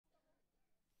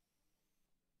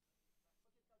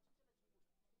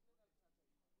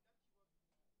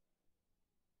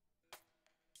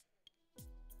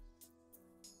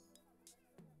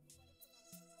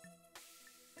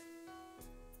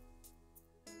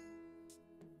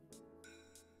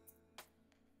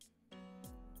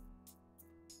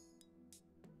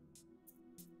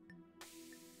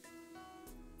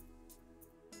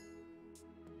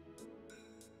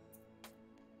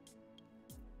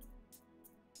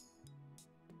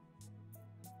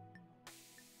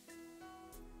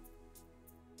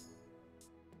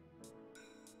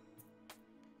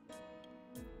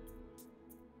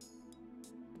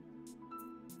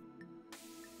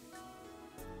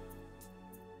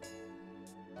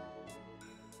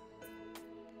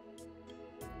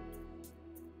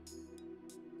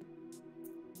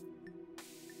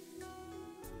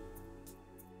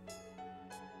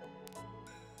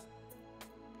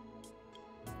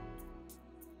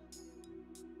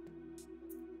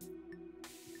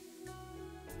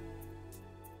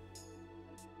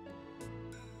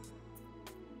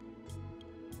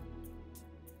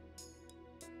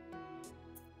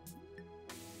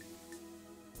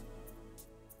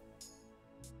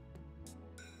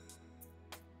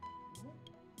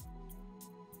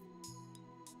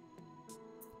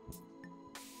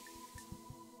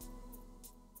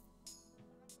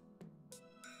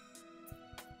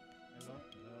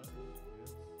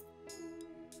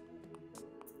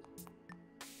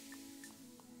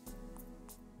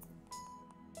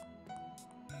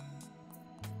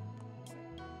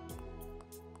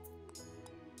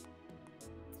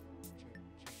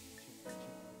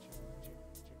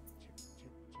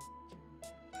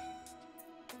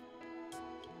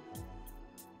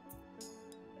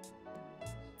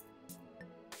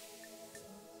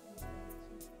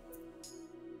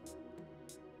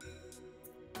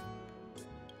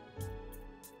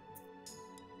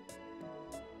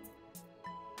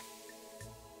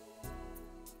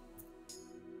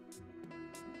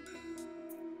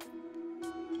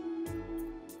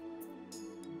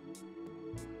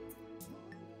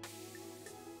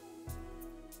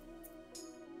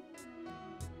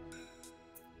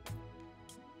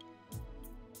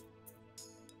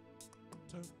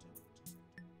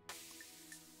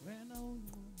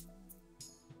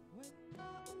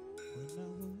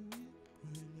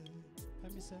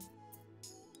Phamisa.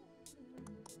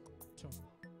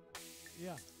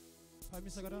 Yeah.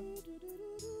 Phamisa kada.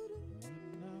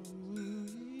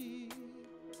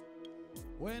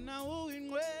 When I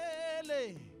in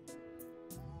Wele.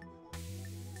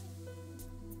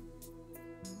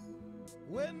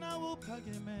 When I will pack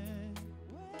him,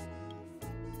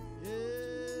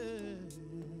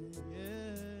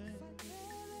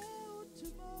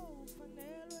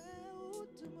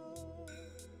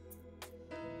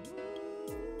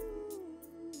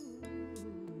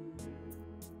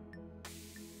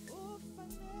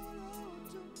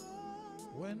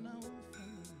 when I will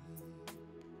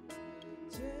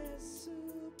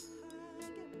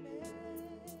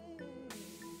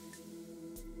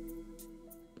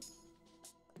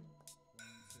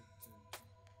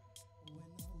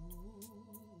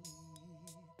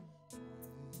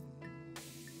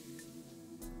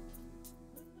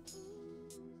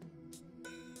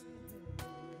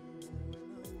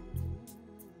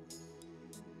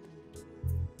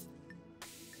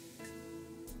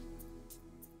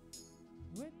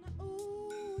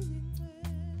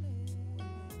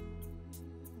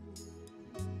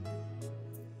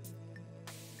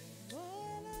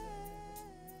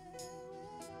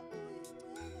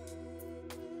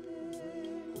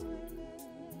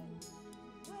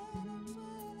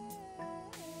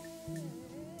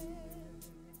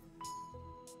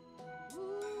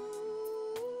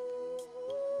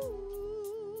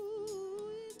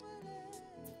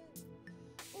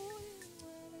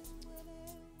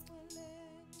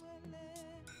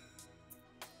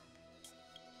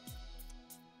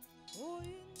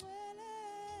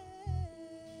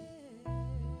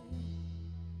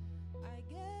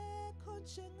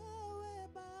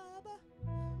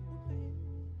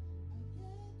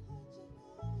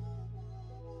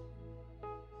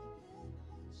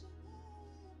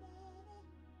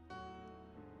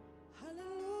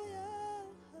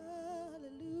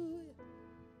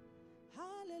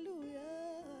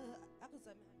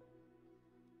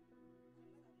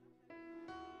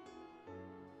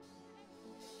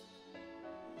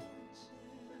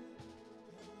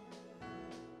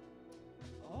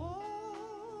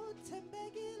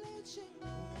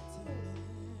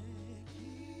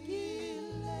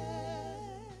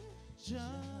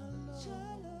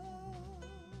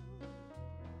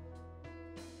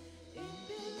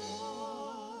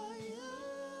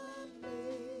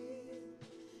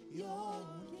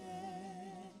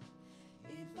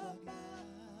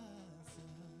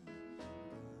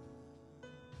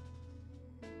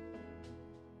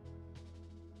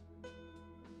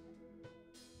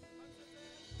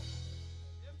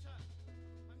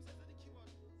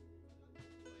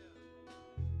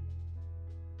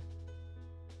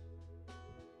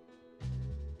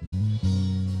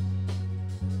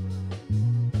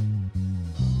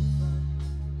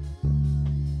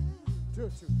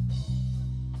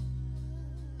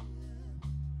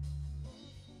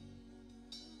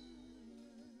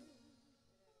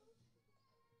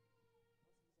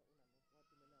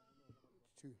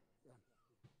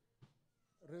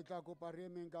Reta kopare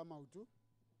menga mautu.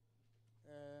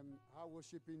 Our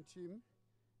worshiping team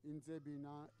in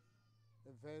Zebina,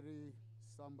 a very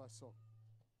samba song.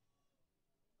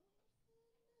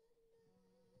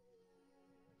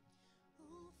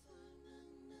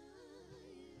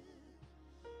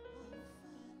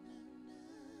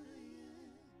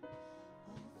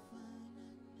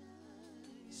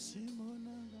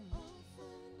 Simona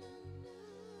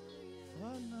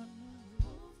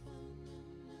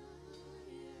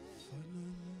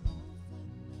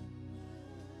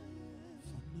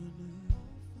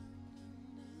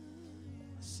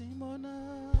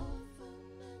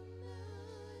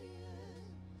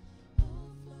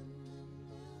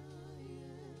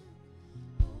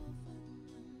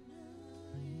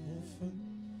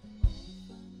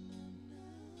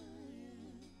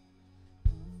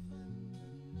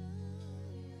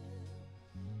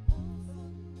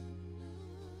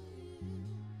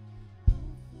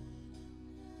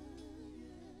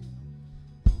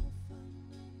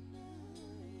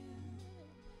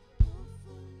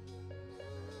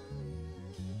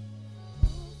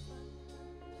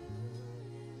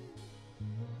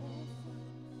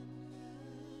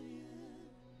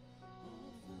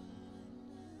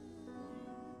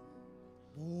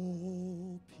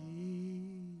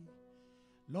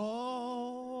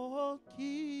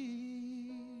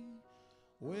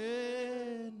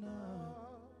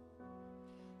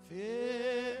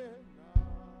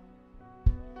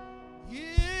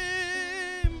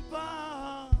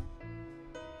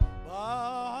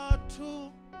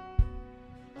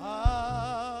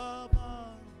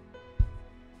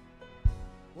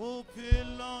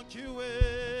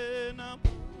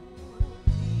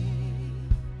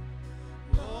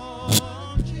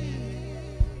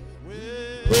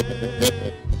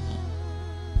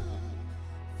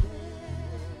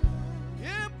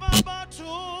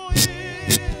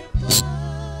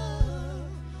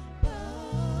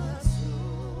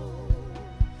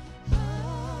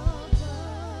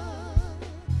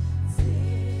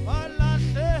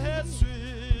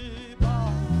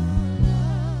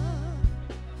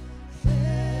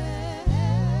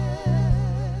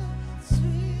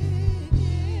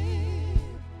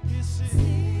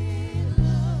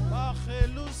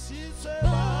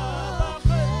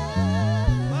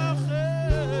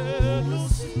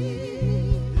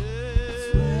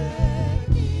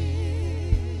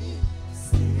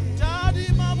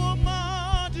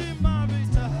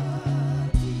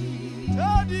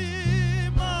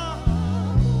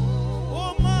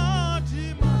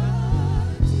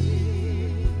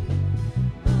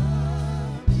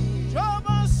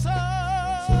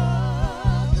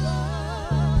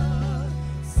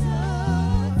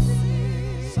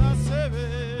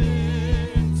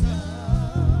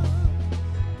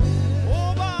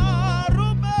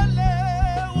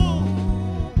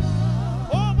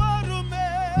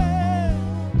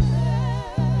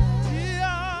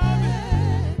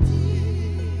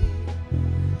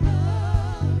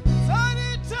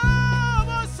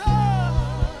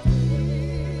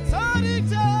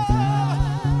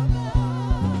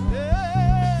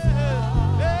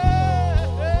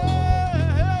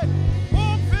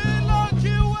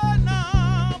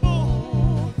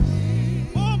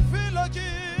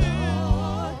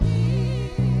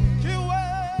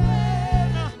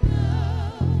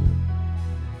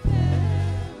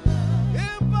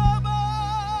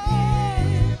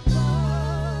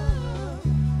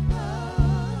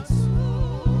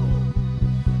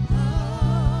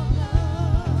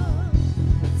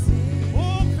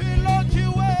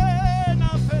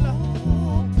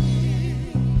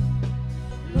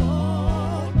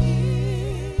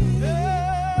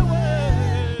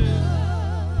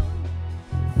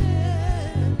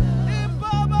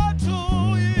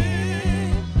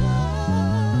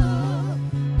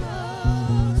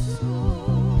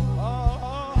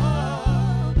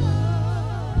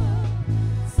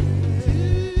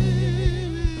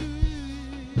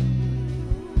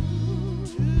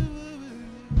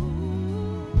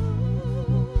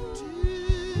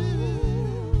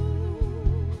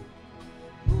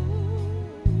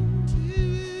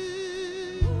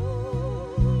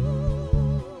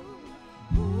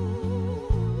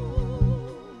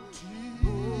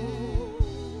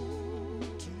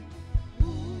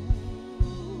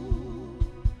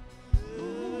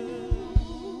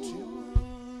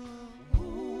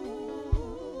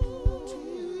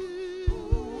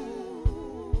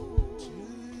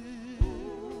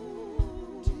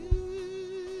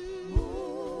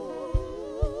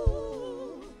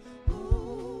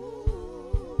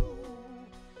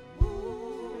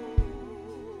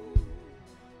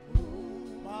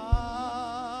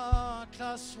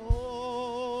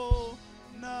so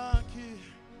naki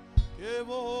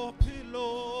kevo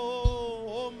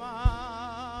pilo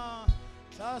ma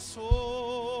taso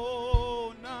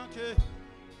nake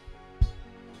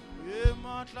ye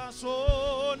ma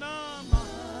taso na ma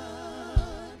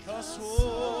taso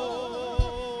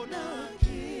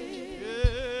naki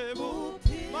kevo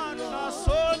ma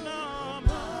taso na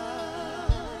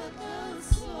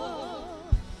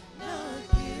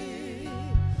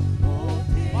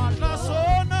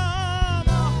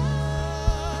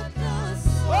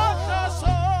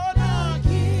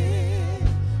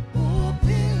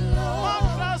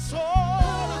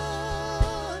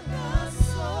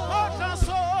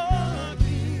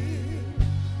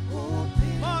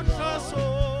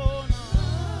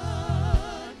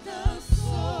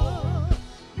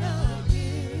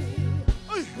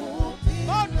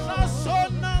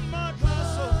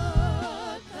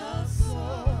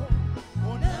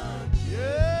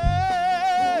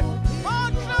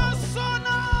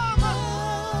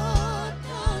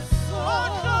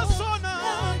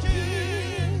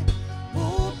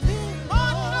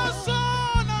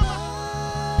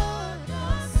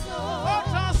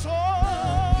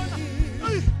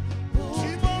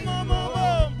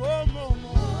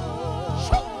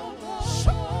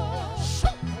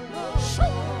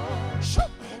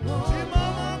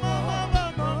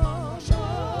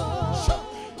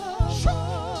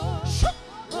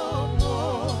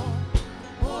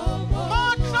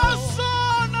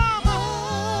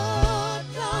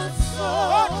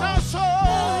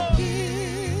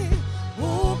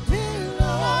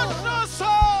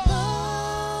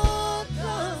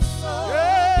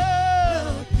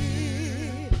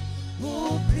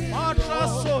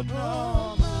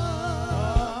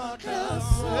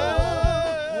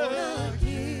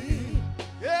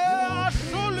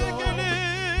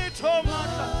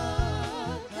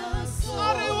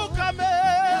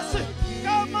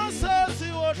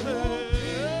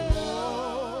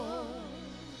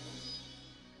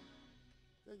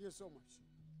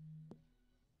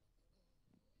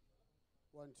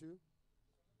 1, 2.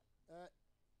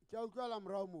 Ke a utlwala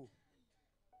morao moo.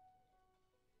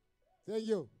 Thank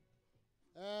you.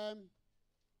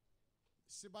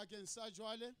 Sebakeng sa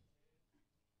jwale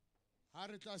ha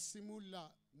re tla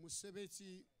simolla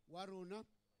mosebetsi wa rona.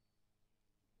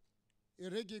 E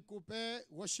re ke kope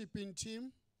worshiping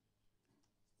team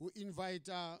who invite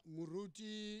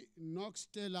Muruti Knox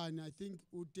Telan, I think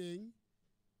uteng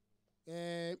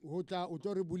ho tla o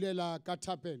tlo re bulela ka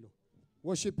thapelo.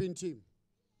 Worshiping team.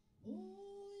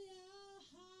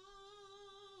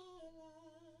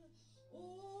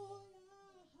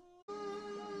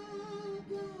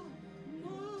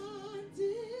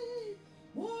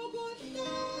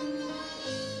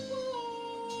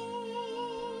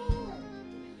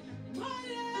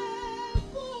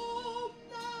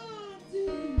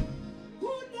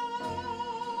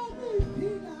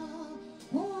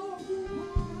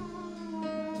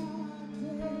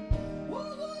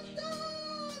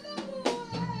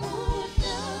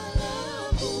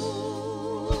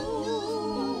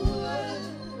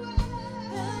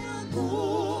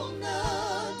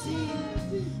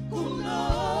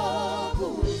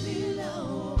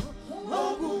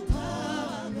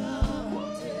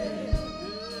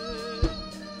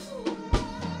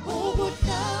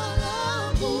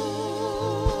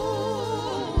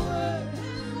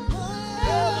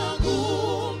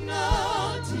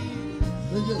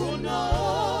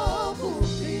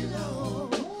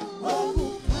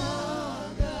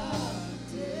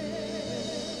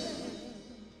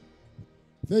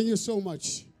 Thank you so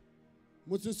much.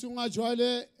 Motsotsong a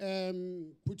jwale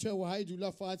Phutheho ha e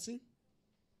dula fatshe.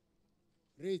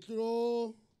 Re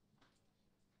tlo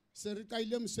se re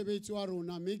kaile mosebetsi wa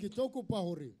rona mme ke tlo kopa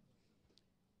hore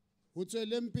ho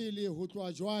tsweleng pele ho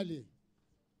tloa jwale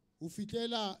ho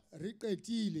fitlela re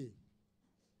qetile.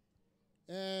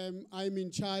 I'm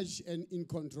in charge and in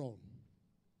control.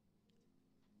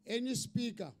 Any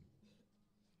speaker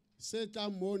set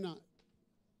up mona,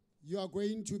 you are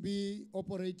going to be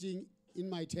operating in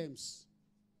my terms.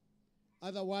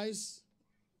 Otherwise,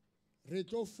 re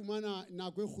tlo fumana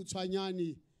nako e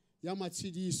kgutshwanyane ya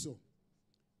matshidiso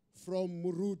from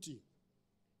Muruti.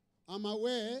 I'm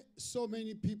aware so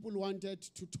many people wanted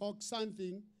to talk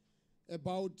something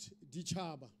about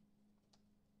Lichaba.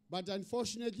 But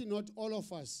unfortunately, not all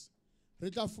of us. Re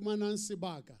tla fumana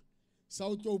sebaka sa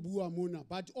ho tlo bua mona,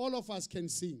 but all of us can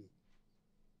sing.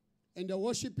 And the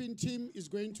worshiping team is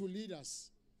going to lead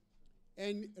us.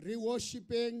 And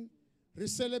re-worshiping,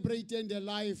 re-celebrating the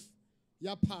life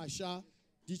ya Phasha,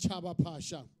 Lichaba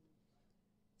Phasha.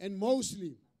 And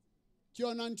mostly, ke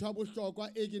yona ntho ya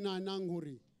bohlokwa e ke nahanang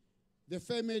hore the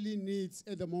family needs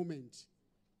at the moment.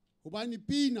 Hobane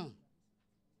pina,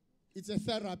 it's a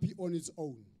therapy on its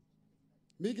own.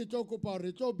 Me ke tlo kopa hore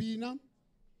re tlo bina.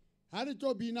 Ha re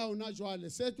tlo bina hona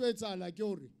jwale, se tlo etsahala ke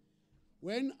hore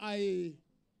when I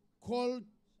call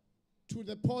to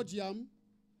the podium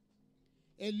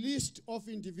a list of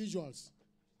individuals,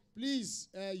 please,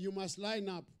 you must line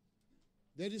up.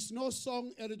 There is no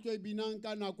song eritwe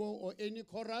binanka nako or any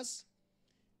chorus.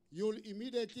 You'll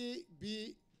immediately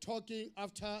be talking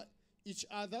after each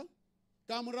other.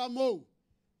 Kamera mo,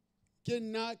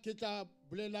 kenna kita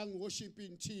bulelang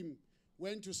worshiping team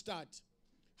when to start.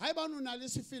 Haeba nona le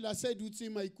sefila se dutse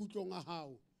maikutlong a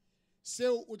hao,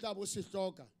 seo o tla bo se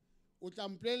hloka. O tla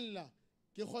mpolella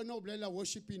ke kgone ho bolela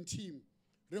worshiping team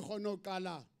re kgone ho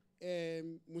qala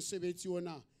mosebetsi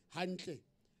ona hantle.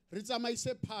 Re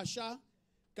tsamaise Phasha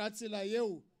ka tsela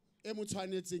eo e mo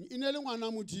tshwanetseng. E ne le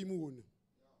ngwana modimo ona.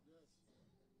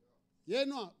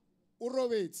 Yenwa o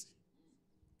robetse.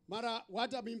 Mara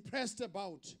what I'm impressed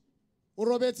about, o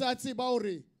robetse a tseba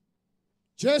hore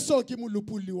Jesu ke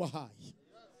molupulli wa hae.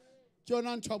 Ke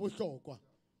yona ntho ya bohlokwa.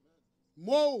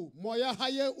 Mo moya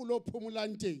hae o lo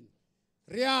phomolang teng.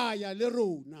 Re a ya le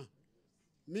rona.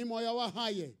 Mme moya wa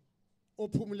hae o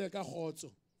phomole ka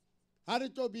kgotso. Ha re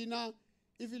tlo bina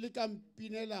if le ka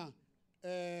mpinela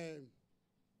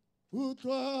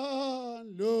utlwa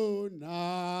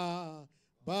lona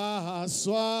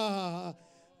baswa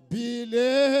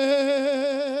bile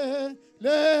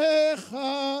le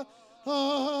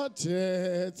khatetse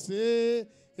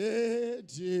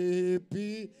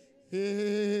edipi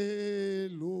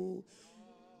hello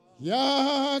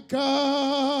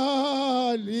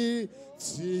yakali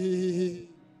tsi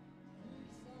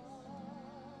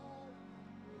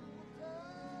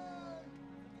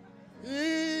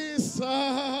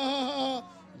isa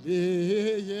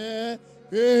liye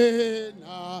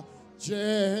ena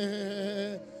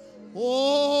je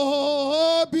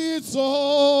obitso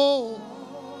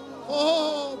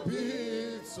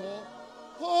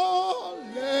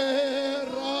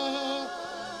olera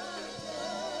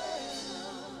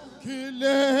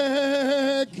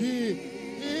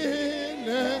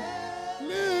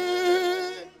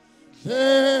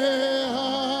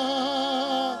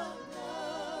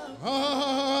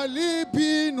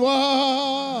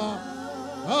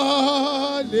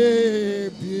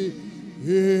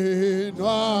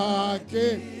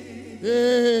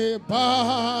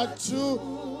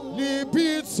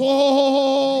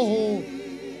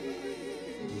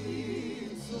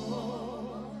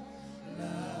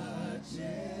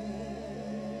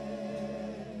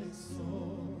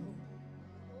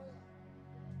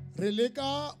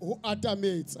Releka ho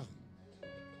atametsa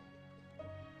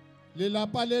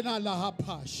lelapa lena la ha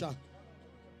Phasha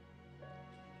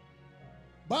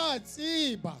ba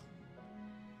tsiba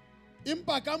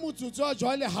empa ka motsotso wa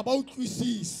jwale ha ba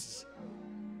utlwisisi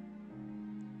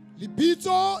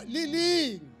lebitso le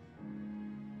leng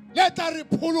le tla re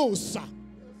pholosa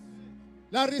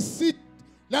la re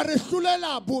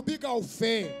hlolela bobi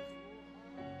kaofela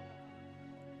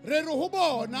re re ho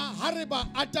bona ha re ba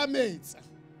atametsa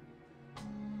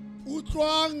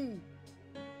utlwang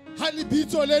ha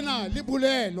lebitso lena le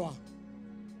bolelwa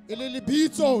e le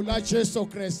lebitso la Jesu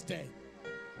Kriste.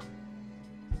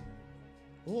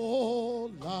 Oh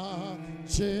la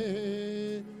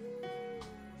che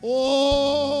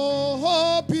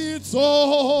oh pizzo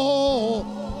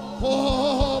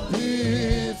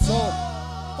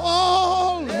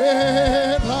oh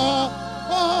lera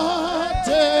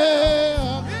ate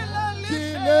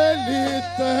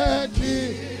kilelite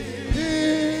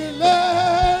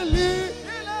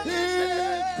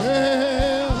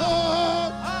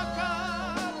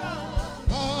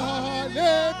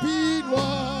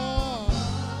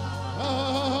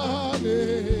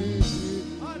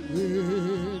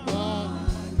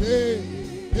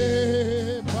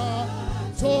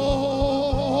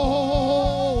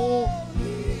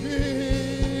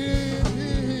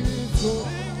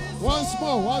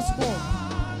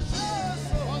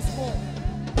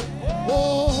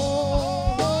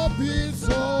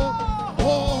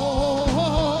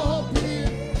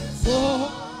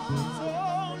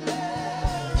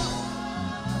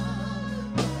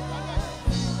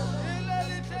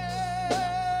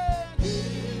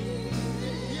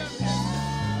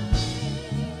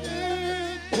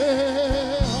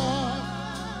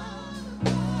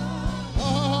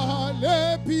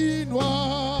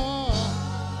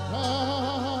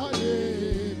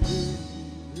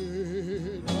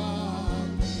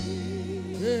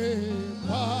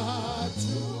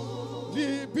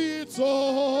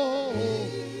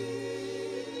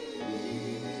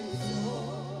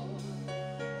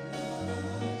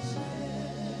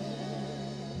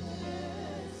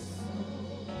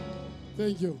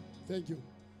Thank you.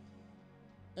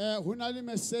 Hunali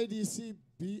Mercedes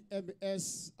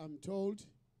BMS, I'm told,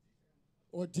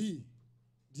 or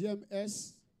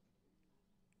DMS,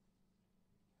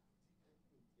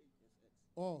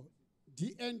 or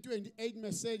DN28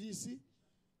 Mercedes,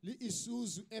 li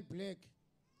Isuzu e black.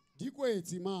 Diko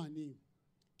etimani,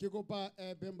 kikopa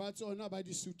bembato na ba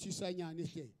di sutisa nyani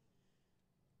ke.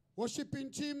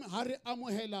 Worshiping team hari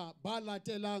amuhela bala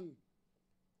telang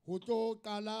hoto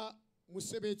kala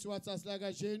musebetsi wa tsatsi la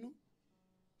kajeno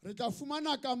re tla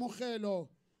fumana kamogelo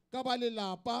ka ba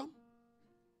lelapa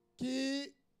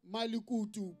ke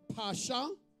Malikutu Phasha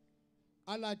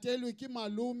a latelwe ke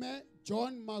malome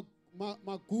John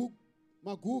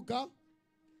Maguga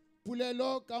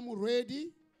pulelo ka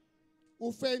morwedi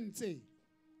o fentse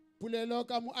pulelo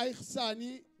ka mo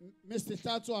Ironsyde Mr.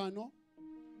 Tlatswano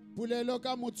pulelo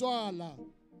ka motswala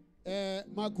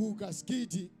Maguga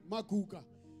Skidi Maguga.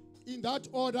 In that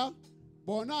order,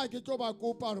 bona ke tlo ba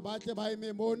kopa re batle ba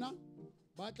eme mona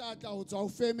ba tla tla ho tswa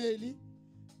family,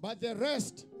 but the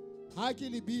rest ha ke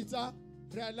le bitsa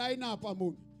re line up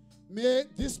among. May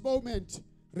this moment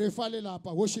re fa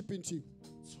lelapa worshiping team.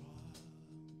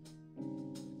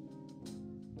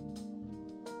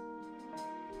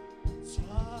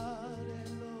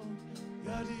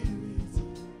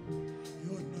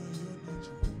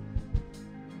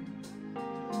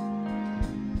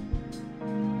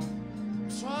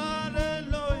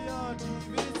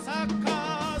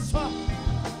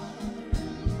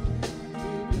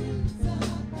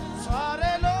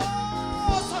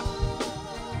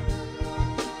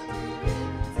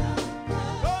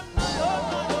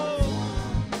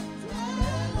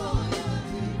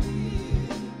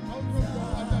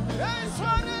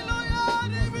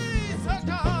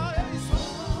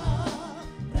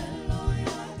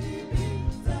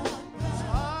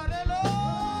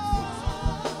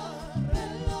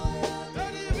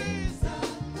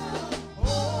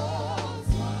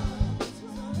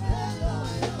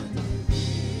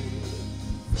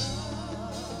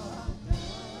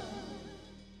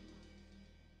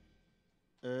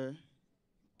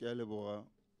 Ke a leboga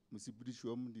mosepediši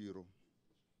wa modiro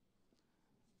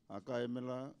a ka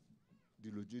emela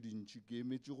dilo tše dintši ke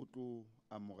emetše go tlo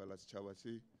amogela setšhaba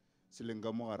se leng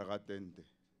ka mo gare ga tente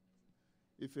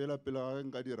e fela pele ga ge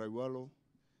nka dira bjalo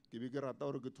ke be ke rata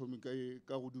gore ke thome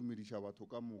ka go dumediša batho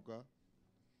ka moka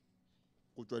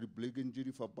go tšwa dipolekeng tše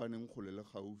di fapaneng kgole le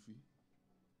gaufi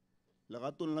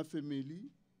legatong la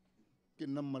family ke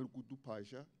nna Mmalekutu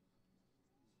Phasha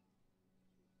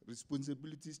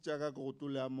responsibilities tša ka ke go tlo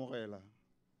le amogela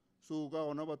so ka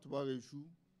gona batho ba gešo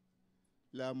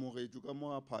le amogetšwe ka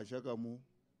mo a Phasha ka mo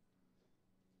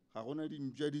ga gona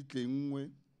dimpša di tlengwe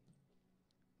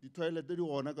di-toilete di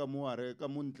gona ka mo are ka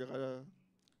mo ntle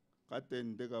ga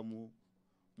tente ka mo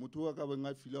motho a ka beng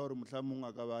a fila gore mohlomong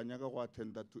a ka ba nyaka go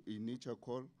attenda to a nature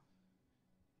call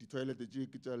di-toilete tše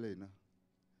ke tša lena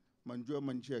mantšu a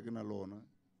mantši a ke na lona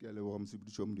ke a leboga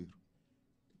mosepediši wa modiro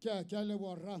ke a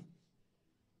leboga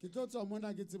ke tlo tswa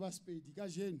mona ke tseba Sepedi ka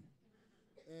jeno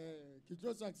ke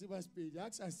tlo tswa ke tseba Sepedi a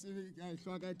ke sa sebe ka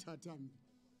hlwa ka thathambe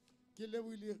ke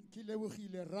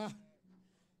lebogile ra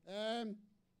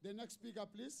the next speaker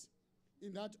please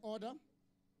in that order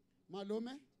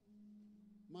Malome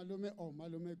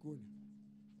Kune.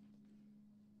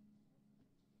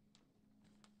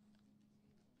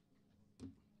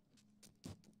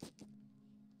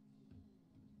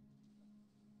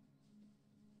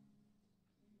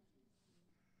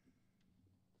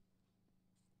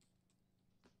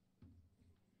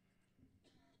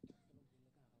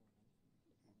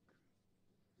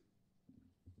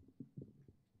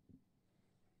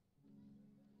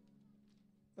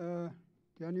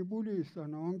 Ndiyanibulisa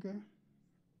nonke.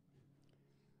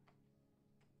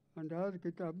 Andazi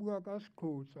ke tla bua ka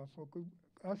Xhosa for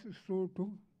ka Sesotho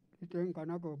ke teng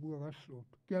kana ka bua ka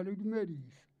Sesotho. Ke a le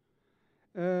dumedisa.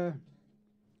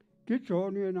 Ke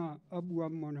John yena a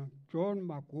buang mona, John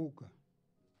Magoga.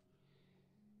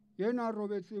 Yena a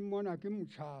robetseng mona ke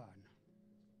motjhana.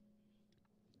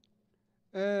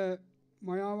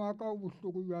 Moya wa ka o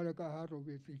bohloko jwale ka ha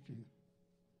robetse tjena.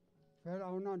 Fela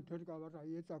ha hona ntho re ka ba ra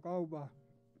etsa ka hoba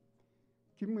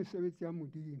ke mesebetsi ya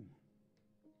Modimo.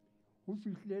 Ho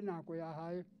fihlile nako ya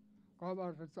hae ka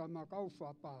ba re tsamaya ka ho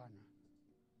fapana.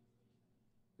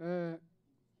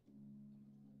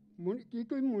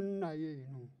 Ke monna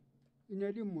yeno e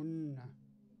ne le monna.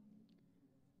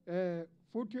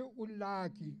 Futhi o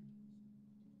lucky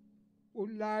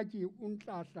o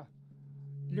ntlahla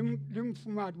le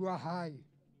mfumadi wa hae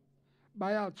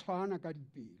ba ya tshwana ka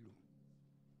dipelo.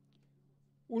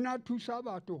 O na thusa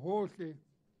batho hohle.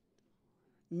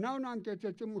 Nna o na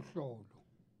nketsetse mohlolo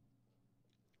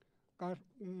ka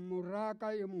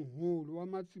moraka e moholo wa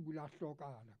Matsibula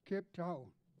hlokala Cape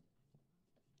Town.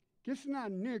 Ke sena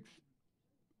nix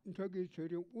ntho ke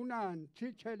tshwereng o na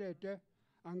ntshe tjhelete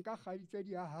a nka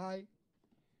kgaitsedi ya hae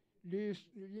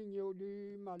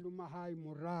le maloma hae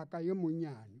moraka ye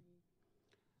monyane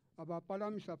a ba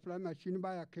palamisa fly machine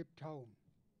ba ya Cape Town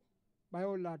ba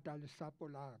yo lata lesapo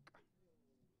la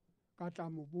ka tla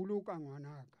mo boloka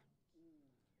ngwanaka.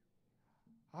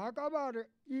 Ha ka ba re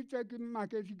itse ke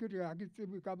maketse ke re ha ke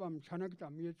tsebe ka ba motjhana ke tla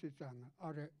mo etsetsang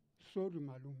a re sorry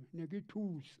malome ne ke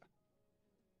thusa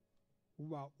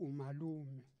hoba o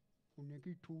malome o ne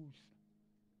ke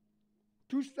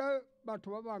thusa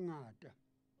batho ba bangata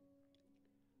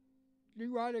le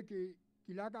jwale ke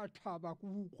la ka thaba ke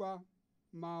utlwa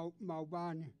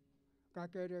maobane ka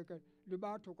kereke le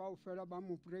batho kaofela ba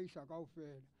mo praise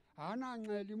kaofela. Ha na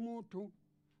nxe le motho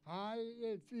ha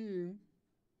etseng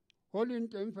ho leng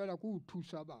teng fela ke ho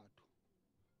thusa batho.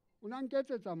 O na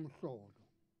nketsetsa mohlolo.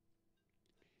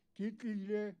 Ke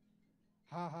tlile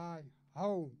ha hae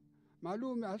hao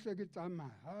malome ha se ke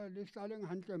tsamaya ha le saleng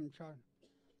hantle mtshana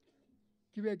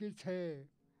ke be ke tshe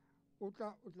o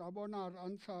tla bona a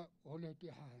ntsha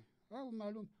holete hae. Hao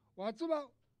malome wa tseba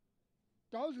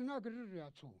 1000 a ke re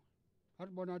ya tshoga ha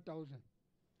re bona 1000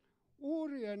 o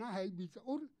re yena ha e bitsa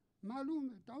o re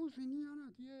malome 1000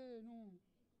 yana ke eno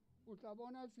o tla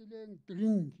bona tseleng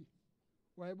drink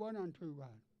wa e bona ntho e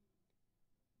bana.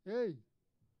 Hey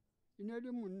e ne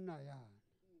le monna yana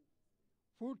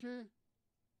futhi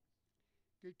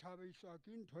ke thabiswa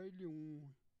ke ntho e le nngwe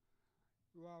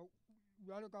wa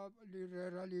jwale ka le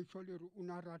rera letho le re o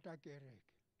na rata kereke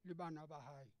le bana ba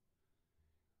hae.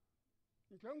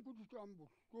 Ntho e nkutlwisang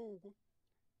bohloko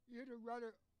e re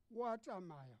jwale wa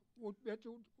tsamaya o betse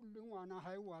le ngwana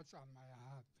hae wa tsamaya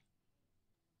hape.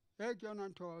 Ke yona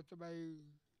ntho tseba e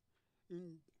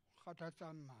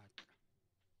nkgathatsang matla.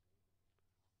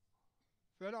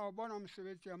 Fela o bona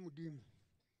mosebetsi ya Modimo.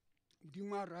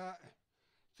 Modimo a ra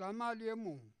tsamaya le e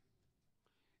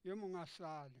mong a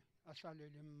sale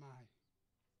le mmae.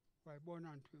 Wa e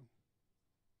bona ntho eo.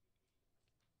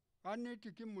 Ka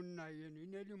nnete ke monna eno, e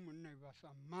ne le monna ba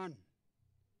sa man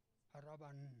hara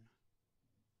banna.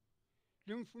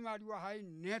 Le mofumahadi wa hae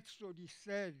Netso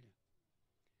Disele.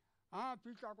 Ha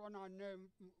fihla kwana ne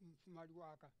mofumahadi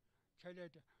wa ka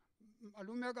tjhelete.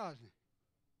 Malomekazi,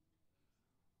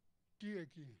 ke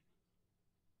eng?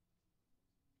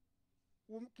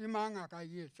 Ke mang a ka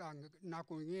e etsang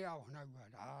nakong e ya hona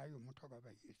jwale? Ha yo motho a ka ba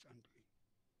e etsang ntho eo.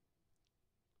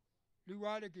 Le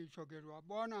jwale ke tjho ke re wa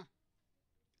bona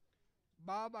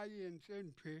ba entse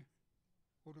ntho e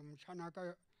hore motjhana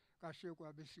ka sheko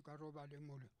a be se ka robale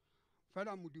mole.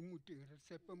 Fela Modimo teng, re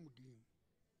tshepe Modimo.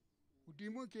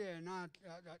 Modimo ke yena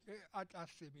a tla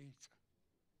sebetsa.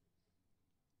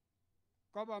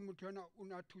 Ka ba motho enwa o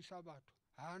na thusa batho,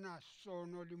 ha ana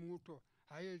sono le motho,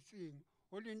 ha etseng.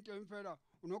 Ho leng teng fela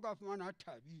o no ka fumana a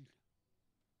thabile.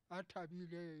 A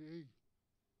thabile,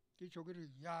 ke tjho ke re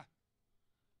ya.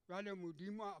 Jwale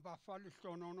Modimo a ba fa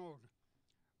lehlonono hore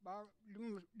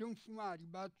le mofumahadi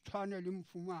ba tshwane le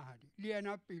mofumahadi. Le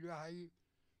yena pelo ya hae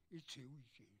e tshweu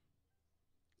tjena.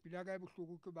 Pelo ya ka e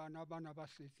bohloko ke bana ba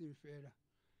setseng fela.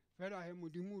 Fela he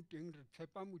Modimo teng, re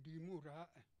tshepa Modimo hore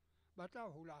ba tla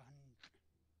hola hantle.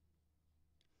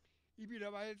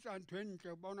 Ebile ba etsa ntho e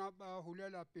ntle, bona ba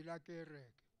holela pela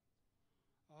kereke.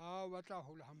 Ba tla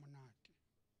hola ha monate.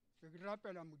 Ke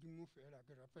rapela Modimo fela,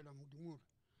 ke rapela Modimo hore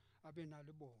a be na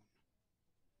le bona.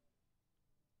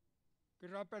 Ke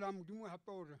rapela Modimo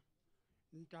hape hore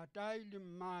ntatae le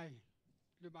mmae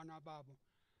le bana babo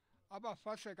a ba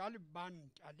fase ka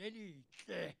lebanta le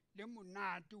letle le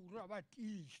monate hore ba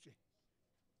tiise,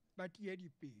 ba tie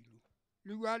dipelo.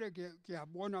 Le jwale ke a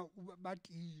bona ba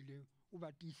tiile, o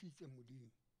ba tiisitse Modimo.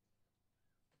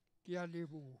 Ke a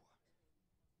leboha.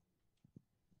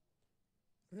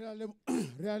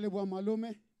 Re a leboha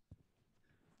malome.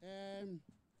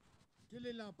 Ke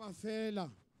lelapa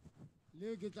fela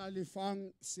leo ke tla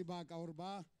lefang sebaka hore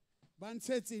ba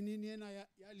ntshetse nini ena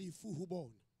ya lefu ho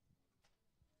bona.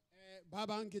 Ba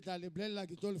bang ke tla le bolella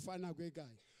ke tlo lefa nako e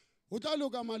kae. Ho tla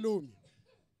loka malome.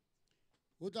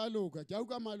 Ho tla loka. Ke a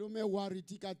utlwa malome wa re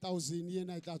tika 1000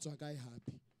 ena e tla tswa kae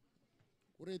hape.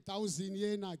 Hore 1000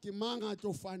 ena ke mang a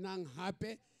tlo fanang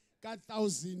hape ka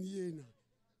 1000 ena.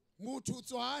 Motho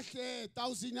tswahle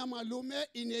 1000 ya malome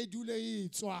e ne dule e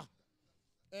tswa.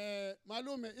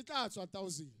 Malome e tla tswa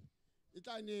 1000. E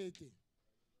tla nete.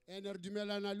 Ene re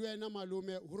dumelana le wena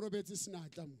malome ho robetse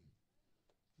senatla mo.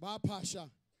 Ba Phasha.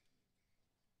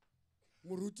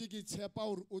 Moruti ke tshepa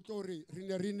hore o tlo re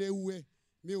re neuwe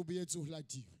me o boetse ho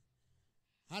latiwe.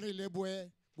 Ha re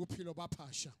lebohe bophelo ba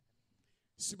Phasha.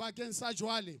 Sebakeng sa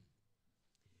jwale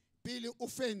pele o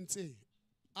fentse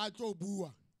a tlo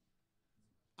bua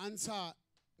antsha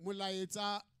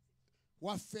molaetsa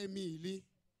wa family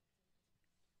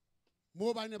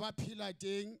mo bane ba phela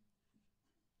teng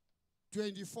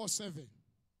 24/7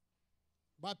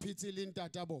 ba phetse le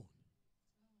ntata bona.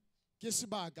 Ke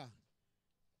sebaka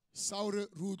sa hore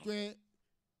re utlwe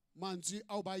mantswe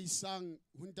ao ba isang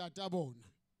ho ntata bona.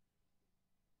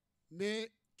 Me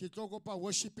ke tlo kopa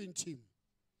worshiping team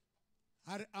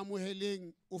ha re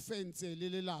amoheleng ofense le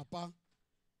lelapa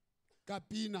ka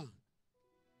pina.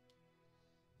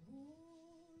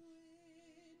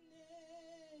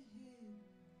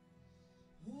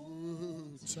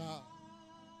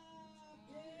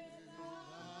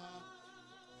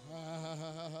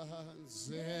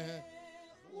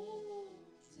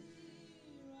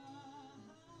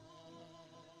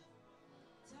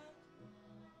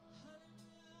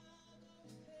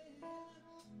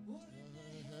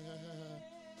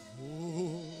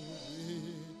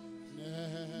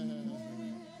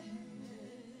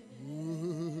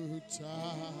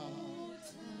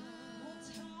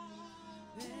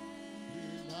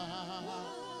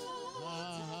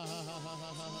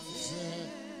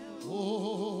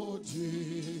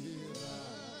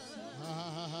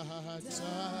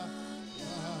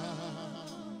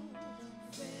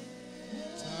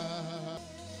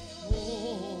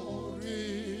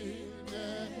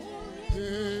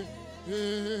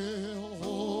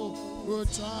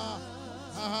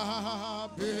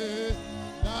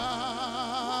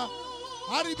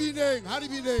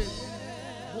 Haribine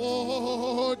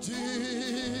o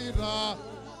tira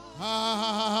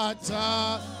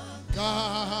hata ka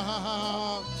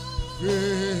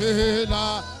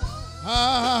vela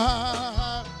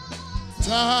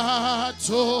ta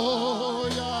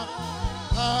toya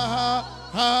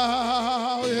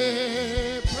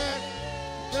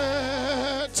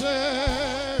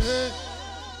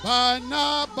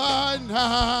bana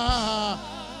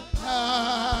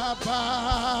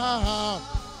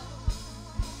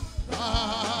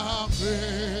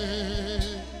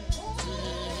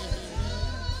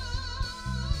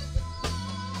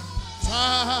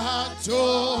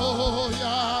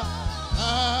Joya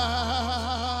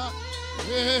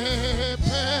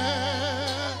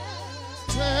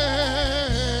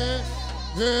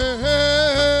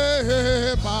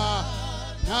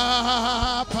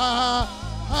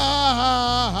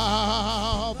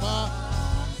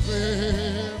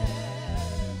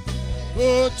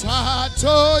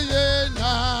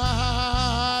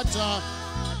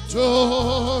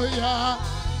Joya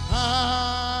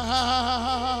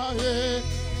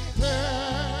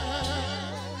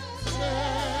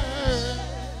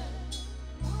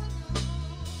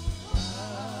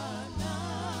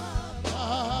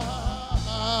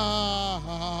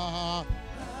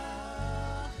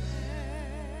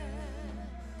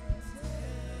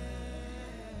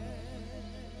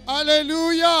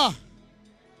Hallelujah.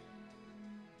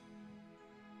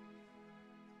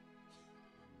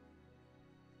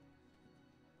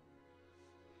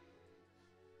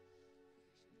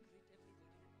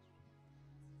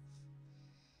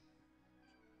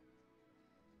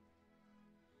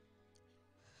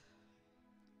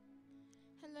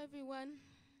 Hello, everyone.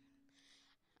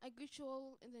 I greet you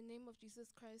all in the name of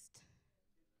Jesus Christ.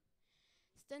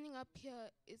 Standing up here,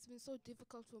 it's been so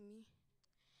difficult for me.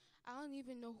 I don't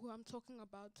even know who I'm talking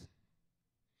about.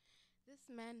 This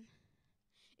man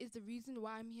is the reason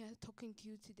why I'm here talking to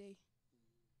you today.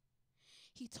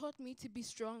 He taught me to be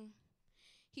strong.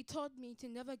 He taught me to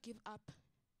never give up.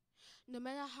 No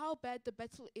matter how bad the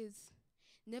battle is,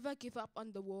 never give up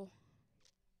on the war.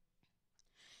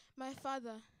 My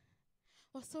father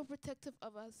was so protective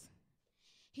of us.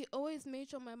 He always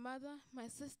made sure my mother, my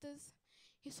sisters,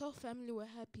 his whole family were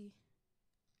happy.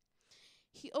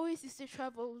 He always used to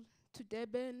travel to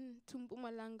Durban, to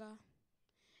Mpumalanga.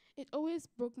 It always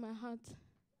broke my heart.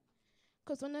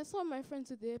 Because when I saw my friends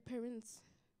with their parents,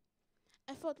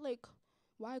 I felt like,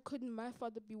 why couldn't my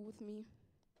father be with me?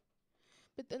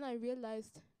 But then I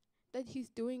realized that he's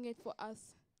doing it for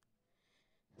us,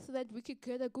 so that we could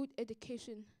get a good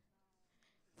education,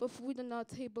 for food on our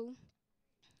table,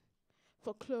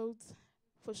 for clothes,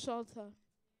 for shelter.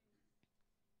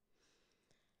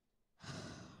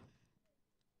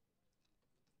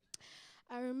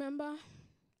 I remember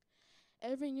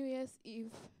every New Year's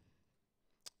Eve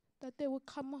that they would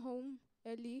come home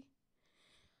early.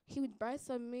 He would buy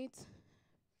some meat.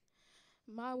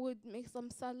 Ma would make some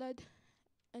salad,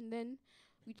 and then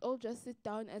we'd all just sit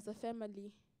down as a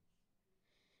family.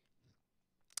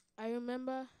 I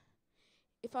remember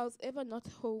if I was ever not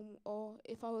home or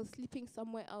if I was sleeping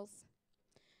somewhere else,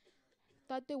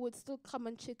 that they would still come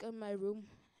and check in my room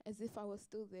as if I was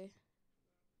still there.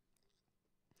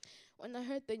 When I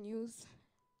heard the news,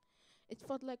 it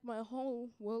felt like my whole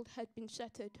world had been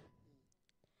shattered.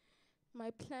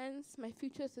 My plans, my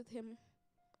futures with him,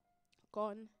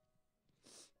 gone.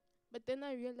 But then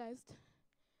I realized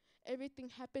everything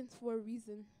happens for a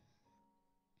reason.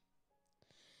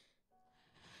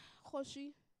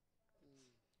 Khoshi,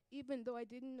 even though I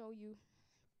didn't know you,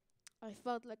 I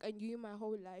felt like I knew you my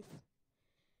whole life.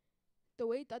 The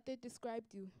way that they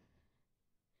described you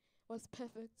was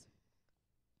perfect.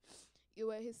 You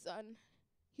were his son.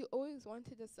 He always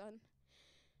wanted a son.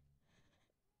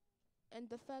 And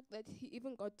the fact that he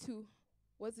even got two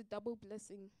was a double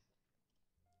blessing.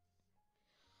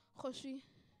 Khoshi,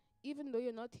 even though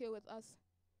you're not here with us,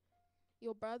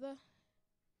 your brother,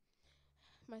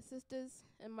 my sisters,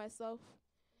 and myself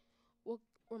will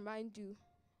remind you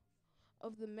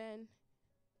of the man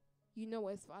you know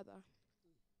as father.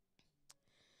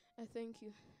 I thank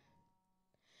you.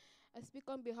 I speak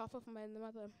on behalf of my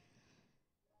mother.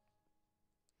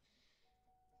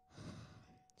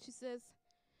 She says,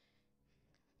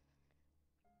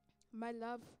 my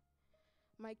love,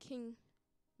 my king,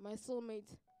 my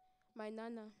soulmate, my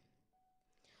nana.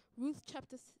 Ruth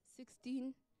chapter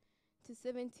 16 to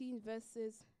 17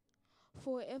 verses,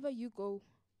 for wherever you go,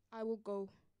 I will go.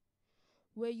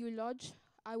 Where you lodge,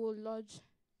 I will lodge.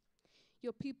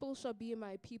 Your people shall be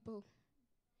my people.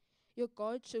 Your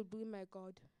God shall be my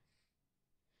God.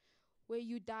 Where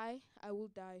you die, I will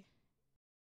die.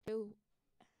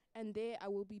 And there I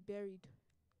will be buried.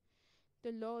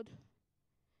 The Lord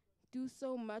do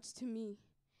so much to me,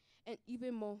 and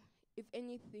even more, if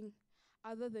anything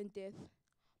other than death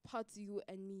parts you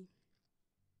and me.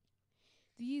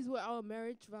 These were our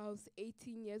marriage vows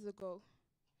 18 years ago,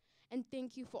 and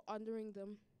thank you for honoring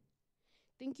them.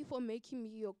 Thank you for making me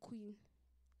your queen.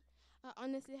 I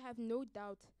honestly have no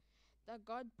doubt that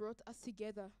God brought us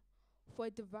together for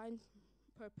a divine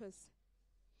purpose.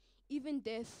 Even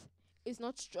death is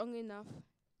not strong enough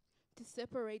to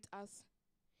separate us.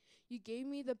 You gave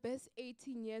me the best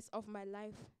 18 years of my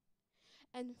life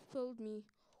and filled me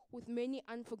with many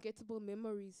unforgettable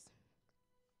memories.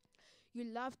 You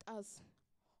loved us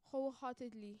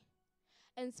wholeheartedly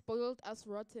and spoiled us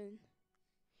rotten.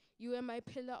 You were my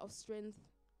pillar of strength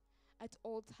at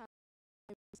all times.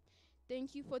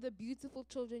 Thank you for the beautiful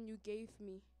children you gave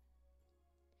me.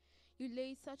 You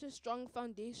laid such a strong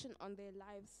foundation on their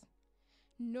lives.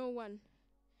 No one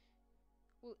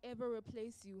will ever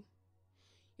replace you.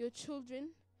 Your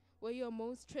children were your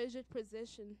most treasured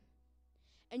possession,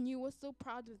 and you were so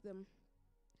proud of them.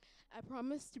 I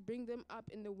promise to bring them up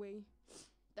in a way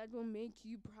that will make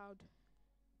you proud.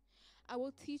 I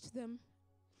will teach them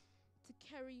to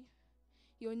carry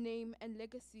your name and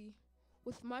legacy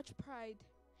with much pride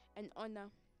and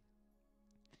honor.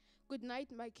 Good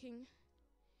night, my king.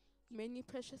 Many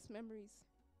precious memories.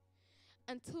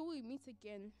 Until we meet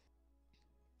again,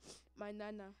 my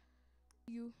Nana,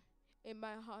 you in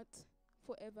my heart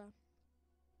forever.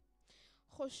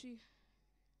 Khoshi,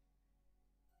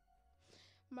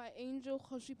 my angel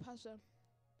Khoshi Phasha,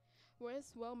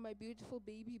 rest well, my beautiful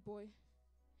baby boy,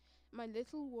 my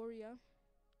little warrior.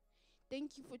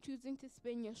 Thank you for choosing to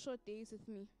spend your short days with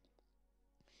me.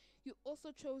 You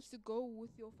also chose to go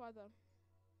with your father,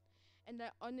 and I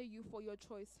honor you for your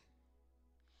choice.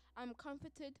 I'm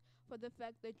comforted for the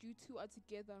fact that you two are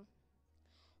together.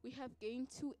 We have gained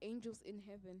 2 angels in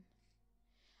heaven.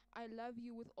 I love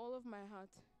you with all of my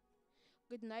heart.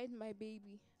 Good night, my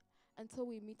baby, until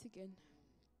we meet again.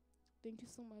 Thank you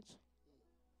so much.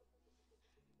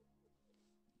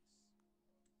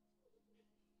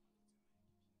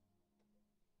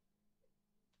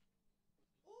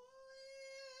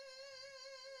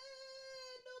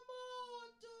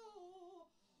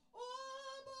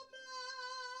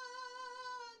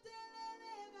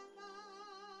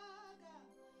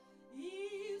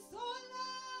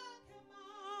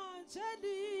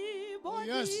 Oh,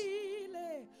 yes.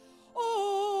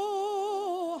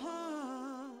 Oh,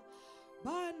 ha,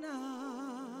 bana,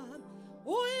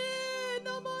 oye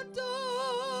no moto,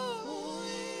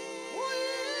 oye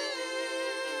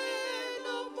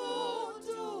no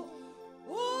moto,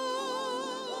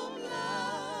 omla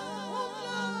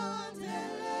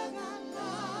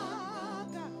teleganga,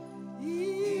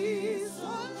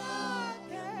 isola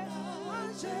ke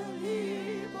angeli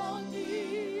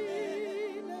bonile.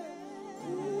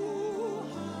 Oh,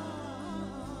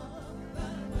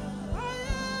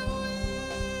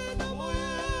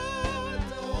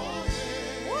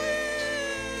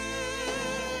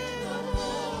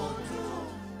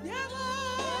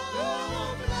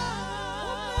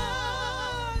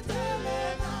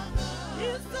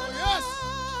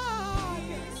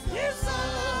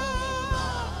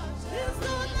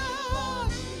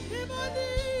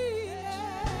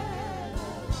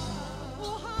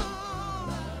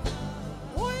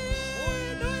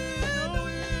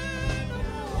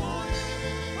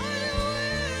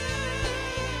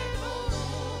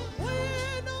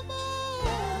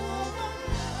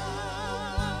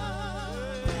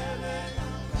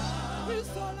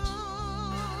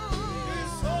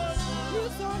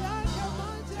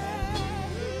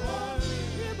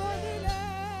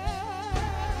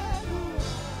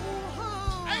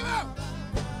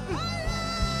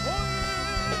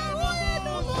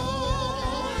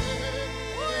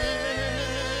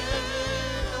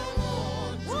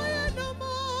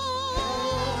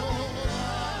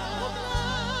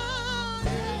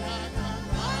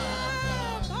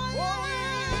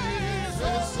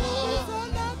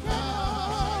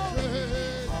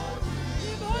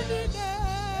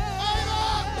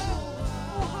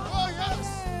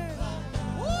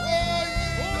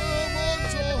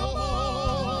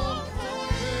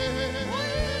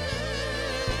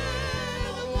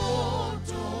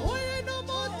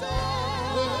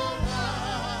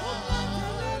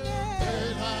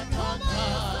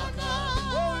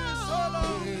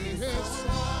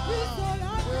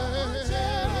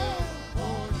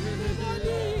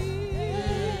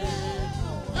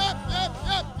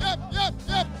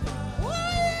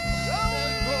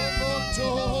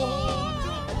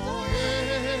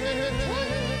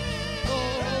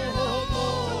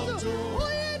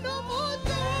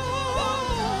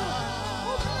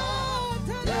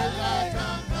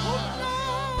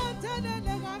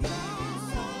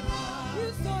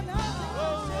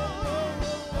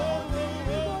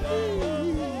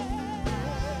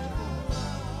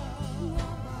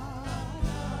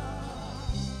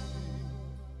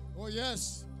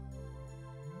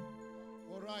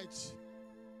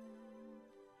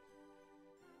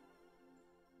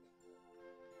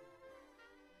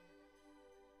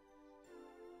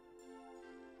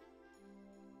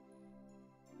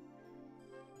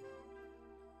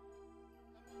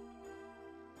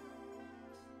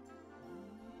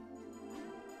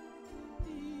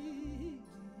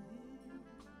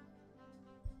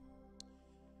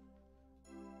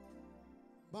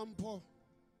 Mampo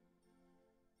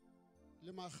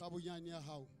le magabonyane ya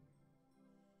hao.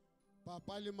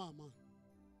 Papa le mama.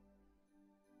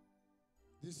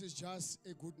 This is just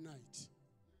a good night.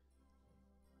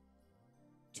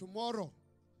 Tomorrow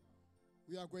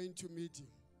we are going to meet him.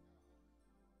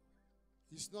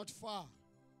 He's not far.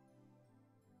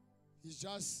 He's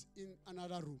just in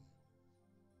another room.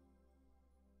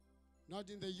 Not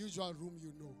in the usual room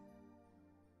you know.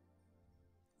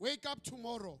 Wake up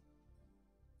tomorrow.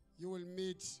 You will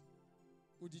meet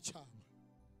Lichaba.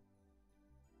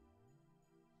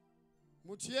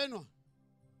 Mutienwa.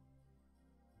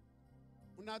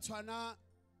 Unatshwana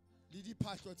le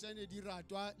diphahlo tsene di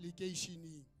ratwa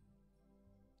lekeisheneng.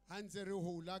 Hantse re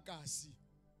hola kasi.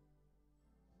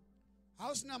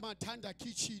 House na matanda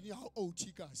kitchen ha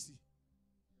outhi kasi.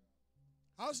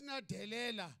 House na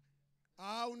delela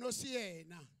ha uno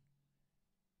siena.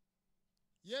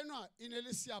 Yenwa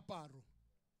inele siaparo.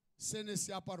 Sene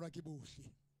siaparo ke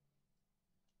bohle.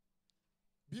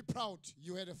 Be proud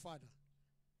you had a father.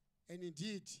 And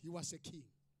indeed he was a king.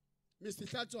 Mr.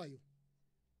 Tlatsoyo,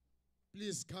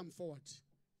 please come forward.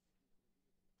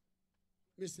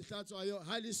 Mr. Tlatsoyo,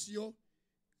 halisio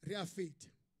reafit.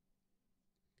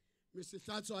 Mr.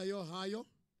 Tlatsoyo hayo.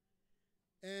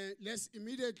 And let's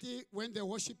immediately, when the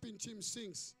worshiping team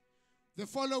sings, the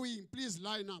following, please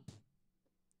line up.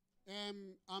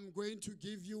 I'm going to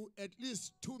give you at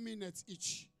least 2 minutes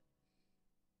each,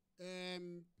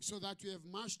 so that we have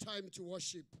much time to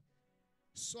worship.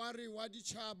 Swari wa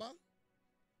Lichaba,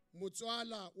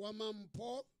 Motswala wa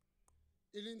Mampo,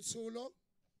 Ilinsulo,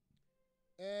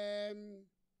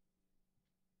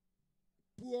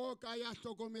 Puo kaya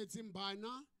hlokometse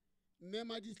mbana,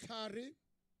 Mema ditlhare,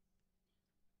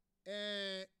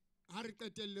 ha re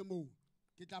qetelle moo,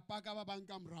 ke tla paka ba bang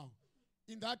ka morao.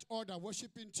 In that order,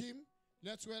 worshiping team,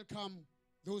 let's welcome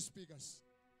those speakers.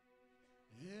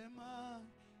 Ema,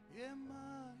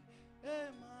 ema,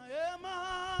 ema,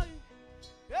 ema,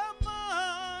 ema,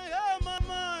 ema,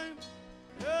 ema,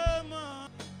 ema,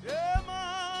 ema,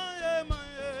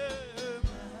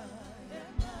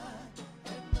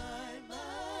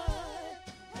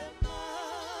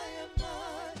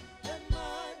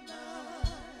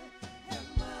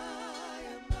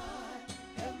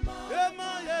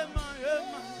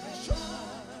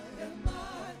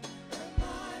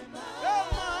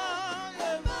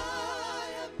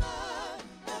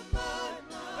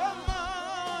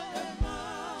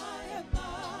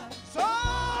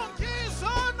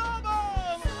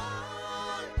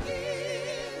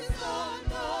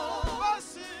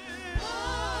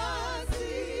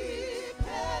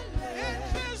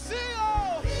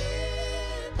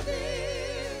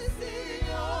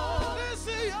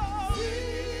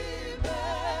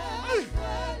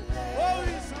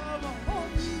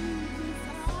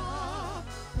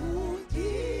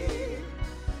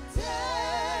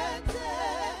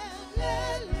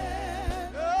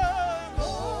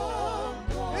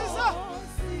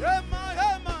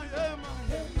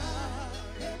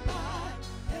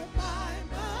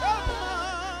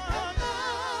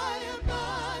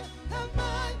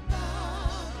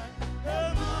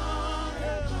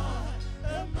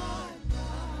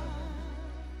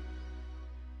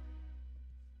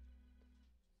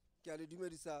 le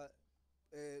dumedisa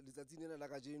letsatsing lena la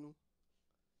kajeno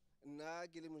nna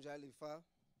ke le Mojalefa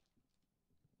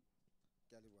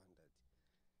ke a leboha ntate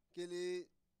ke le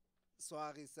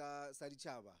swari sa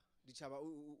Lichaba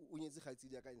o nyetse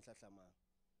kgaitsedi ya ka enhlahlamang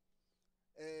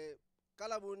ka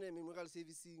la bone memorial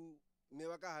servicing mme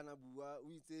ba ka hana bua o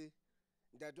itse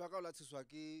ntate wa ka o la tshoswa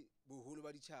ke boholo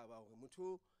ba Lichaba hore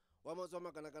motho wa motswa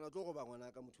makana kana tlo go ba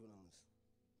ngwana ka motho ona mose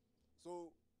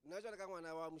so nna jwale ka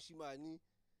ngwana wa moshimane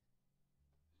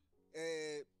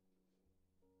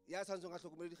ya santsong a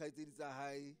hlokomele dikgaitsedi tsa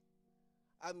hae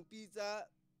a mpitsa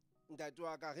ntate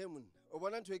wa ka ge monna o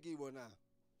bona ntho e ke e bonang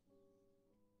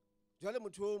jwale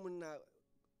motho o monna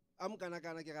a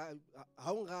mokana-kana ke ha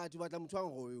o nrate batla motho a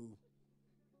nroyo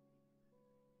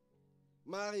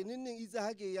mare neng itse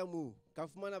ha ke ya moo ka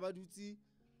fumana ba dutse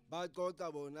ba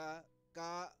qoqa bona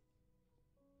ka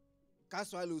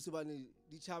swalosi bane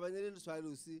Lichaba ne le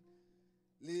swalosi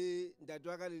le ntate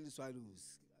wa ka le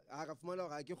swalosi a ka fumana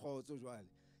hore ha ke kgotso jwale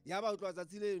ya ba o tloa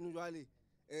tsatsi leno jwale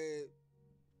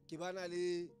ke bana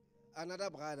le another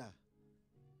brother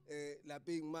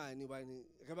lapeng mane bane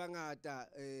re bangata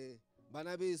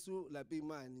bana beso lapeng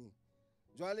mane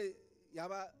jwale ya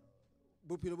ba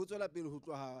bophelo bo tswela pele ho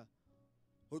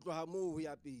tloha moo ho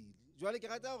ya pele jwale ke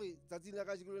rata hore tsatsing la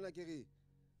ka jikolo na ke re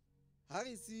ha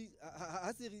re se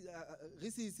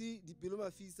dipelo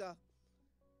mafisa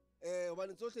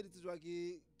hobane tsohle di tsejwa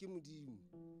ke modimo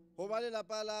ho ba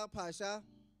lelapa la Phasha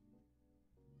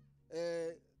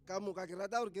ka moka ke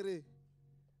rata gore ke re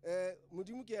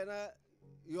modimo ke yena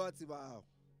yo a tsebago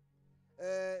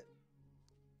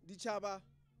ditšhaba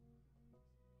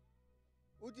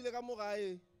o tlile ka mo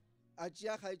gae a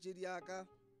tšea kgaetšedi yaka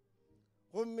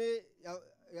gomme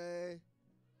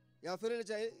ya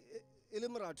feleletša e le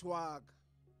moratho wa ka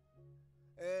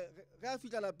ge a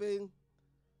fitlha lapeng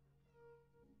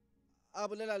a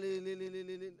bolela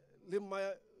le mma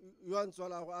yo a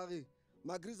ntswalago a re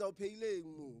magrisa o pheileng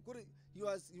mo kore he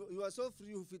was so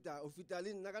free ho feta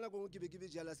le nna ka nako ngwe ke be ke be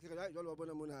jealous ke re jalo wa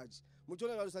bona monaji motho o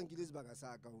ne jalo sankile sebaka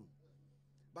sa ka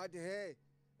but he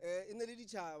e ne le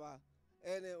ditšhaba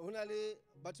ene ho na le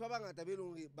batho ba bangata be leng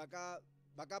gore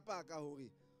ba ka paka hore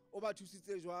o ba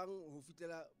thusitse jwang ho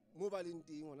fitlela mo ba leng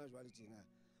teng hona jwale tjena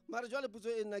mara jwale potso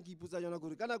e nna ke ipotsa yona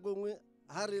gore ka nako ngwe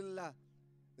ha re lla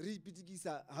re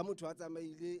ipitikisa ha motho a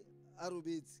tsamaile a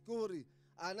robetse ke hore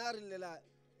ana re llela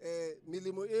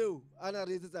melemo eo ana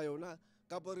re etsetsa yona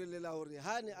kapo re llela hore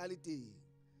ha ne a le teng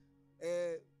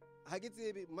ha ke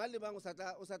tsebe mang le bang o sa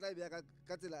tla e beya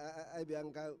ka tsela a e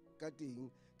beyang ka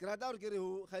teng ke rata gore ke re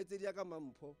ho kgaitsedi ya ka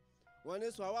Mampho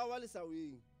ngwaneso ha wa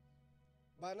lesaweng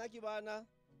bana ke bana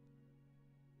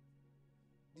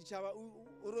ditšhaba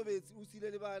o robetse o sile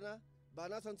le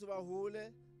bana tshwantse ba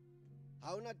hole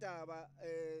ha ona taba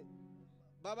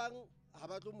ba bang ha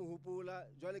ba tlo mo hopola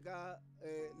jwale ka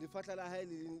lefatla la hae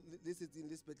le setseng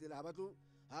le sepetlele ha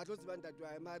tlo tseba ntate wa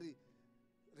hae mare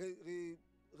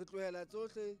re tlohela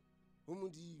tsohle ho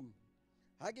modimo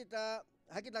ha ke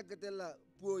tla qetella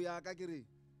puo ya ka ke re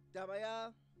taba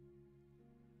ya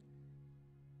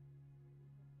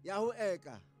ho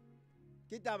eka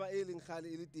ke taba e leng kgale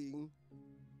e le teng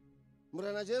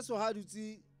Morena Jesu ha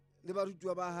dutse le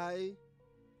barutiwa ba hae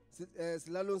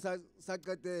selalong sa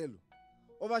qetelo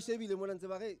o ba shebile mona ntse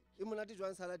ba re e monate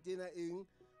jwang salad ena eng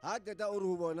ha qeta o re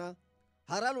ho bona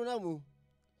hara lona mo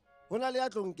hona le ya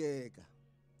tlonkeka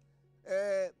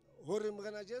hore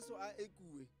Morena Jesu a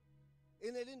ekuwe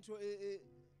e ne le ntho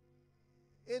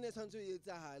e ne tshwantse e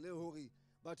etsahale hore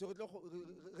batho re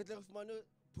tle re fumane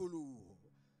pholoho.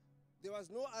 There was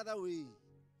no other way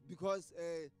because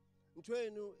ntho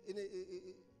eno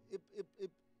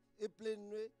e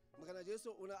plennwe Morena Jesu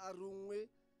o ne a rongwe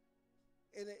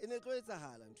e ne tlo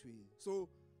etsahala ntho eno so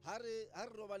ha re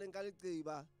robaleng ka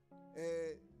leqeba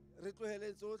re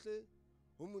tlohele tsohle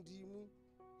ho modimo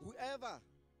whoever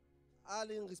a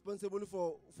leng responsible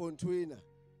for ntho ena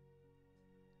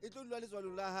e tlo dula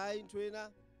letswalong la hae ntho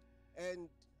ena and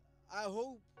I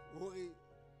hope hore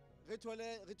re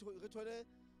thole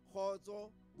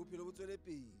kgotso bophelo bo tswele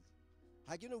pele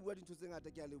ha ke no bua dintho tse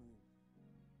ngata ke a leboha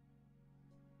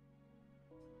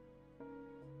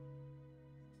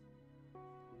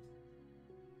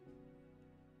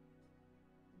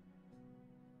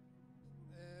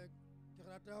ke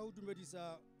rata ho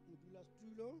dumedisa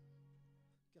modulasetulo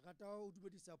ke rata ho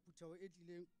dumedisa phuthego e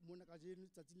tlileng mona ka jeno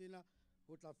tsatsi lena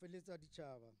ho tla feletsa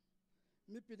ditjhaba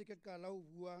mme pele ke qala ho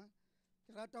bua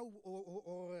ke rata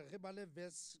ho re bale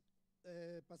verse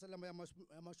pasalama ya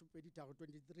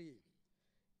 23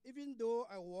 even though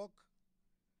I walk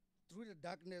through the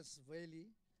darkness valley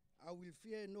I will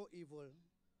fear no evil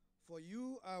for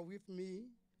you are with me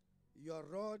your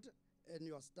rod and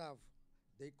your staff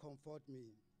they comfort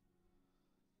me.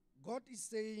 God is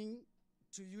saying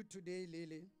to you today,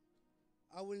 Lily,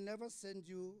 I will never send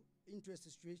you into a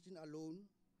situation alone.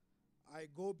 I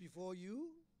go before you,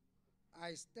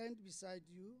 I stand beside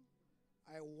you,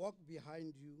 I walk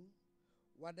behind you.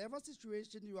 Whatever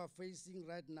situation you are facing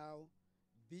right now,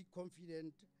 be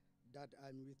confident that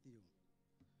I'm with you.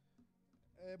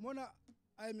 Mona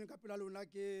I'm in kapela lona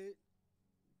ke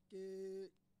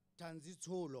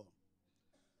Tanzitolo.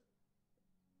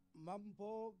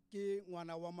 Mampo ke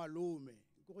ngwana wa malome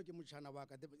go ke motšhana wa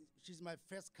ka she's my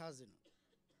first cousin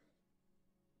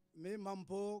me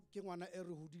Mampo ke ngwana e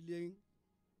re hodileng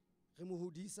re mo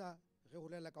hodisa re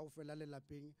holela kaofela le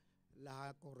lapeng la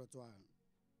ha Korotswana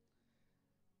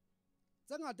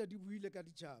tsa ngata di buile ka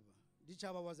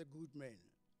Lichaba was a good man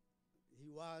he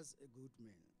was a good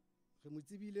man re mo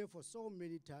tsebile for so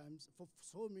many times for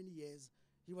so many years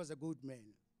he was a good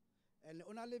man and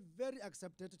only very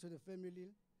accepted to the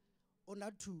family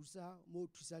ona thusa mo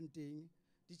thusang teng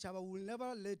Lichaba will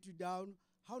never let you down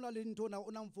how na le ntona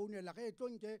ona mfounela ge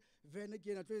tlonke vene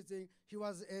ke na tletseng he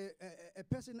was a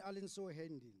person allen so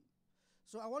handy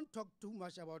so I won't talk too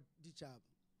much about Lichaba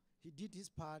he did his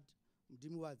part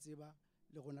modimo wa tseba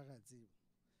le gona ga tseba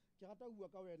ke rata bua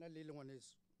ka wena le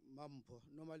ngwaneso Mampho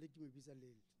normally ke me bisa le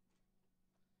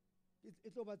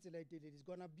it tlo ba tsela it's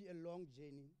gonna be a long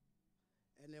journey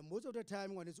and most of the time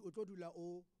ngwaneso o tlo dula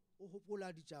o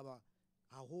hopola Lichaba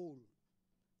haholo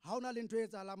ha ona le ntho e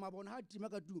etsahalang mabona ha tima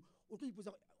ka tlung o tlo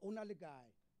ipotsa o na le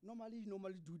kae. Normally you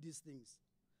normally do these things,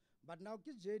 but now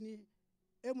ke journey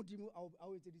e modimo a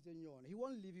o etseditseng yona. He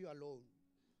won't leave you alone.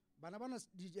 Bana bana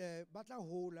ba tla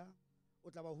hola, o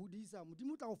tla ba hodisa,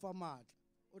 modimo o tla o fa matla,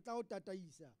 o tla o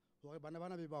tataisa hore bana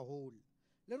bana be ba hole.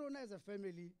 Le rona as a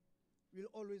family will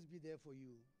always be there for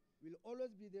you. We'll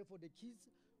always be there for the kids.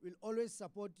 We'll always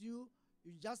support you.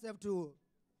 You just have to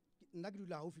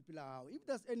if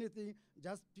there's anything,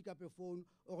 just pick up a phone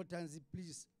or Tanzi,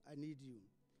 please, I need you.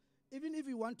 Even if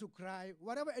you want to cry,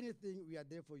 whatever anything, we are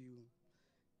there for you.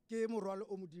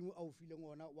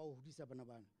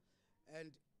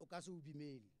 And okaso will be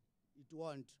male. It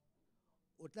won't.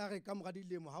 Otlare kamradi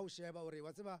le mo ha o sheba ore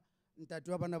wa tseba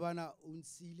ntate wa bana bana o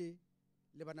nsile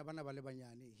le bana bana ba le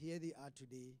banyane. Here they are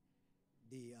today.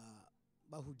 They are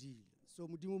bahudile. So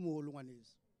modimo moholo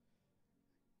ngwaneso.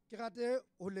 Ke rate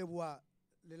ho leboa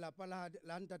lelapa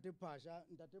la ntate Phasha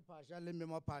le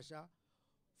Mema Phasha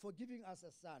for giving us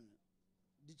a son.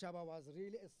 Lichaba was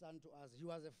really a son to us. He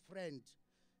was a friend.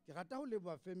 Ke rata ho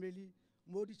leboa family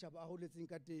mo Lichaba a holetseng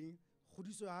ka teng,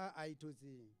 khodiso ha a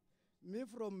ithotseng. Me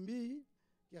from me,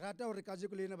 ke rata hore ka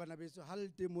jeko lena bana beso ha le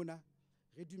teng mona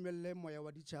re dumelle moya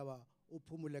wa Lichaba o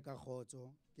phomole ka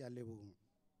khotso. Ke a leboha.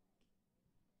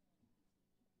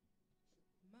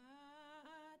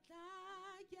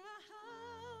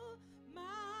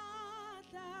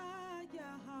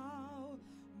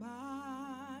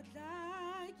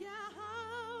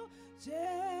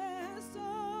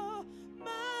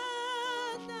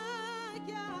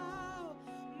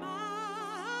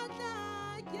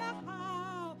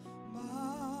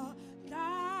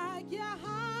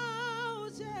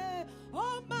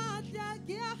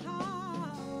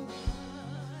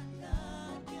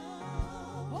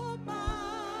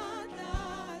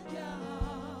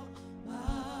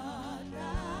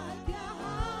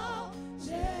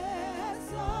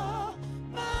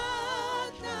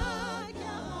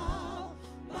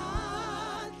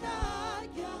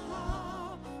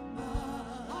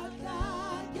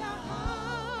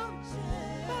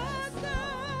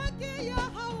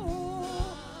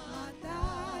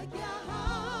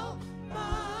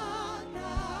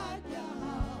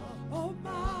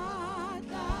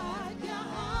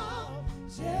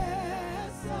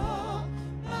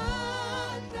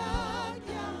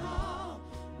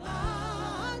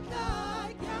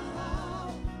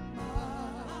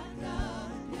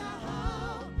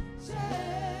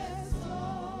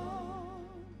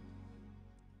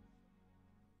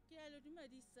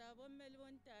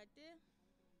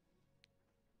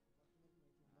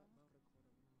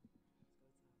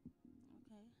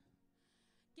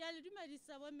 Ke a le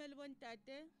dumedisa bomme le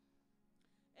bontate.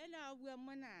 Ela a bua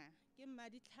mona ke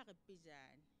Mmadi Tlhare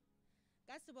Pejane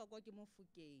ka seboko ke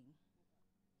Mofokeng.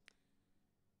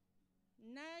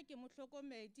 Nna ke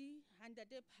mohlokomedi ha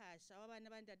ntate Phasha wa bana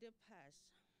ba ntate Phasha.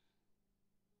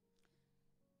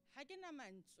 Ha ke na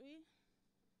mantswe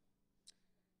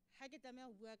ha ke tlameha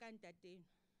ho bua ka ntate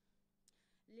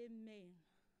le mme.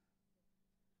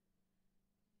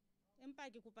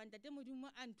 Empa ke kopa ntate Modimo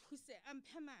a nthuse a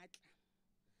mphe matla.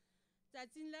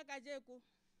 Tsatsing la kajeko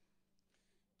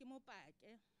ke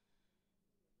mopake.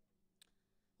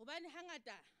 Hobane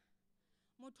hangata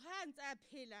motho ha ntse a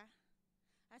phela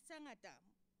a sa ngata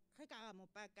re ka mo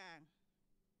pakang.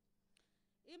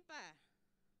 Empa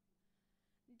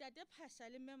ntate Phasha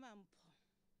le mme Mampho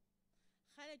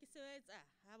kgale ke sebetsa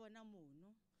ha bona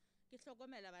mono ke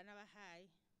hlokomela bana ba hae.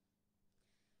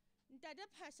 Ntate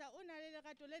Phasha o na le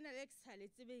lerato lena le ke sa le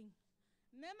tsebeng.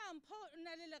 Mme Mampho o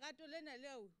na le lerato lena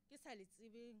leo ke sa le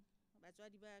tsebeng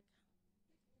batswadi ba ka.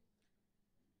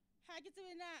 Ha ke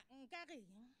tsebe na nka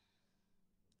reng.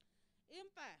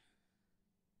 Empa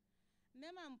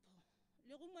mme Mampho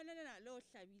le rumona lena le o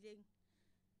hlabileng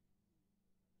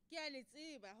ke a le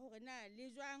tseba hore na le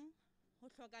jwang ho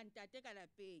hloka ntate ka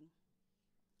lapeng.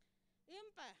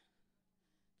 Empa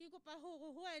ke kopa hore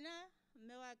ho wena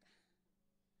mme wa ka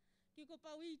ke kopa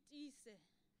o itise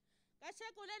ka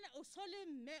sheko lena o so le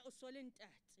mme o so le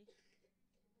ntate.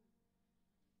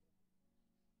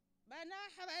 Bana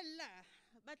ha ba lla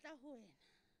ba tla ho wena,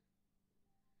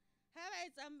 ha ba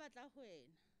etsang ba tla ho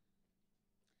wena.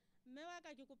 Mme wa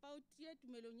ka ke kopa o tie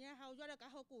tumelong ya hao jwalo ka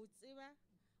ha ko tseba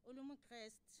o le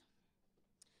Mokreste.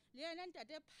 Le yena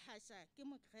ntate Phasha ke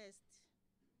Mokreste.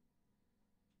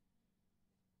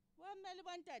 Bomme le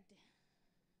bontate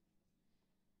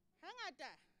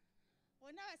hangata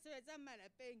rona ba sebetsang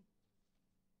malapeng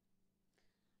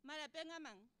a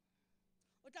mang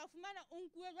o tla fumana o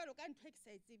nkuwe jwalo ka ntho e ke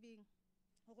sa etsebeng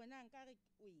hore na nka re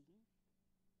o eng.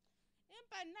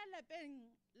 Empa nna lapeng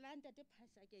la ntate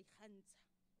Phasha ke ikgantsha.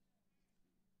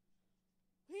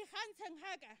 Ho ho ikgantsheng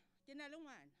haka ke na le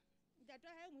ngwana ntate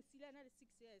wa hae mo siile a na le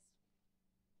 6 years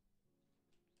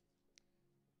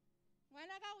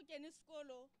ngwana ka go kene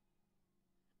sekolo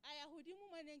a ya hodimo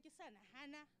moneng ke sa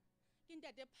nahana ke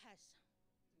ntate Phasha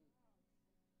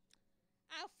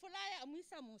a flya a mo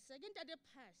isa mose ke ntate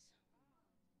Phasha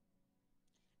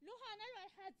le hona jwale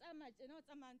ha tsamaya tjena o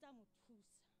tsamaya ntse a mo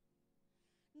thusa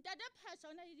ntate Phasha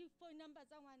o na le di-phone number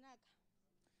tsa ngwanaka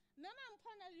mme Mampho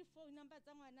o na le di-phone number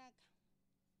tsa ngwanaka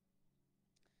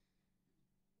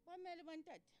bomme le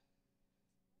bontate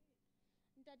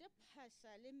ntate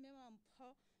Phasha le mme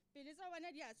Mampho pele tsa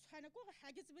bona di a tshwana ke gore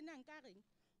ga ke tsebe nang ka reng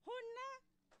ho nna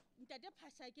ntate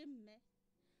Phasha ke mme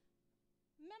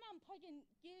Mampho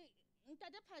ke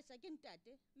ntate Phasha ke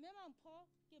ntate mme Mampho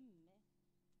ke mme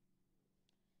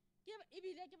ke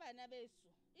ebile ke bana beso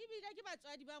ebile ke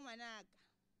batswadi ba ngwanaka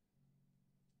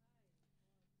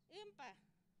empa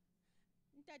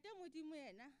ntate Modimo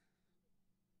yena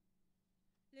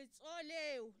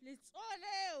letsoleo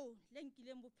le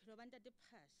nkileng bophelo ba ntate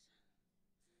Phasha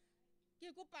ke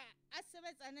kopa a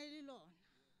sebetsane le lona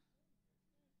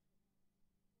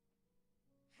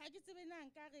ha ke tsebe nang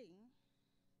ka reng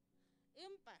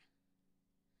empa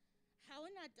ha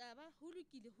ona taba ho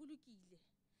lokile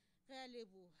re a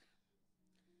leboha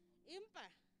empa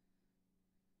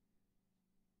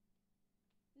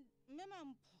mme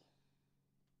Mampho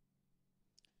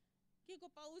ke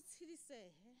kopa o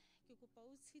tshidisehe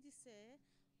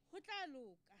ho tla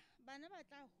loka bana ba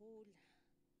tla hola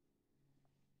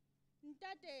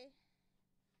ntate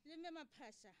le mme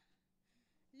Phasha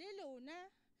le lona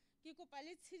ke kopa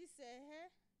le tshidisehe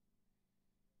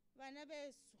bana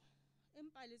beso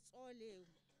empa letsoleo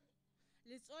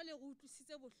re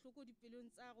utlwisitse bohloko dipelong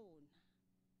tsa rona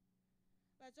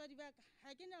batswadi ba ka ha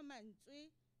ke na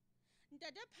mantswe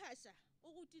ntate Phasha o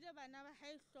rutile bana ba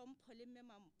hae hlompho le mme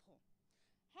Mampho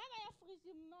ha ba ya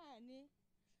fridging mane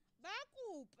ba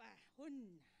kopa ho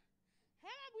nna ha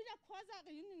ba bula khoza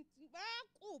re ba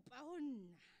kopa ho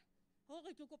nna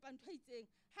hore ke kopa ntho itseng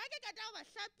ha ke kata ho ba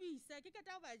hlapisa ke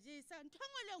kata ho ba jesa ntho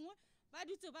ngwe le ngwe ba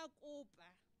dutse ba kopa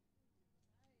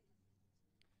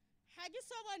ha ke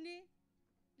so bone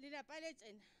lelapa le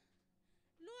tjena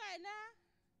le wena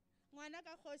ngwana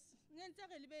ka kgosi ne ntse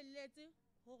re lebelletse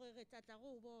hore re tlatla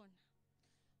go bona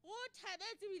o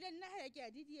thabetse bile nna ha ke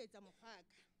a didietsa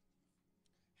mokgwaka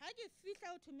ha ke fihla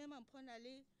ho thumme Mampho na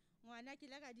le ngwana ke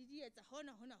la ka didietsa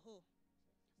hona ho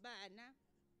bana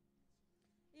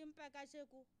empa ka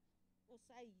sheko o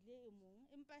sa ile e mong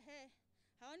empa he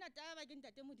ha ona taba ke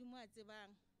ntate Modimo a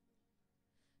tsebang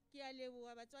ke a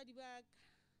leboha batswadi ba ka.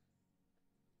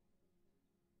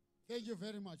 Thank you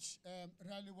very much.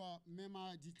 Raliwa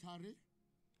Mema Ditare,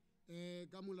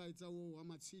 Gamula Itao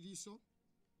Wamatsidiso,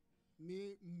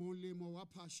 me Molemo wa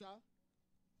Phasha,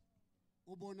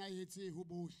 Obona Yeti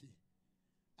Hubothi.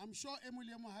 I'm sure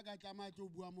Emulemo Hagatamato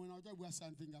Buamona was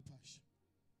something a Phasha.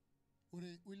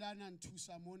 Ure Ulana and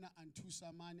Tusamona and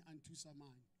Tusaman and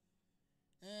Tusaman.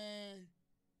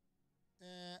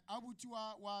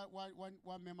 Abutua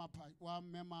wa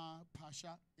Mema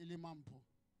Phasha Ilimampo.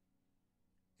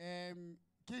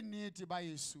 Ke nnete ba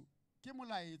Yesu ke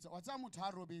molaetsa wa tsa motho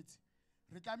a robetse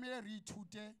re tlamehile re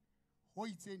ithute ho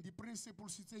itseng di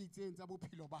principles tse itseng tsa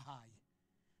bophelo ba hae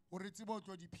hore tsebo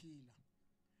tlo di phela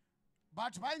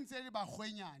batho ba ntse le ba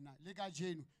kgwenyana le ka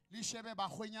jeno le shebe ba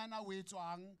kgwenyana o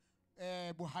etswang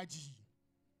bohading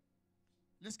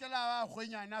le skela ba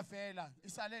kgwenyana fela e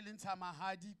sale le ntsha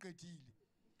mahadi qetile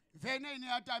vene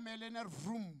ine atamele ne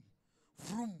vroom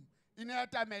ine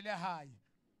atamele hae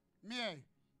me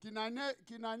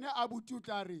kinane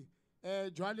abututare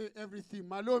jwale everything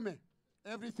malome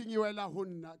everything iwela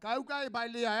honna ka uka e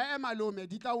balea malome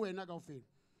di tla wena kaofela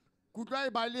kutlwa e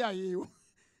balea eo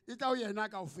e tla yena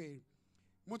kaofela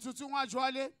motsutsung wa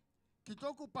jwale ke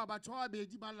tlo kopa batho ba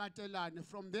bedi ba latelane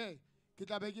from there ke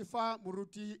tla be ke fa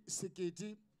moruti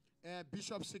Sekete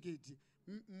Bishop Sekete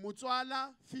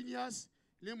motswala Phineas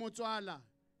le motswala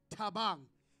Thabang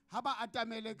ha ba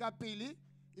atamele ka pele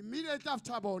immediately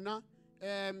after bona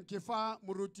Kefa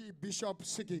Muruti Bishop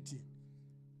Sekete.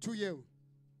 To you.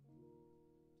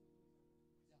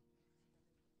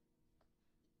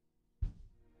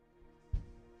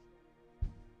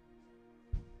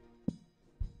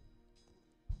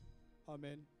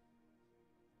 Amen.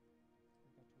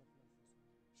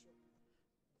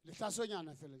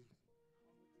 Litasonyana fela.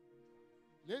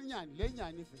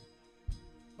 Lenyani fela.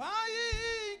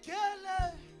 Bayi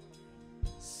kele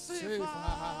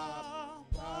sifa.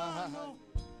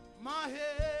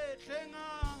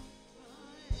 Mahetlenga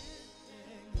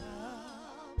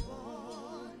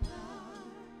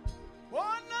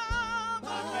bona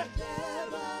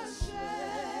Mahetlenga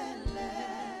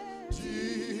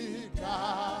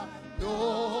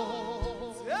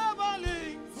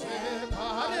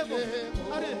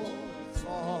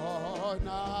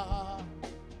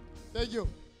Thank you.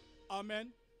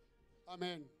 Amen.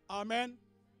 Amen. Amen.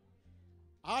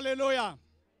 Hallelujah.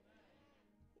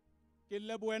 Ke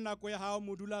lebohe nako ya hao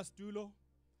modula stulo.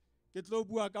 Ke tlo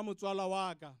bua ka motswala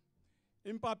wa ka.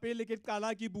 Empa pele ke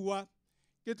qala ke bua,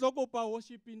 ke tlo kopa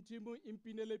worshiping team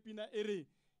impinele pina ere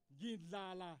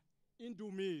ngidlala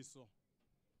indumiso.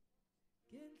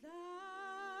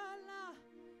 Ngendlala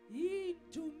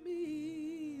indumiso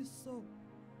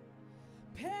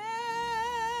phezu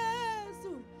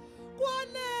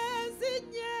kwalezi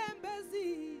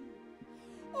nyembezi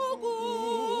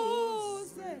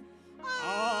ukuze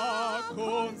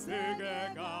Akhonzeke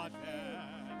kahle.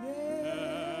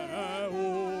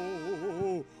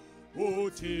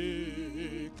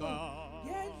 Uthixo.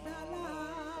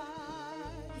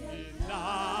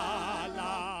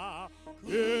 Ngendlala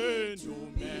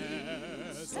indumiso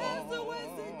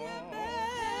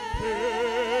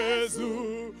phezu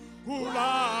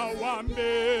kulawa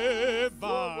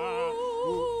meva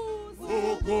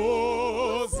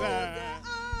ukuze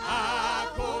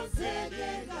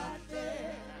akhonzeke kahle.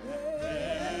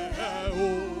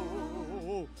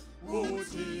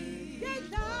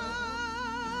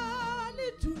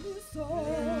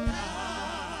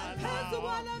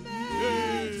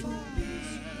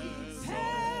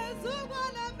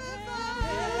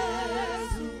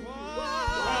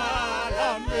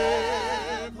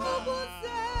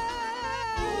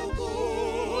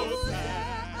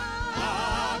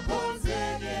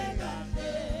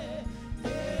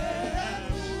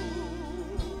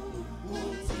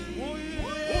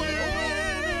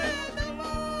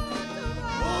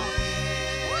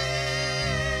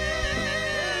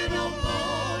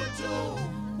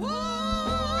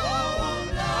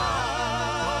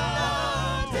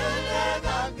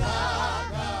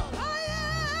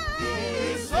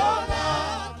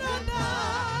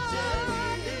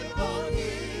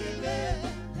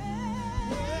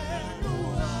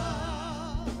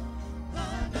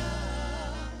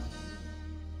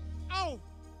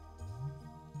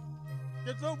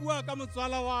 Ke tlo bua ka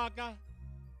motswala wa ka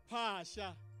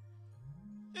Phasha.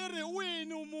 Ere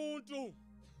wena umuntu.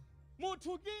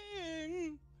 Motho ke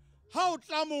eng ha o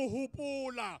tla mo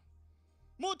hopola?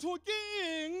 Motho ke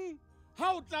eng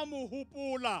ha o tla mo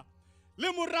hopola?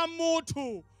 Le mora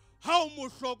motho ha o mo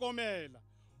hlokomela.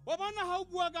 Wa bona ha o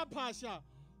bua ka Phasha,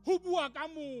 ho bua ka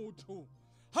motho.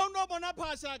 Ha o no bona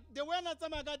Phasha, the way na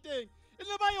tsamaya ka teng, e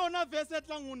le ba yona verse e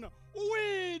tlang hona.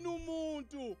 Wena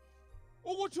umuntu.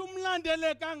 Ukuthi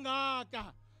umlandele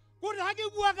kangaka. Kodwa ha ke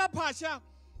bua ka Phasha,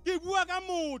 ke bua ka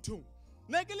motho.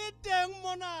 Ne ke le teng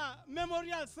mona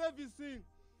memorial servicing.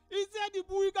 Itse di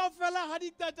bui kaofela ha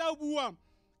di qeta ho bua.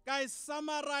 Ka e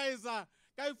summarize,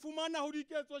 ka e fumana ho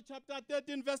Diketso chapter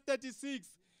 13 verse 36.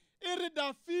 E re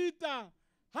Dafita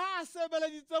ha a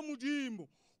sebeleditse Modimo.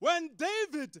 When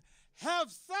David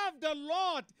have served the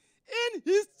Lord in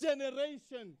his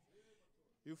generation,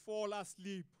 he fall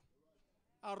asleep.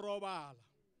 A robala.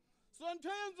 So ntho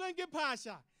e entsweng ke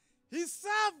Phasha, he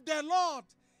served the Lord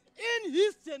in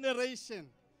his generation.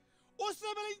 O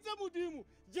sebeleditse Modimo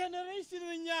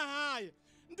generation ya hae.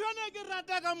 Ntho ene ke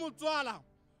rata ka motswala,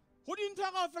 ho dintho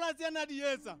kaofela tse na di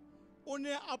etsa, o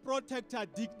ne a protector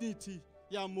dignity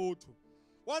ya motho.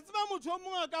 Wa tseba motho o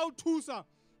mong a ka o thusa,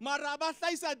 mara ba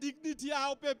hlaisa dignity ya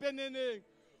hao pepeneneng.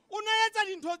 O ne etsa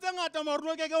dintho tse ngata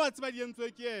mara o keke wa tseba di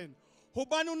entswe ke yena.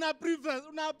 Hobane una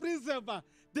preserve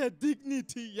the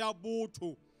dignity ya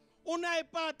botho. Una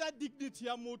ipata dignity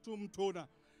ya motho mthona.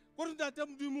 Kore ntate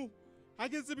Modimo, ha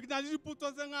ke tsebe ke na le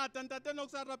dipotso tse ngata, ntate no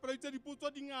sa rapela itse dipotso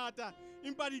di ngata,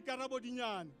 empa di karabo di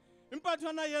nyane. Empa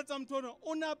thona yetsa mthona,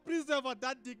 una preserve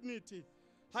that dignity.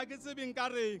 Ha ke tsebe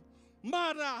nkareng.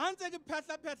 Mara ha ntse ke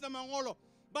phehla mangolo,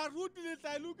 ba ruti le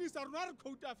tla lokisa rona re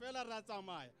khouta fela ra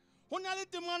tsamaya. Ho na le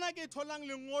temana ke tholang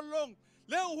lengolong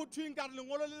leo ho thweng ka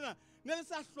lengolo lena ne le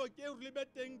sa hloke hore le be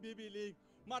teng Bibeleng,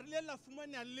 mara le la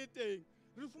fumana le teng.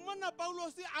 Re fumana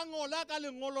Paulos a ngola ka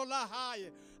lengolo la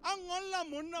hae, a ngolla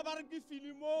monna ba re ke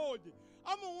Filimoni,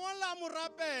 a mo ngola a mo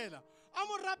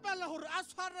rapela hore a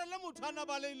tshwarele motho ana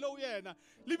ba le lo yena.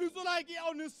 Lebitso la ke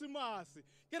Onesimus.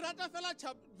 Ke rata fela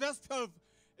verse 12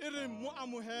 e re mo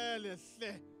amohele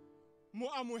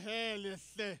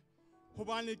hle,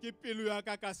 hobane ke pelo ya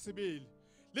ka ka sebele.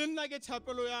 Le nna ke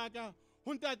thapelo ya ka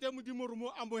ho ntate Modimo re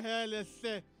mo amohele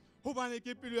hle, hobane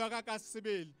ke pelo ya ka ka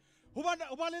sebele. Ho ba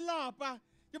lelapa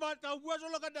ke batla ho bua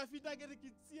jwalo ka Dafita ke re ke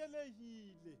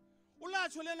tsielehile. O la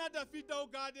tjho lena Dafita o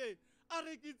gade a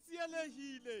re ke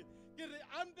tsielehile ke re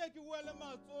ampe ke wele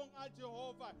matsong a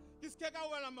Jehova ke ske ka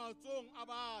wela matsong a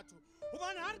batho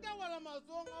hobane ha re ka wela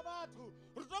matsong a batho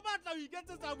re tlo batla ho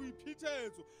iketsetsa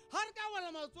boiphitetso ha re ka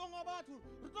wela matsong a batho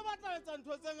re tlo batla ho etsa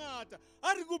ntho tse ngata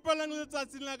a re kopelang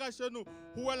letsatsing la kasheno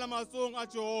ho wela matsong a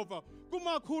Jehova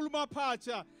kumakhulu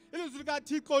maphatsha ilizwi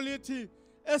likaThixo lithi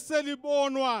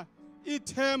eselibonwa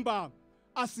ithemba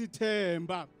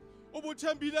asithemba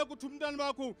ubuthembile ukuthi umntana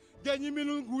bakho ngenye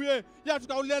imini nguye yathi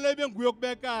kawulele benguye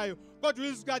okubekayo kodwa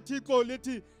izwi likaThixo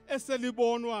lithi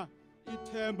eselibonwa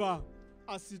ithemba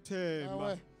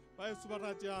asithemba bayesu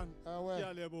baratyana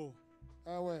kuyalebo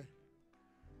Awe.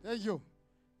 Thank you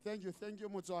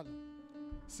motswala.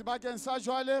 Sebakeng sa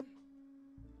jwale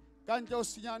kantle o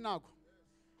senya nako.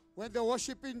 When the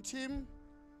worshiping team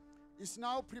is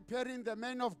now preparing the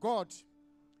man of God,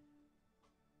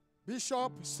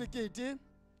 Bishop Sikiti,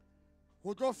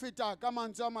 ho tlo feta ka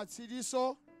mantswe a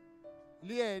matshidiso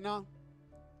le yena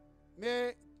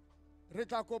me re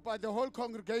tla kopa the whole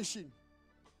congregation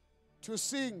to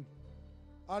sing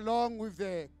along with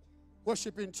the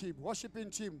worshiping team.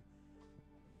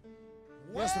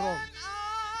 Let's roll. I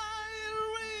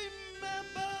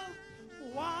remember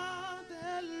what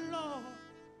the Lord,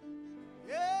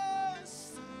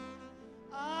 yes,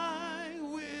 I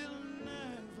will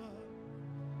never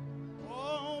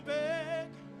go back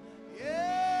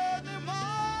anymore.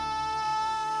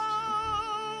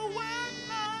 When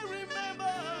I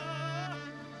remember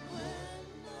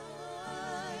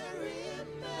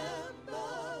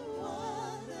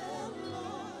what the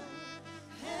Lord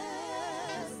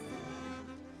has done,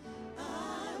 I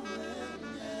will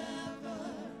never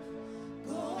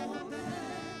go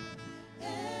back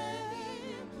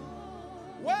anymore.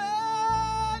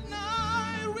 when I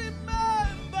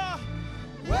remember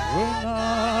When I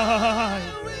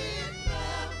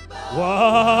Remember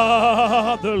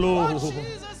what the Lord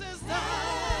Jesus is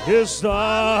done, is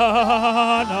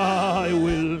done, I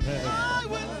will never I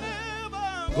will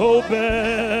never go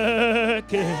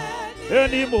back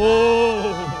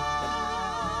anymore.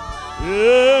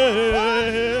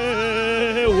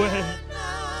 Yeah, when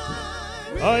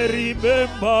I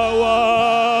remember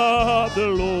what the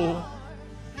Lord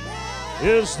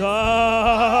is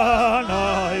done,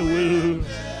 I will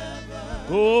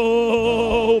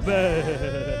go back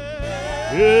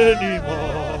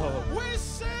anymore. we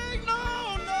sing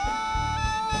no, no.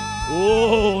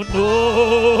 Oh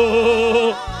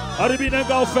no, aribine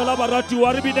kaofela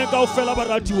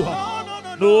baratiwa.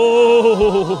 No,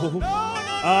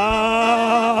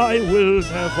 I will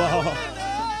never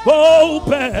go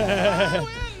back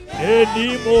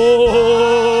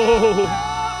anymore.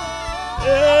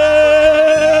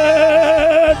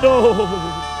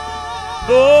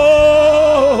 No,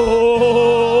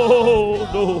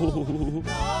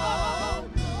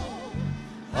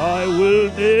 I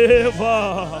will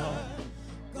never.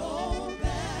 go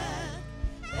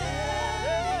back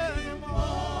anymore.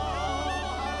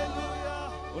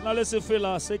 Ona le se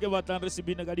fela se ke batlang re se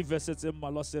bine ka di-verse tse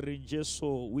mmalwa se reng Jesu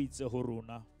o itse ho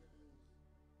rona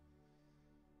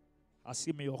a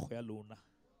se meokgo ya lona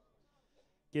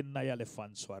ke nna ya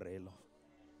lefantshwarelo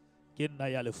ke nna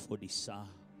ya lefodisang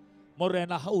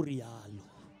morena ha o rialo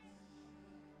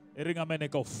e reng amene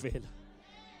kaofela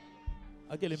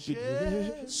a ke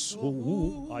lempile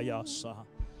Jesu ayasa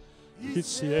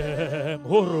itseng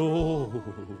ho rona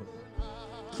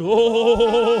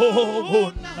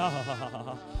Tlona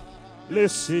le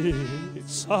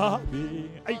setsabe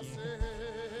ai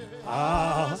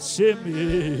a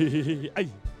seme ai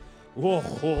o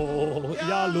go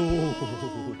ya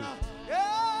lona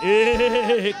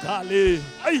e kale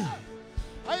ai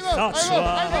that's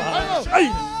why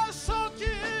ai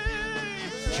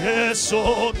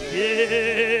Jesu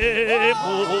ke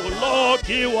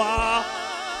moloki wa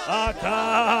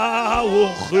aka o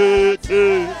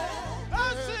khete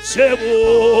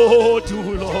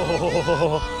Sebutulo,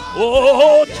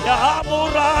 oh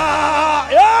Kiamura,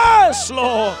 yes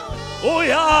Lord, oh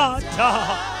Yata,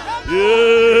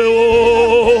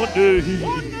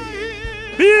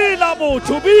 Bila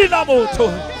moto,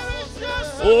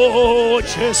 oh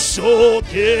Jesu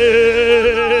ke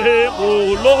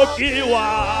molokiwa,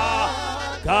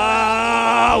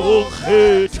 ka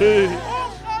ukhete,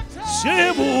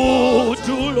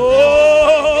 Sebutulo.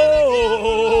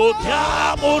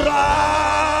 Kiamura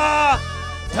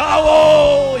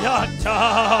Tao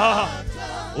Yata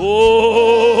O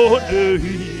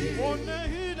Nehi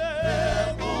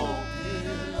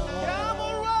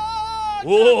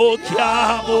O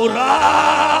Kiamura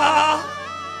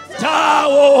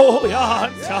Tao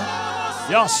Yata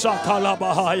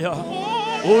Yasakalabaya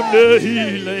O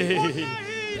Nehile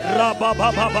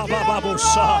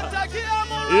Rababababababosa.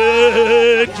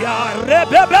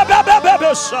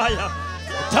 Rebebebebebebosaya.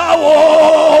 Tawo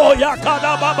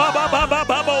yakada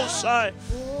babababababosa.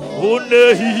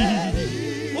 Unehi.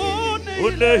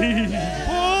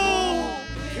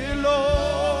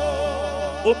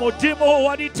 Umudimo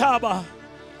wa ditaba.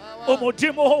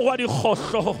 Umudimo wa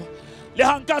dikgohlo. Le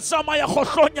hanka tsamaya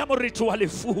kgohlonya moriti wa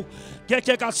lefu.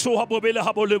 Keke ka tsoha bobele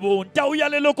ha bolebong. Tau ya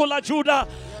leloko la Juda.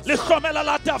 Le hlomela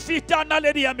la Dafita na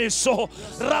le dia meso.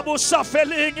 Rabo sa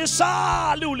feleng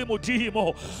isa le ule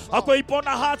modimo. Ako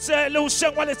iponahatse le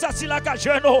usengwa letsatsi la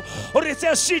kajeno. O re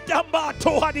tse sitang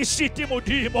batho ha di siti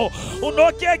modimo. O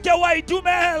no keke wa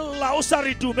idumela o sa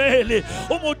re dumele.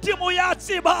 O modimo ya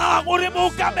tsebang o re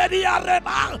mookamedi ya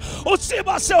rena. O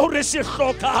tseba seo re se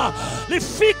hloka.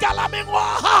 Lefika la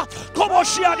mengwaga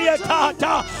koboshiane e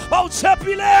thata. Ba o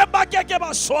tshepileng ba keke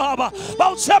ba swaba. Ba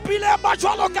o tshepileng ba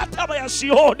jwalo ka thaba ya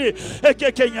Sione.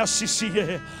 Ekekenya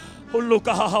sisiye. O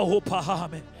loka ha ho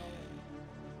phahame.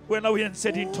 Wena o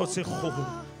entse dintho tse kgolo.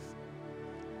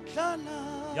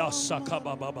 Ya saka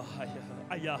baba haya.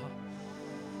 Aya.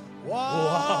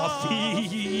 Wafi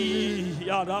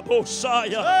ya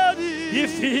rabosaya.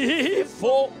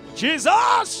 Ififo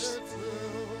Jesus.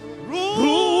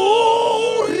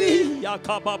 Ruri ya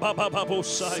kababa baba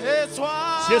bosaya.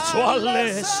 C'est toi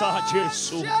le sa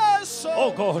Jésus.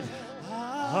 Oh God.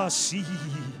 Asi.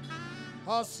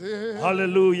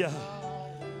 Hallelujah.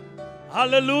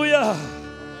 Hallelujah.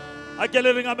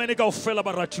 Akele ringa mene ka ofela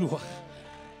baratua.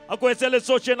 Ako etsele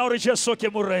tsoche na ore Jesu ke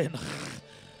morena.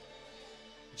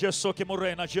 Jesu ke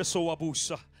morena, Jesu wa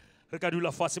busa. Re ka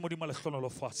dula fatshe modimo le hlonolo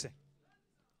fatshe.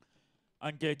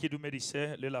 Anke ke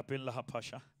dumedise le lapeng la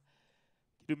Phasha.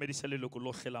 Ke dumedise le loko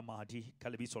lohle la madi ka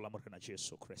lebitso la morena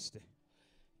Jesu Kriste.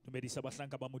 Dumedisa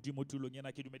bahlanka ba modimo tulong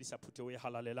ena, ke dumedisa phuteho e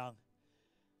halalelang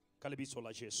ka lebitso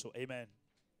la Jesu. Amen.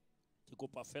 Ke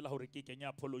kopa fela hore ke kenya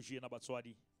apology ena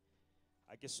batswadi.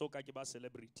 A ke soka ke ba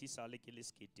celebrity sa le ke le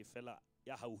skete fela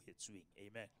ya hauhetsweng.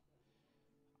 Amen.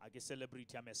 A ke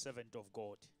celebrity, I'm a servant of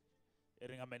God. E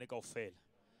ringa mene kaofela.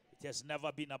 It has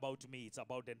never been about me, it's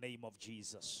about the name of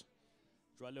Jesus.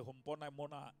 Jwale ho mpona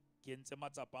mona ke ntse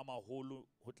matsapa a maholo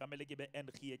ho tlamele ke be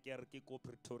NG ke re ke ko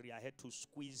Pretoria. I had to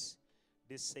squeeze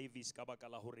this service ka baka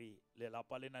la hore le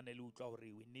lapa lena ne le utlwa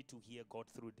hore we need to hear God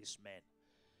through this man.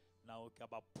 Now ke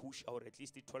ba push or at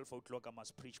least 12 o'clock I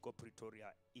must preach ko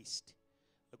Pretoria East.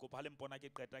 Le kopa le mpona ke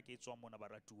qeta ke tswa mona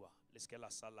baratua le ske la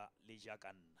sala le ja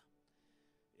ka nna.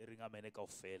 E ringa mene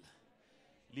kaofela.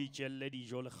 Le jelle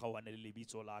dijo le kgawane le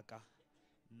lebitso la ka.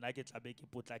 Nna ke tlabe ke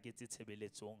potla ke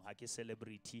tshebeletsong ha ke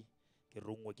celebrity ke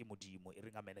rongwe ke modimo. E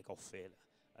ringa mene kaofela.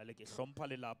 Ale ke hlompha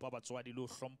le lapa batswadi le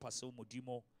hlompha seo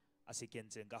modimo a se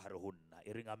kentseng ka hare ho nna.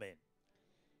 E ringa amen.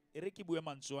 E re ke bue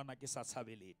mantswana ke sa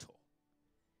tshabe letho.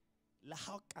 La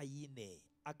ha Kaine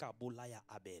a ka bolaya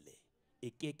Abele, e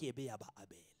kekebe ya ba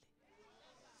Abele.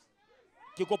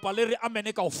 Ke kopa le re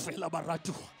amene kaofela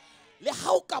baratua. Le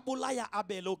ha o ka bolaya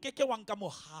Abele, o keke wa nka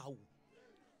mohau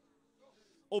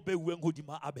o beuweng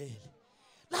hodima Abele.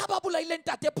 La ha ba bolaile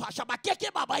ntate Phasha, ba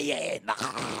keke ba ba yena.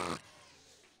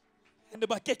 Ene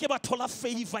ba keke ba thola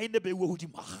favor ene beuwe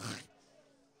hodima.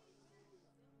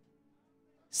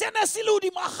 Sena se le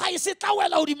hodima hae, se tla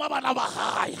wela hodima bana ba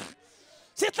hae.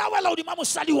 Se tla wela hodima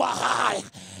mosadi wa hae.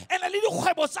 Ene le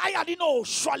dikgwebo tsa hae a di no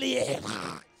shwa le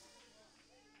yena.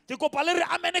 Ke kopa le re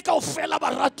amene kaofela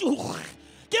baratuwa.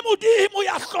 Ke modimo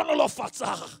ya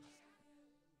hlonolofatsang.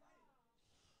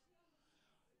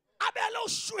 Abele o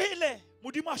shwele,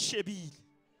 modimo a shebile.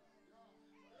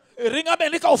 E reng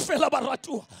amene kaofela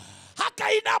baratuwa. Ha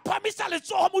Kaine a phamisa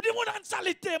letsoho, modimo na ntse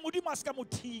le teng, modimo a ska mo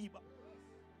thiba.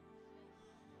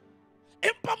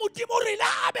 Empa modimo re la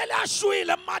Abele a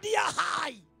shwele madi ya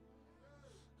hae.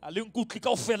 A le nkutli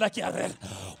kaofela ke a rera.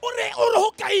 O re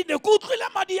ho Kaine ke utlwile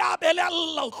madi ya Abele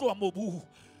Allah o tloha mobung.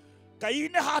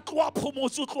 Kaine ha tloha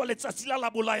phomotse o tloha letsatsi la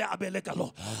bolaya Abele ka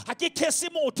lona. Ha ke khese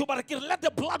motho ba re ke let the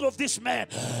blood of this man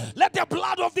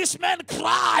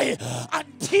cry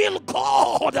until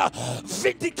God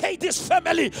vindicate his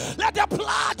family. Let the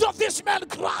blood of this man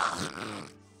cry.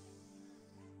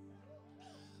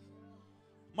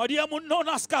 Maria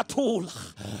munona skatula.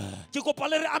 Ke kopa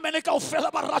le re amene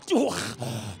kaofela baratuwa.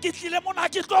 Ke tlile mona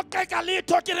ke tlo keka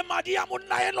letho ke re Maria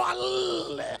monna eno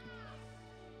alle.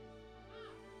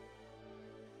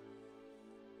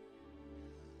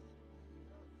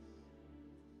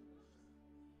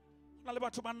 Na le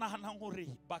batho ba nahanang hore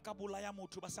ba ka bolaya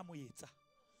motho ba sa mo etsa.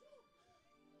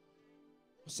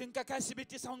 O senka ka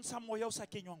sebete sa ntsha moya o sa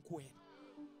kenywang ko wena.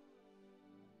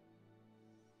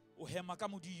 O hema ka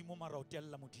modimo mara o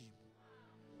tella modimo.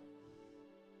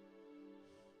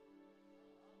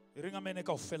 Let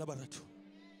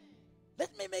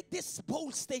me make this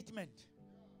bold statement.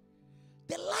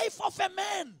 The life of a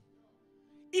man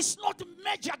is not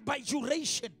measured by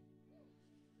duration.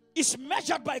 It's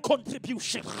measured by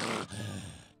contribution.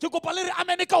 Ke kopa le re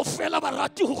amen kaofela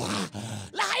baratu.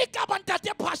 La ha eka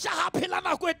bantate Phasha ha phela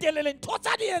nako e telele ntho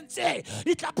tsa di entse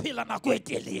di tla phela nako e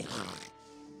telele.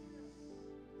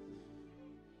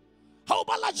 How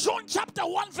about John chapter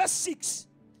 1 verse 6?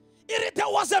 There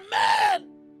was a man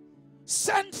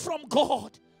sent from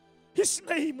God. His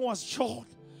name was John.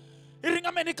 There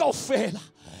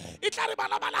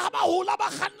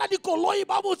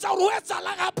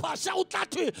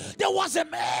was a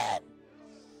man.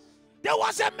 There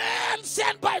was a man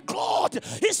sent by God.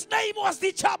 His name was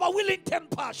Lichaba Willington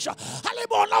Phasha.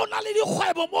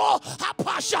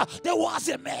 There was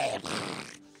a man.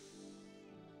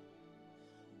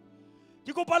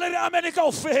 There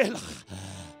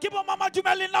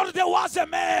was a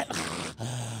man.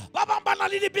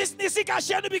 Business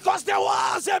because there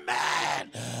was a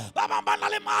man.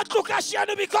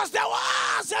 Because there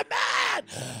was a man.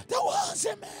 There was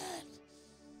a man.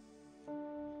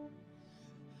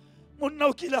 Munna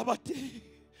ukila bate.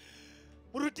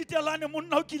 Murutitelane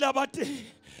munna ukila bate.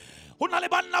 Hona le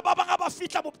banna ba banga ba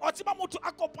fitla bopotsi ba motho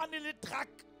a kopane le truck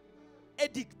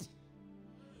addict.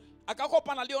 Aka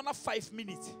kopana le yona 5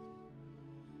 minutes.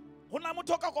 Hona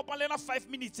motho ka kopana le yona 5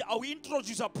 minutes. I will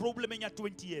introduce a problem in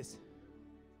 20 years.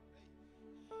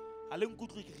 Ale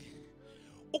nkutlu ke.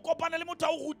 O kopana le motho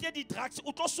a o rute di drugs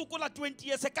o tlo sokola 20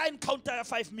 years ka encounter ya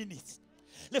 5 minutes.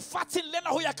 Le fatsin lena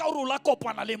ho ya ka o rola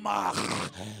kopana le ma.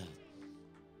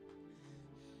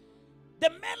 The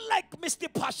men like Mr.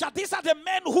 Phasha, these are the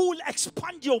men who will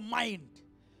expand your mind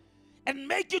and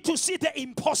make you to see the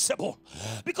impossible.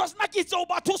 Because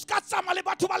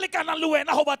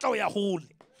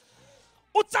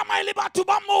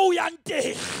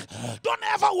don't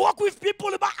ever walk with people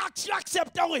who actually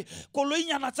accept language.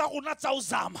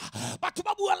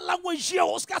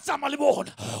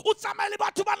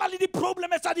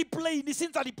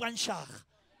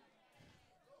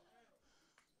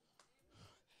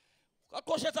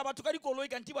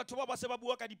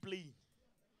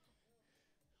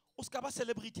 Uskaba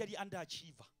celebrity di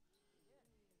underachiever.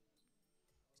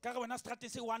 Kare wena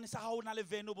strategy one sa ha ona le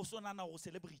veno bo sona na go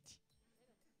celebrity.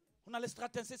 Ona le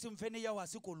strategy se mfene ya wa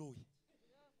sekoloi.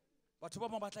 Batho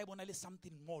ba batla ibona le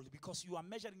something more because you are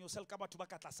measuring yourself ka batho ba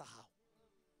ka tlasa hao.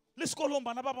 Le sekolong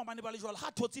bana ba bamane ba le jwala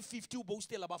ha thotse 50 o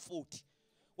boastela ba 40.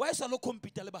 Why sa lo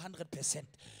compete le ba 100%?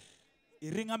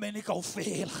 Iringa mene ka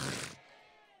ofela.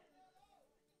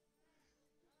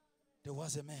 There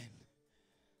was a man.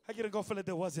 I get go feel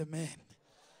there was a man.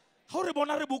 How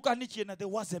rebona re buka ni tjena there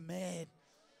was a man.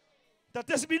 That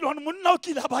has been on munna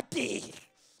kila bate.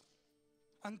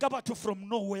 Anka batho from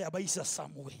nowhere ba isa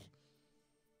somewhere.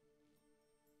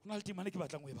 Una ultimane ke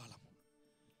batla ngwe bala.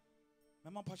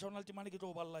 Mama Phasha una ultimane ke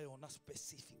tlo balla yona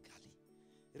specifically.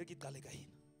 Re ke qale ka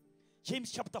ena.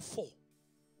 James chapter 4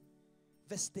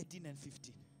 verse 13 and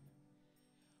 15.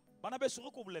 Bana beso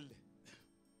re ko bolelle.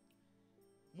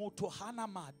 Motho hana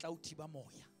matla o thiba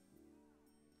moya.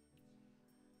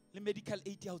 Le medical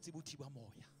aid ya o tsebo thiba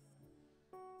moya.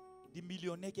 Di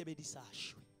millionaire ke be di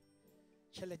sashwe.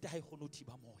 Tšhelete ha e kgone o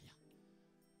thiba moya.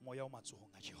 Moya o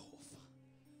matsohong a Jehova.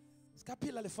 Ska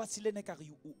phela lefatshe le ne ka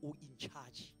re o in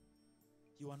charge.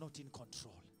 You are not in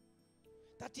control.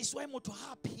 That is why motho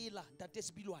ha phela ntate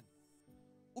Sebilwane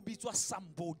o bitswa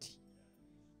somebody.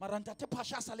 Mara ntate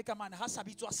Phasha sa le ka mane ha sa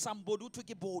bitswa somebody o thwe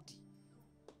ke body.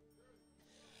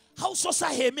 How so sa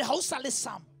heme how sa le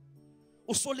some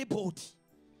o so le body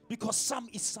because some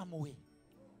is somewhere.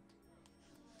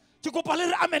 Tiko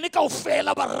palere amene ka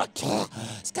ofela barato.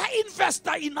 Ska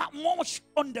investor in that much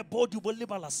on the body will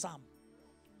libala some.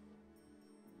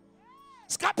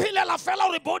 Ska phela la fela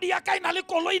re body ya ka ina le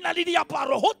koloi ina le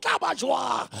diaparo ho tla ba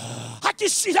jwa. Ha ke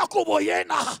sila ko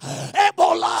boyena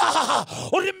ebola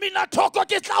o re mina thoko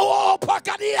ke tla o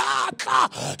phaka diatla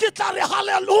ke tla re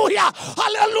hallelujah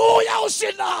hallelujah o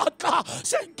sinatla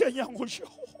senkenya ngo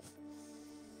Jehova.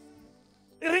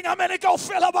 Iringa mene ka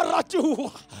ofela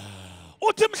baratu.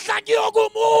 Uthi mhlangi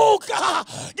yokumuka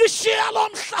ngishiya lo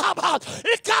mhlaba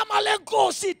igama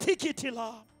lenkosi tikiti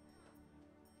la.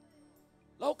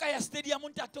 La o kaya stadium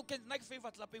ntate o ke nna ke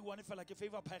favor tla pay one fela ke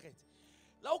favor Pirates.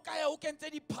 La o kaya o kentse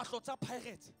di phahlo tsa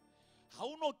Pirates. Ha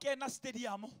o no kena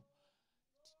stadium.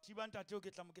 Thiba ntate o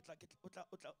ke tla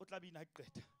o tla bina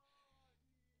qeta.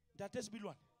 Ntate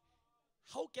Sebilwane.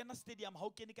 Ha o kena stadium ha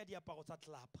o kene ka diaparo tsa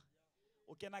club.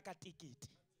 O kena ka ticket.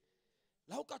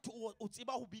 La o ka o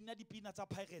tseba ho bina dipina tsa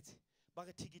Pirates ba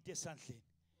re ticket e santleng.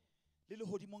 Le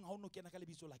hodimong ha o no kena ka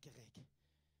lebitso la kereke.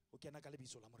 o kena ka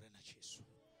lebitso la Morena Jesu.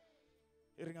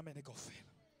 E reng amen kaofela.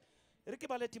 E re ke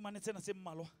bale timane tsena tse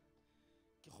mmalwa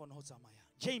ke kgona ho tsamaya.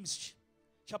 James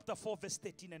chapter 4 verse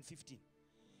 13 and 15.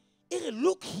 E re,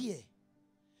 look here,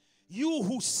 you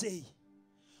who say,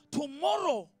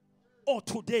 tomorrow or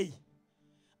today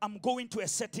I'm going to a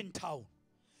certain town.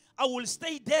 I will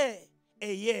stay there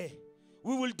a year.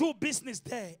 We will do business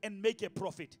there and make a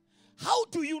profit. How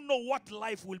do you know what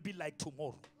life will be like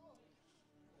tomorrow?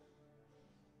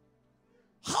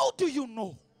 How do you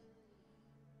know?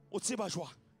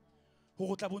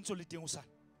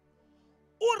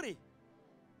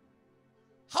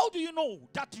 How do you know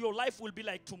that your life will be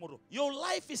like tomorrow? Your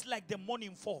life is like the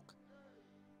morning fog.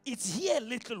 It's here a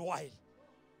little while,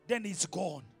 then it's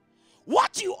gone.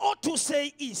 What you ought to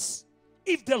say is,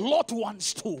 if the Lord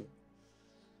wants to,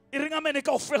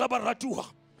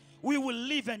 we will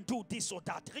live and do this or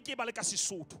that.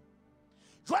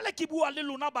 Jwale ke bua le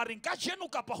lona ba reng ka jeno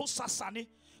kapa ho sasane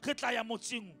re tla ya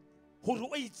motseng hore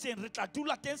o itseng re tla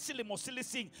dula teng selemo se le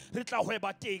seng re tla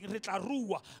hweba teng re tla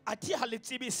rua athe ha le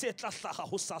tsebe se tla hlaga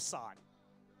ho sasane.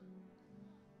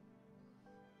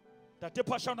 Tate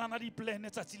Phasha ona na di plan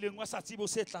tsa tsileng wa sa tsebe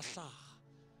se tla hlaga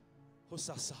ho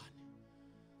sasane.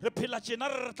 Re phela tjena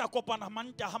re tla kopana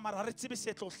Mantaha mara re tsebe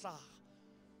se tlo hlaga.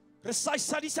 Re sa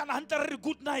sadisana hantle re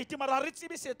good night mara re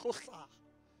tsebe se tlo hlaga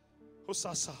ho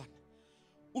sasane.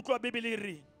 Utlwa Bebele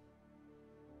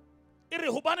e re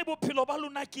hobane bophelo ba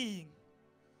lona ke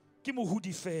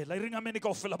mohudi fela. E reng amen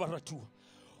kaofela baratuwa.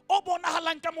 O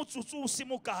bonahalang ka motsotso o se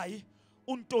mokae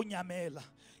o ntonyamela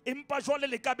empa jwale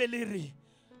le ka be le re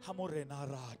ha Morena a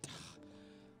rata.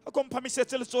 A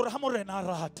komphamisetse le tsore ha Morena a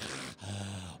rata.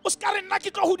 O ska re nna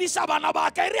ke tlo hodisa bana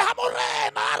ba ka e re ha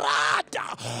Morena a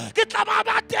rata. Ke tla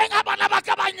ba teng ha bana ba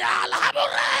ka banyala ha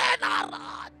Morena a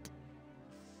rata.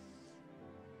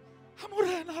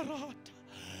 Morena rata.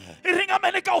 E ring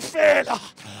amen kaofela.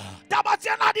 Taba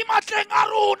tsena di matleng a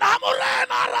rona.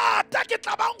 Morena rata. Ke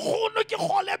tla ba nkgono ke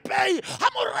gole pay. Ha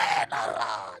Morena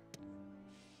rata.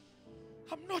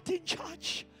 I'm not in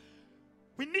charge.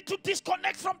 We need to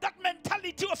disconnect from that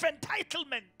mentality of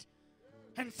entitlement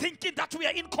and thinking that we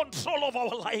are in control of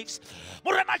our lives.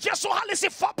 Morena Jesu hale se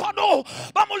fapano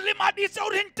ba molima ditse o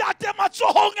re ntate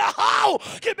matsohong a hao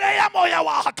ke beya moya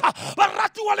wa ka ba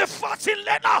ratu wa lefatshe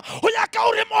lena ho ya ka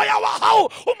o re moya wa hao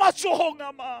o matsohong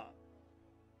a ma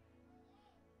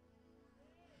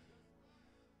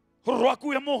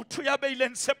rwaku ya motho ya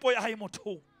beileng tshepo ya hae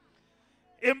motho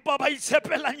empa ba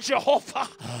itshepelang Jehova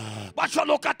ba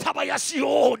jwalo ka thaba ya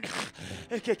Sione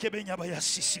e ke benya ba ya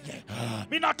sisile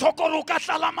mina thokoro ka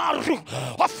tlala maru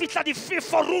wa fitla di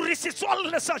fifo ruri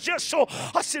setswalle sa Jesu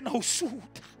a sena ho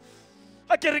suta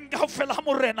a ke reng ka fela ha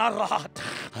Morena rata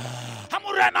ha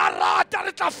Morena rata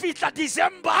re tla fitla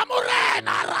December ha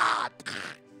Morena rata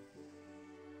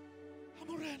ha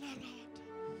Morena rata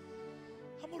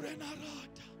ha Morena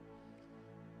rata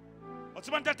o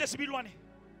tsebanta tsebilwane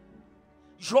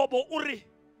Jobo uri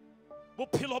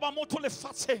bophelo ba motho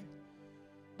lefatsheng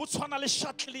bo tshwana le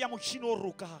shuttle ya motšhini o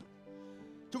rokang.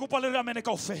 Ke kopa le re amene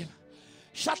kaofela.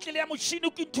 Shuttle ya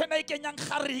motšhini ke ntho e kenyang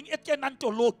kgareng e kenang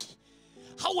toloki.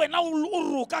 Ha wena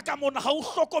o roka ka mona ha o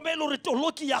hlokomele hore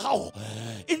toloki ya gago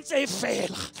e ntse e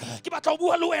fela. Ke batla ho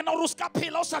bua le wena hore o ska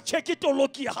phela o sa check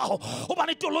toloki ya gago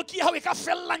hobane toloki ya hao e ka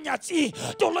fella nyatsi,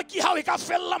 toloki ya hao e ka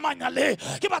fella manyale.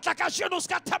 Ke batla ka jeno o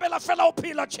ska thabela fela o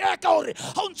phela, check hore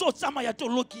ha o ntse o tsamaya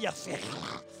toloki ya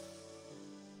fela.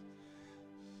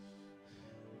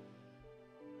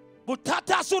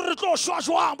 Bothata se re tlo shwa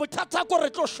jwang, bothata ko re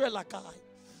tlo shwela kae.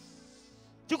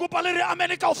 Ke kopa le re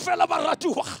amene kaofela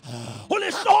baratuwa. Ho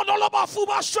le hlono lo bafu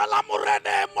ba shwela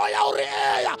Morene moya o re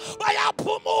eya ba ya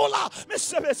phumula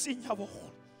mesebetsing ya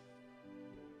bona.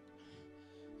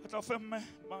 Atla femme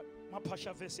ma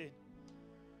Phasha vese.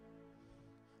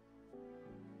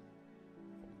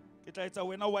 Ke tla etsa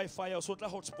wena Wi-Fi o so tla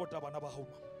hotspota bana ba hao.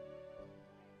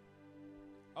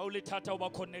 A o le thata o ba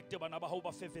connect bana ba hao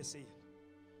ba fevese.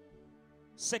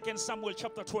 2 Samuel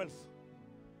chapter 12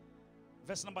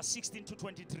 verse number 16 to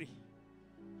 23.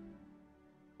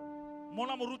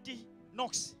 Mona moruti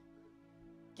Knox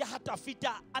ke ha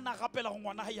Tafita ana rapela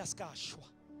ngwana ha ya ska shwa.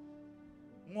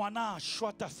 Ngwana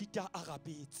shwa Tafita a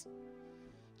rapetse.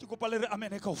 Ke kopa le re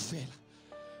amene kaofela.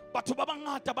 Batho ba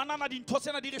bangata banana dintho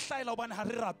tsena di re hlaela hobane ha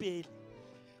re rapele.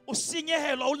 O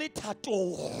sinyehelwa o le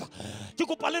thato. Ke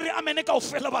kopa le re amene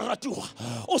kaofela baratuwa.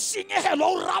 O sinyehelwa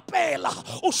o rapela,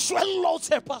 o shwella o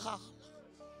tshepagala.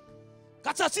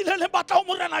 ka tsatsi le le batla o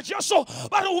morena Jesu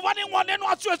ba re hobane ngwaneno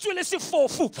a tswetswe le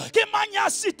sefofu ke mang ya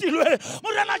sitilwe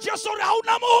morena Jesu re ha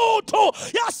una motho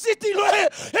ya sitilwe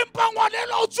empa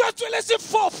ngwaneno o tswetswe le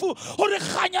sefofu hore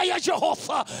kganya ya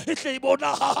Jehova e tle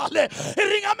ibonahale e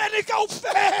ringa America o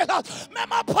fela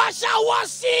mema Phasha wa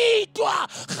sitwa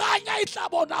kganya e tla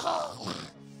bonahala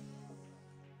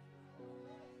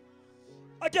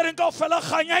a ke reng ka o fela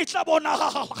kganya e tla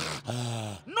bonahala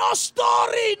no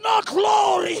story no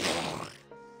glory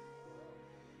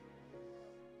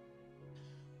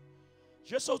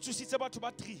Jesu o tshositse batho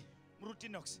ba 3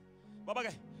 Morutinox ba ba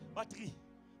kae ba 3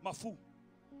 mafu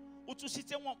o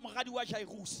tshositse mogadi wa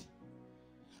Jairus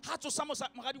ha tsosa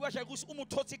mogadi wa Jairus o mo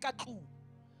thotse ka tlu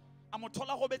a mo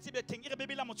thola go betse betheng e re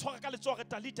bebela mo tshwara ka letsogo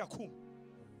talita khu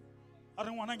a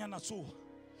re ngwana nyana tsoa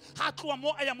ha tloa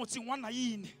mo a ya motseng wa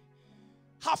Naine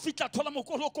ha fitla thola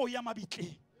mokoloko ya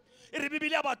mabitleng e re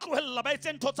bebele a ba tlohella ba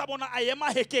etse ntho tsa bona a ema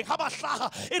hekeng ha ba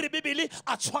hlaga e re bebele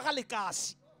a tshwara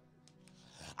lekasi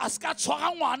a ska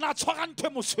tshwara ngwana a tshwara ntwe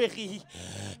mosweri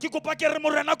ke kopa ke re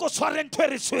morena go tshware ntwe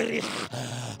re tshwere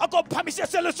a go phamise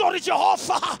seletso re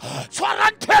Jehova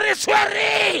tshwara ntwe re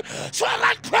tshwere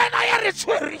tshwara ntwena ya re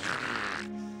tshwere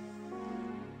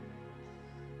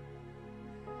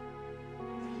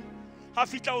ha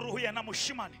fitla o re ho yena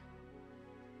moshimane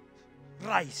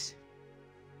rise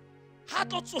ha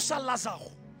tlo tsosa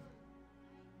Lazarus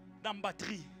number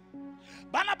 3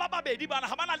 bana ba babedi bana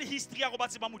ha bana le history ya go ba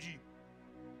tseba modimo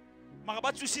mara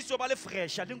ba tsusitswe ba le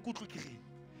fresh le nkutlo ke reng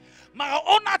mara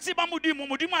ona tseba modimo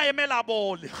a emela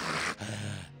bole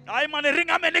ai mane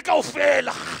ringa mene ka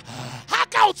ofela ha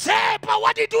ka o tshepa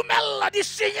wa di dumella di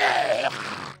senye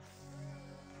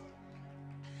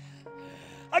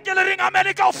a ke le ringa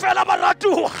mene ka ofela ba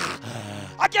ratua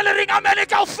a ke le ringa mene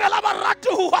ka ofela ba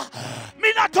ratua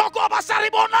mina thoko ba sa re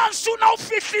bonang suna o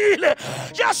fihlile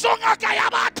Jesu ngaka ya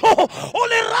batho o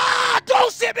le rato o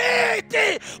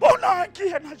sebete bona ke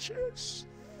yena Jesu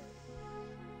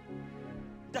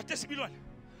Date Sibilwane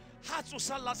ha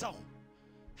tsosa Lazarus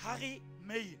ha re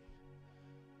mei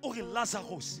o re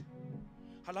Lazarus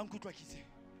ha la nkutlwa kitse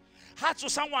ha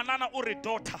tsosa ngwanana o re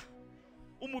daughter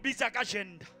o mo bitsa ka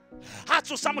gender ha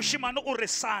tsosa moshimane o re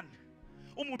son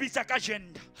o mo bitsa ka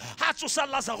gender ha tsosa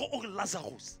Lazarus o re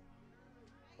Lazarus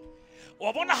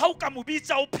wa bona ha o ka mo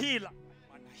bitsa o phela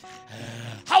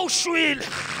ha o shwele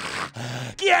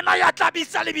ke yena ya tla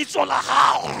bitsa lebitso la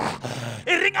hao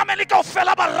e ringa mele ka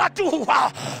ofela ba ratua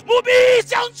mo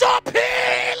bitsa o ntso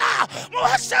phela mo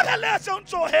sebeletse o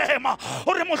ntso hema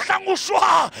hore mohlang o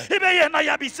shwa e be yena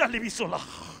ya bitsa lebitso la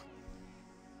hao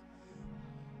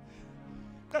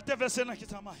ka tevese na ke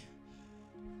tsamaya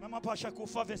mama Phasha ko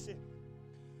fa vese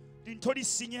dintho di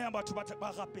senyeha batho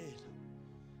ba rapela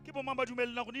ke bo mama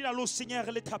dumella go dina lo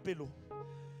senyega le thapelo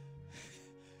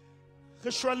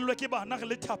re shwellwe ke bana re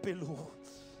le thapelo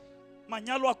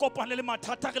manyalo a kopane le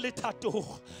mathata re le thato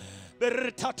be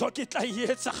re thato ke tla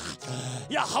etsa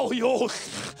ya hao yohle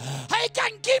ha e ka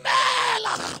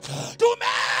nkimela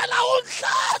dumela o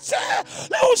ntlatse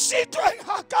le o sitweng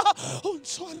haka o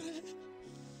ntshware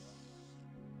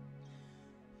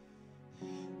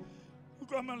o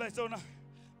tloa molaetsa ona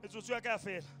metsotso ya ka ya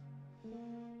fela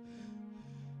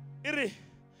ere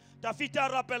Tafita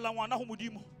rapella ngwana ho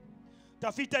modimo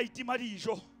Tafita itima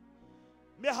dijo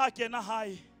me ha kena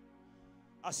hae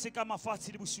a seka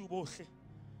mafatshe le bosiu bohle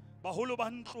baholo ba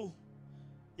ntlo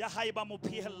ya hae ba mo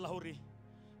phehella hore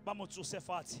ba mo tsose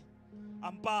fatshe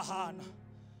ampa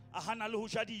a hana le ho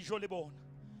ja dijo le bona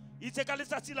itse ka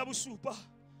letsatsi la bosupa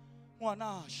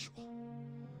ngwana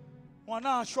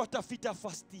shwa Tafita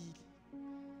fastile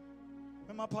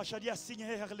mema Phasha di a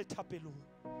senyeha re le thapelo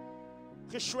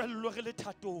re shwellwe re le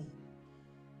thato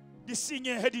di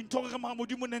senyehe dintho re ma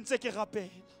modimo ne ntse ke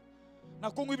rapela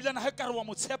nako ngwe bilana ha ka re wa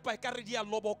motshepa e ka re di a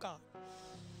loboka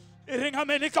e reng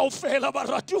amene ka ofela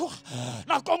baratu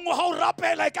nako ngwe ha o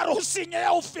rapela e ka re o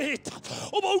senyeha o feta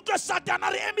o ba utlwa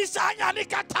Satana re emisa hanyane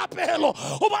ka thapelo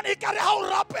hobane e ka re ha o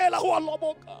rapela ho a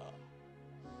loboka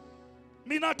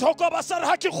mina thoko ba sa re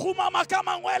ha ke khumama ka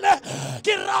mangwele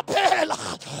ke rapela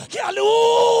ke a le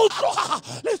utlwa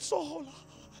le tsola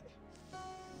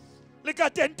le ka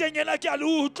tentengela ke a le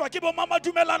utlwa ke bo mama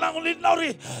dumelanang le nna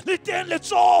hore le teng le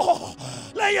tsoho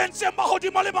le yentseng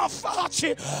mahodimo le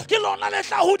mafatshe ke lona le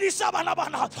tla hodisa bana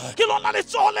ke lona le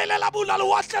tsoho le la bula le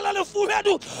watlela le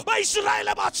fubedu ba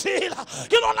Israele ba tshela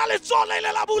ke lona le tsoho le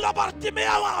la bula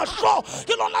Bartimea mahlo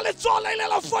ke lona le tsoho le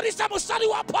la fodisa mosadi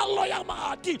wa Paulo ya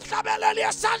mati tlabelele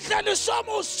ya sandleni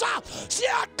somusa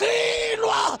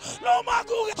siaqilwa lo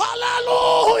magu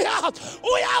haleluya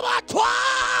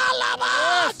uyabathwala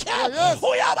bakhe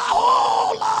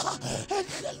uyabahola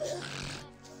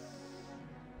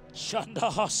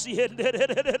Shanda hasiende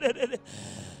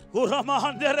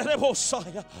uramandere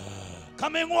bosaya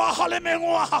kamengwaha le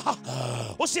mengwaha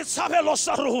o se tshabelo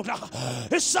sa rona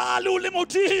e sale le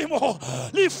modimo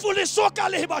le fulisoka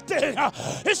le bateng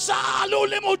e sale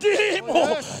le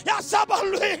modimo ya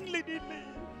sabalweng le dile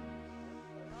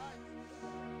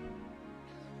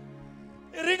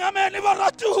iringameni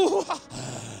baratu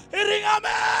iringame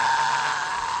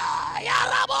ya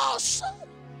rabos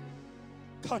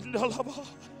kandalaba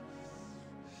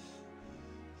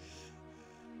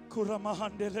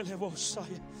kuramahandele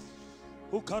bosaya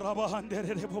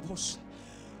ukarabahandele bobos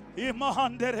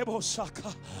imahandele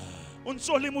bosaka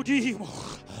unsoli modimo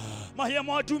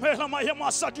mayemo adumela mayemo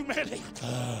asadumele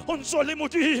unsoli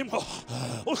modimo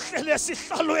uhlele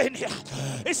sihlalweni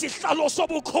isihlalo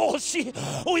sobukhosi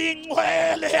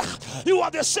uyingcwele. You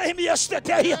are the same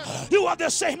yesterday, you are the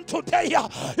same today,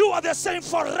 you are the same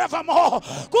forevermore.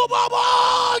 Kubo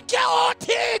bonke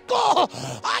uThixo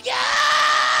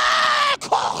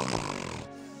akekho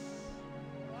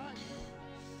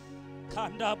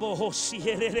kanda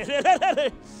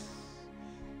bohosierere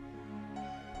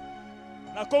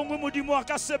na kongwe modimo a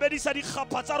ka sebedisa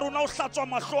dikgapha tsa rona o hlatswa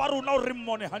mahlo a rona o re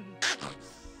mmone hantle.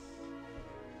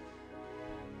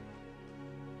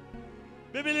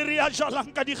 Bibele re a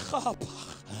jalang ka dikgapha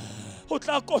o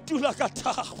tla kotula ka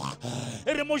thago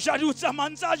e re mojadi o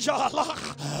tsamantse a jala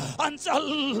a ntse a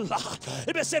lla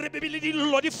e be se re bibele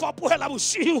dillo di fapohela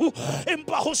bosiu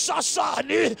empa ho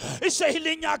sasane e se e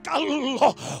le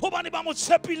nyakallo hobane ba mo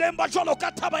tshepileng ba jwalo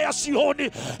ka thaba ya Sioni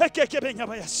e kekebeng ya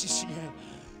ba ya sisinyela.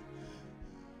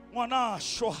 Ngwana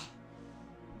shwa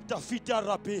David a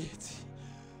rapetse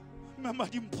mama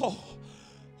dimpho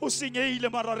o senyeile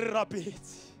mara re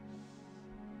rapetse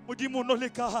modimo no le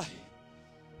kae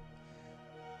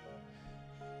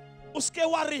o ske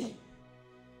wari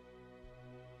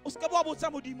o ske ba botsa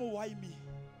modimo why me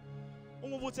o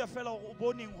mo botsa fela o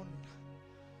boneng ho nna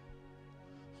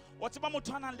wa tseba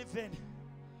motho ana le vene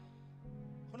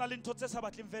hona le ntho tse sa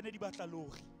batleng vene di batla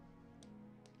lori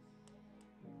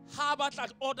ha batla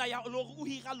order ya lori o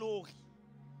hira lori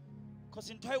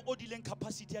because ntho e odileng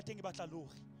capacity ya teng e batla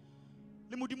lori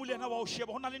le modimo le yena wa o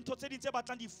sheba hona le ntho tse ding tse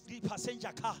batlang di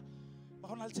passenger car ba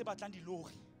hona le tse batlang di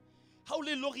lori ha o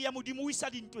le lori ya modimo o isa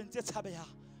dintweng tse tshabehang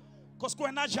because ko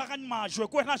wena jarang majwe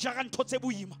ko wena jarang ntho tse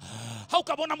boima ha o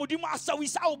ka bona modimo a sa o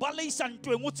isa o baleisa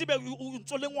ntweng o tsebe o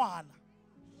ntso le ngwana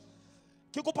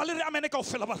ke kopa le re amene ka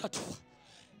ofela batho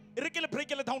e re ke le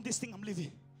break le down this thing I'm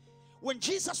living. When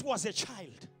Jesus was a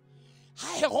child ha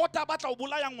Herota batla o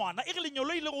bolaya ngwana e re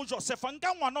lenyolo ile go Joseph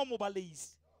nka ngwana o mo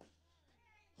baleisi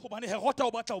hobane Herota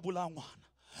o batla o bolaya ngwana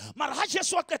mara ha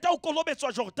Jesu a qeta o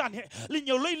kolobetswa Jordan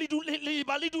lenyolo le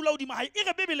ba le dula o di mai e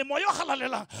re bebele moya o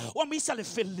halalelang wa mo isa le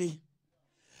felle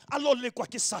alole kwa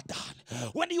ke Satan.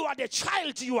 When you are the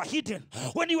child you are hidden,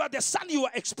 when you are the son you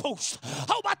are exposed.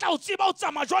 Ha o batla o tseba o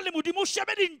tsama jwale modimo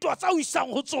shebe dintwa tsa o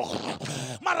isang ho tsona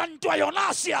mara ntwa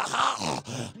yona se ya ha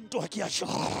ntwa ke ya sho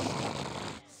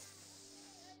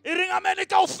e ring amene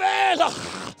ka ofela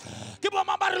ke bo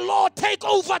mama re Lord take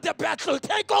over the battle,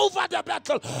 take over the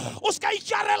battle. O ska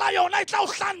ijarela yona itla o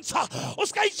hlantsha o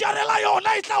ska ijarela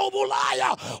yona itla o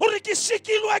bolaya o re ke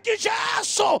sikilwe ke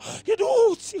Jesu ke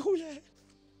dutse ho yena.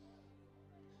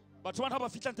 Batho bana ba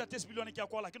fitla ntate sebilwane ke a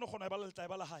kwala ke no kgona ba le tla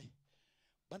ba la hae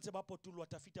ba ntse ba potulwa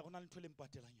tafita gona le ntho le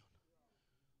mpatelang yona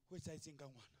ho etsa etseng ka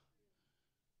ngwana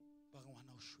ba re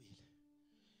ngwana o shwele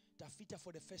tafita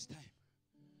for the first time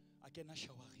a kena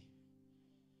shawari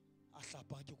a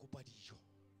hlapa ke kopa dijo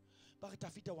ba re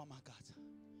tafita wa makatsa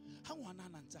ha ngwana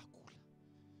ana ntse a kula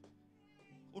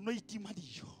o no itima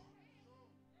dijo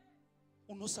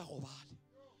o no sa robale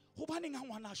hobaneng ha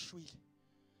ngwana a shwele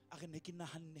a re ne ke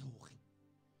nahanne hore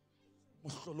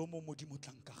mohlolo mo modimo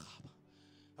tlanka gaba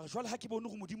a jwale ha ke bone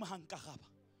go modimo ha nka gaba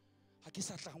ha ke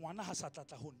sa tla ngwana ha sa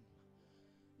tlatla ho nna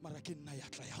mara ke nna ya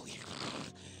tla ya ho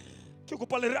ke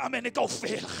kopa le re amene ka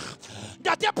ofela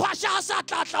ntate Phasha ha sa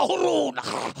tlatla ho rona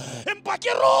empa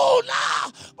ke rona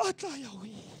ba tla ya ho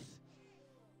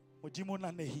modimo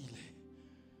na nehile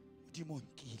modimo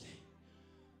nkile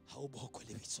ha o bokwe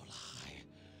le bitso la hae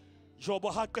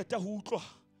Jobo ha qeta ho utlwa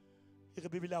e re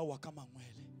bibele a wa ka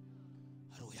mangwele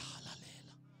a re o ya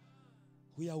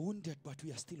we are wounded, but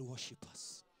we are still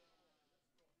worshippers.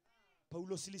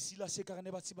 Paulo silisila se ka ne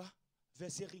ba tsiba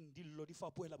verse ring dillo di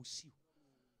fapoela bosiu.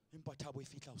 Empa thabo e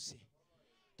fitla o se.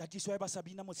 That is why ba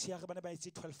sabina motshiare ba ne ba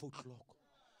etse 12 o'clock.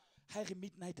 Ha re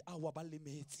midnight hour ba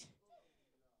lemetse.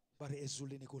 Ba re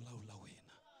ezulene go laula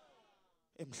wena.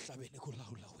 Emhlabene go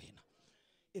laula wena.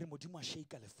 E re modimo a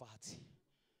shake lefatshe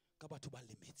ka batho ba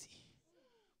lemetse.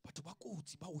 Batho ba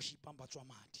kotsi ba worshipang ba tswa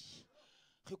madi.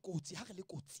 Re kotsi ha re le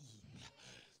kotsing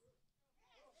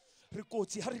re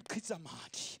kotsi ha re qhitsa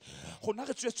madi gona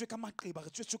re tswetswe ka maqeba re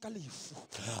tswetswe ka lefu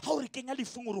ha o re kenya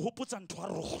lefung o re hopotsa ntho a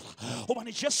rona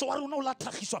hobane Jesu wa rona o la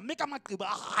tlhagiswa mme ka maqeba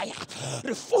a haya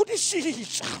re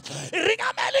fodisitsa e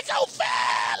ringa mele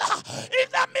kaofela in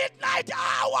the midnight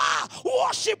hour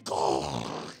worship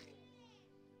God.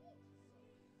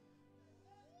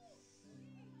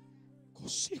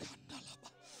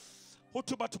 Ho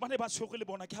tu batho ba ne ba tshwere le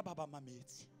bona ke ha ba ba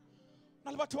mametse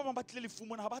na le batho ba bang ba tle lefu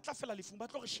mona ha ba tla fela lefu ba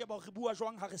tlo re sheba re bua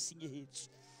jwang ha re senyehetse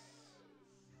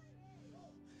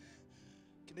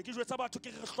ke ne ke jwetsa batho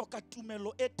ke re hloka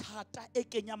tumelo e thata e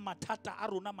kenyang mathata a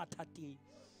rona mathateng.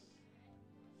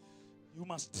 You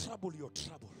must trouble your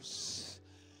troubles.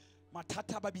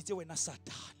 Mathata ba bitse wena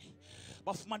Satane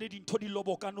ba fumane dintho di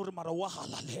loboka no re mara wa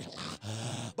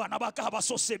halalela bana ba ka ba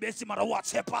so sebetsi mara wa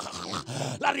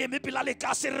tshepahala la re eme pela le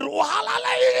ka se re o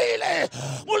halalaile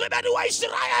molebedi wa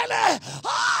Israele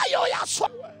ayo ya tshwa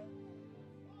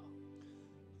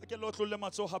ke lo tlolle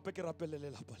matso hape ke rapelele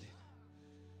lapa le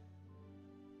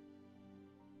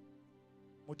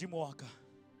modimo wa ka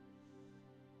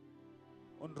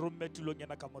on romme tulong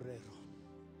yana ka morero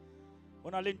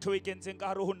ona le ntho e kentseng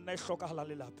ka hare ho nna e hlokahala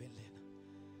le lapeng lena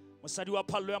mosadi wa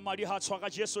phallo ya madi ha tshwara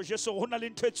Jesu hona le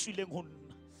ntho e tswileng ho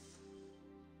nna.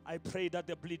 I pray that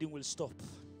the bleeding will stop.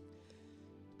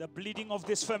 The bleeding of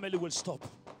this family will stop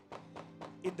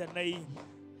in the name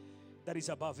that is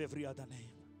above every other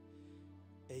name.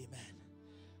 Amen.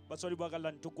 Batswadi ba ka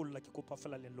la ntokolla ke kopa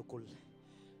fela le nlokolle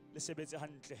le sebetse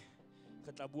hantle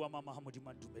re tla bua mama ha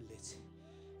modimo a ntumelletse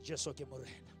Jesu ke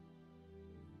morena.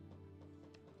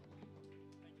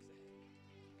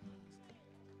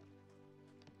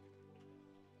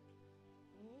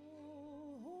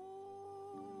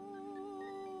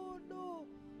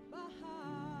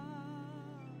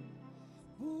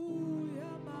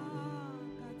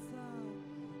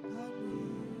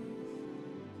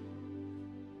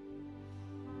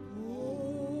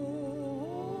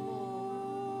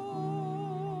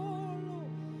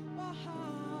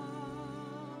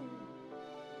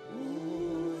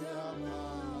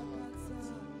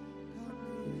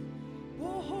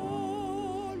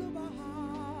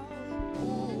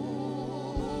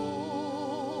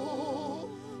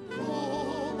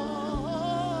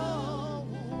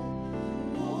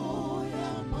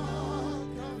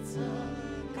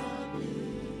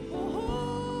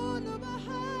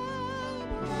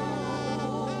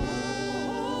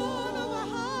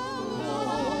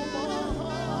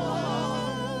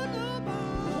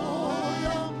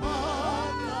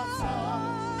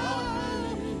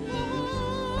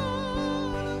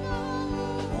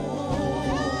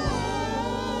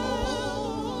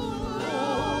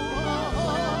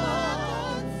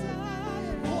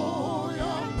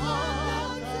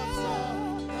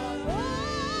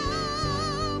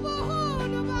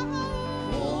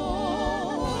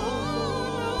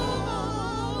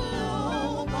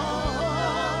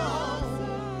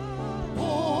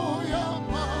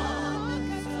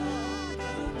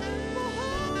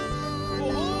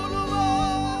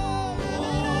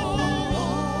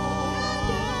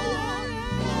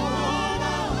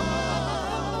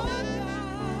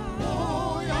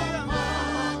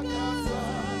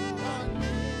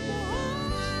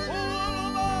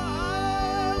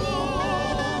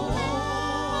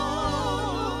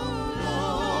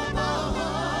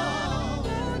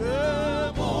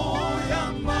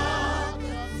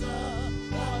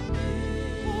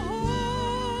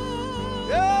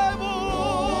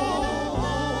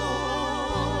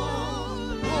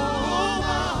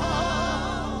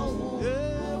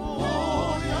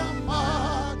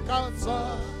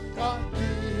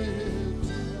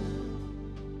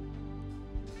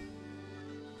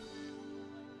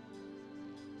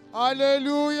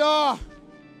 Hallelujah.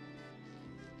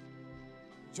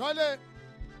 Jwale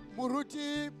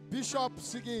Muruti Bishop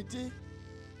Sigeti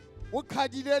o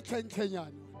khadile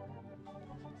tlhentlenyana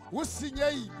o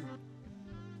senyeile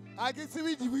a ke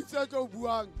tsebe dibitse tlo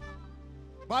buang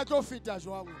ba tlo feta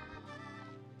jwang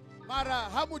mara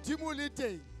ha modimo le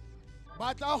teng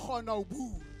ba tla kgona ho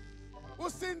bua o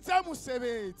sentse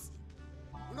mosebetsi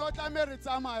o no tla re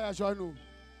tsamaya jwanong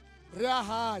re a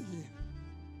hae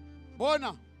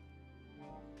bona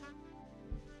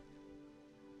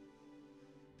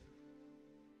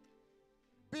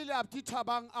pele a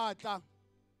dithabang a tla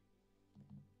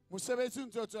mosebetsi o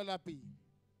ntse o tswela pele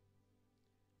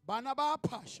bana ba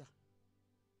Phasha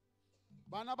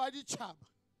bana ba ditjhaba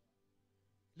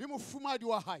le mofumadi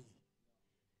wa hae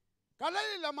ka le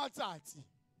la matsatsi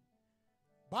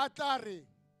ba tla re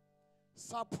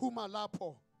saphuma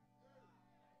lapho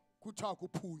kuthiwa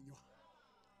kuphunywa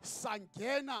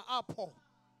sangena apho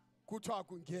kuthiwa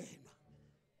kungena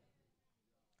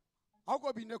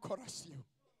Awuko bine chorus you.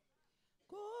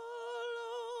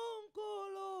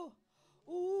 Nkulunkulu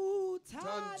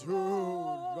Uthando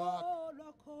uthando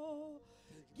lwakho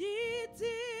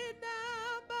kithi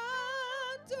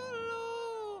nabantu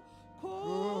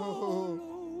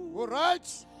lukhulu All right.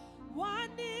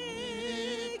 wanikela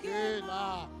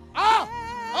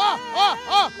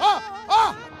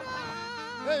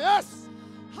Hey, yes.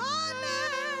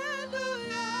 Hallelujah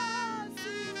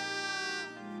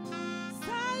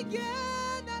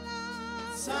Sagena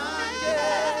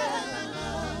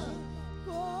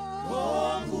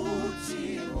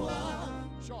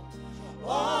Sure.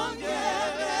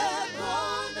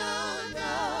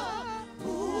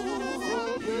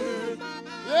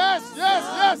 Yes, yes,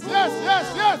 yes, yes, yes,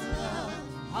 yes.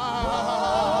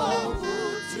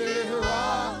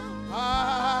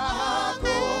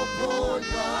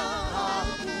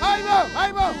 I know.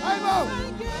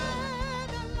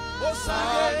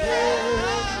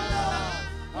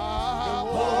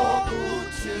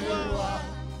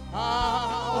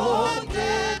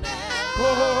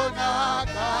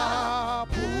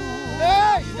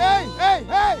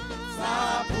 Hey.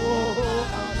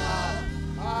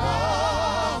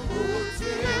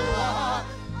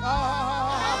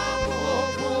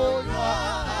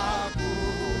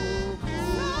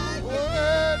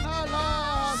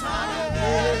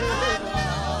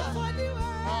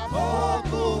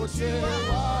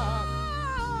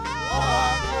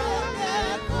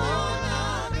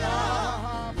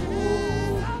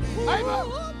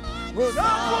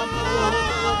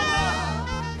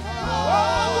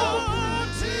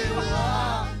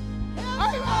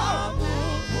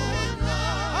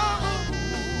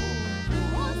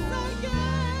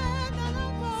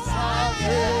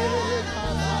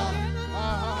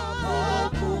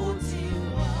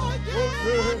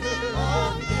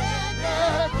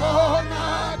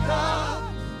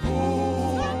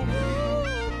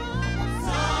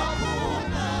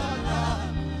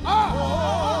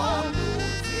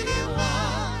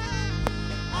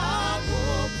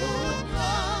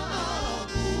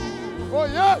 Oh,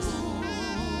 yes.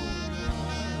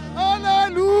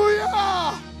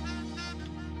 Hallelujah.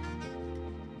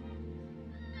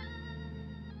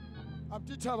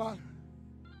 Abditaba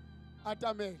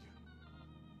Atamel.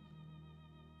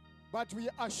 But we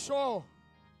are sure,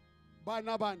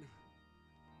 Banaban,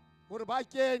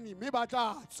 Urbakeni,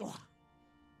 Mibata.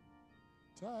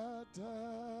 Ta ta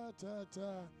ta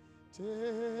ta ta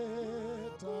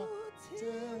ta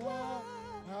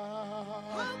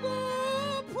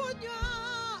Akuphunywa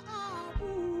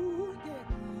abuke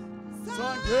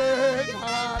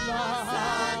Sangena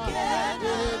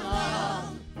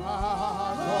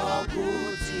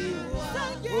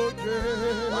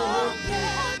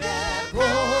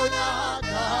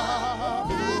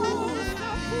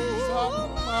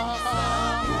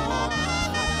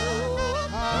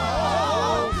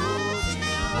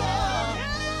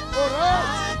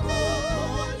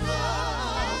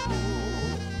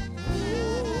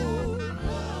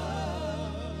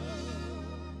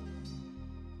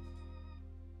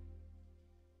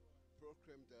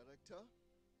Program Director,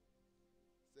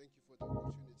 thank you for the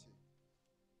opportunity.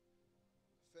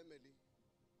 Family,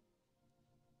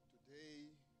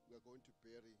 today we are going to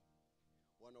bury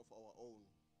one of our own,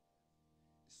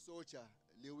 Soldier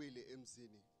Liwile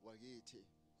Emzini Wagiti.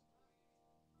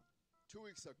 2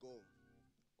 weeks ago,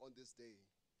 on this day,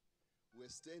 we're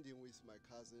standing with my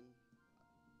cousin.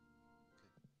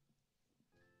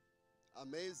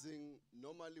 Amazing,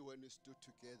 normally when we stood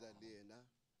together, Lena,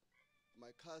 my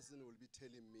cousin will be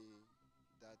telling me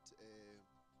that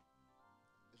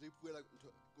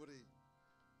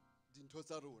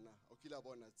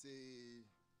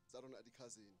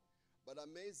but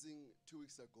amazing, 2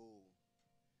 weeks ago,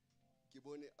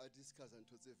 Kibone discussed and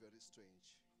it was very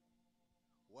strange.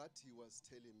 What he was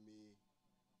telling me,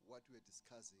 what we were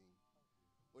discussing,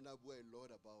 we a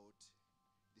lot about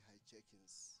the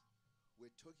hijackings.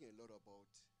 We're talking a lot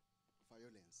about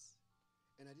violence.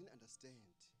 And I didn't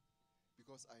understand,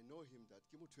 because I know him that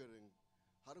Kimutwering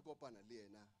Harukopana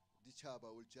Liena, Lichaba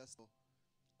will just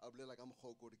like I'm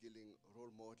killing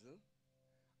role model.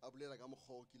 Like I'm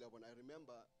when I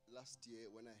remember last year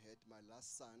when I had my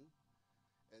last son,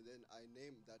 and then I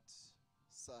named that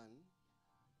son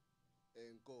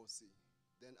Nkosi.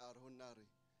 Then Arhonari.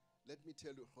 Let me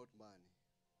tell you Hotmani.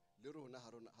 Lirona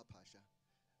Harona Hapasha.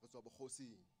 That's what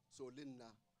Hosi. So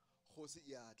Linna Hosi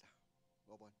Yata.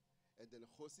 And then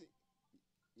Hosi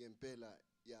Yempela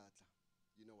Yata.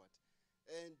 You know what?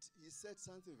 And he said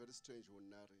something very strange when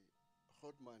Nari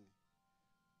Hotmani.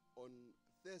 On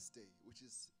Thursday, which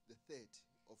is the 3rd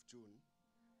of June,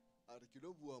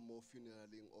 Arkilobuamo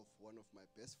funeralling of one of my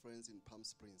best friends in Palm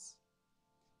Springs,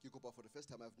 Kikopa, for the first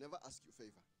time, I've never asked you a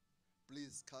favor.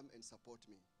 Please come and support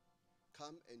me.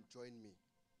 Come and join me.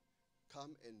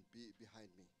 Come and be behind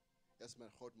me. That's my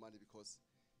hot money because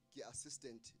ki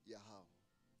assistant yahao.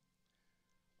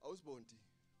 I was born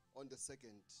on the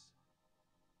 2nd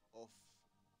of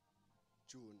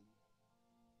June,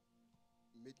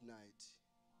 midnight.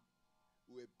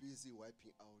 We were busy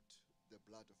wiping out the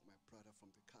blood of my brother from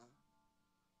the car,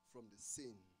 from the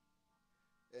scene.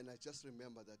 And I just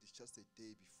remember that it's just a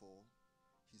day before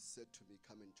he said to me,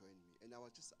 come and join me. And I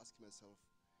was just asking myself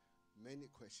many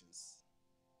questions.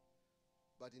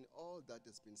 But in all that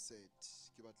has been said,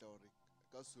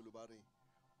 kasulu bari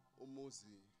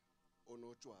umuzi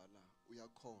onotshwala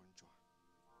uyakhonjwa.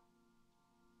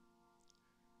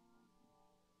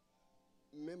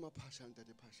 Mema Phasha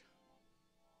Ntate Phasha.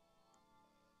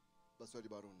 Baswadi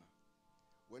barona.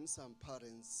 When some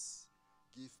parents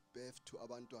give birth to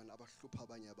abantwana abahlupha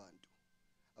abanye abantu,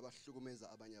 abahlukumeza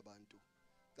abanye abantu,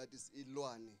 that is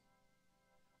ilwane.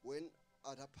 When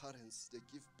other parents, they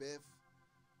give birth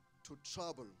to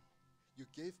trouble, you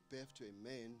gave birth to a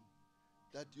man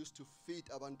that used to feed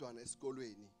abantwana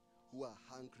esikolweni who are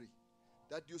hungry,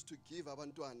 that used to give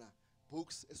abantwana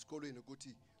books esikolweni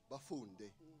ukuthi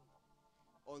bafunde.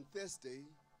 On Thursday,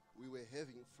 we were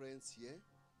having friends here.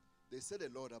 They said a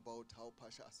lot about how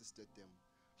Phasha assisted them,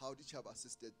 how Lichaba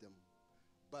assisted them.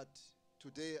 But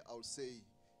today I'll say,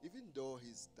 even though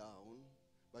he's down,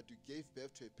 but you gave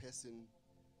birth to a person,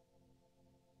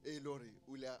 Lori,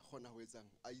 ula khona wezang,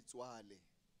 aitswale,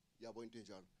 yabo into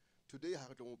enjalo. Today ha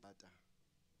re tlo mo pata.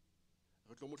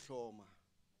 Re tlo mo hloma.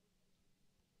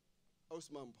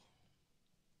 Ausmambo,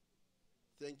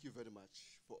 thank you very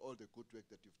much for all the good work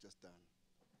that you've just done.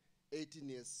 18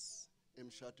 years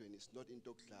emshadweni is not into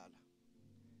kudlala.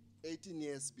 18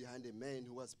 years behind a man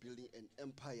who was building an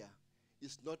empire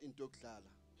is not into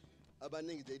kudlala.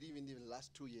 Abaningi, they didn't even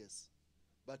last 2 years.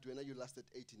 But when you lasted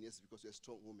 18 years because you're a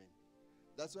strong woman.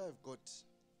 That's why I've got,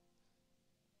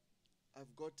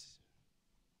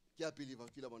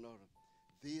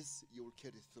 this you will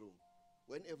carry through.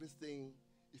 When everything,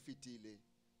 if it delay,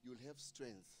 you'll have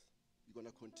strength. You're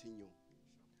going to continue.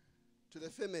 To the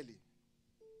family,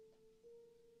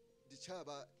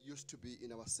 Lichaba used to be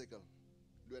in our circle.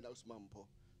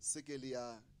 Circle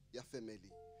ya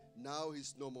family. Now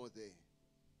he's no more there.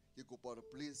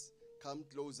 Please come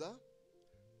closer.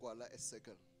 Kuala a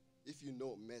circle. If you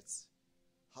know maths,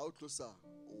 how closer?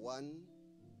 1,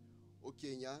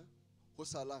 Okenya,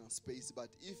 Hosalang space. But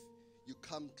if you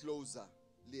come closer,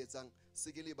 liezang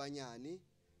sigili banyani,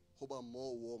 hoba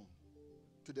more warm.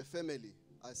 To the family,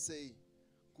 I say,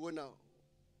 kuona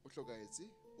utlogaezi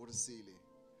ursile,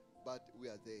 but we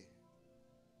are there.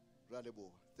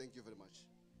 Radebo, thank you very much.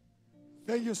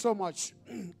 Thank you so much,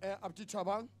 Abdi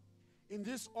Chaba. In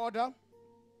this order,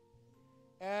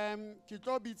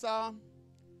 Kitobita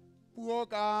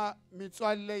Puoga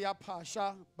Mitswale ya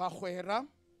Phasha Bahwera,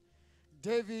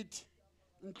 David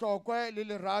Ntokwe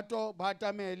Lilirato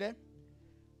Batamele.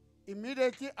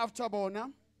 Immediately after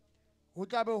Bona,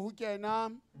 Hutabe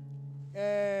Hukena,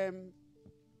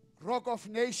 Rock of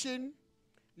Nation,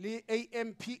 Li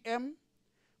AMPM,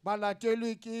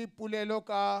 Balateluki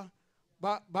Puleloka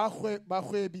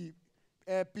Bahwebi,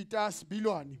 Pitas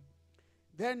Bilwani.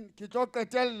 Then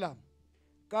Kitoketella,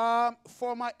 ka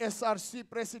former SRC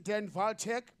President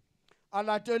Valtek,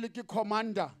 Alateluki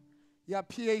Commander, ya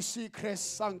PAC Chris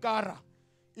Sankara.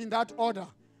 In that order,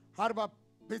 Harba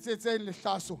Pitsen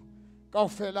Lishaso,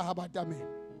 Kaufela Habatame.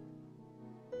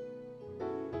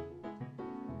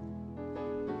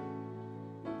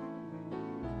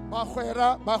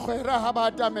 Bahwera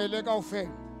Habatame Legaufe.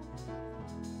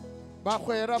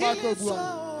 Bahwera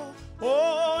Batobua.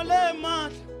 Oh, le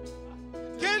mat,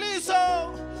 Kiliso,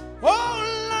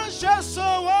 oh, la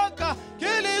chasso waka,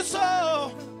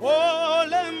 Kiliso, oh,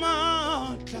 le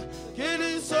mat,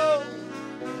 Kiliso,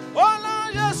 oh,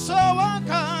 la chasso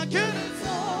waka,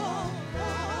 Kiliso,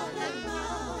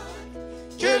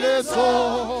 Kiliso,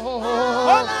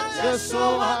 oh, la chasso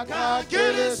waka,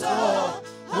 Kiliso,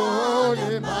 oh,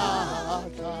 le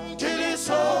mat,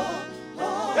 Kiliso,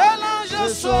 la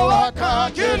chasso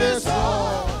waka, Kiliso.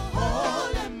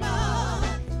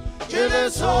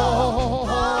 Kiliso,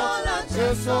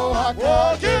 Kiliso,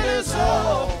 Kiliso,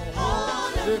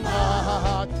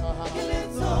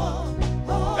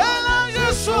 Ela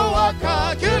Yeshua ka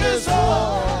Kiliso,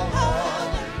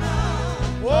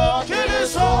 oh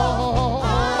Kiliso,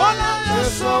 Ola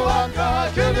Yeshua ka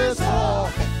Kiliso.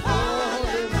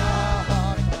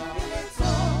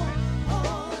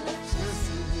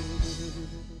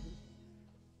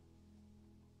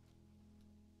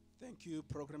 Thank you,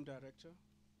 Program Director.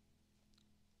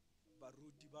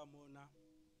 Baruti Bamona,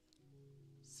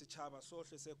 Setjhaba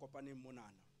sohle se kopaneng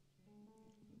monana.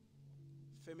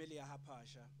 Family ya ha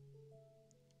Phasha.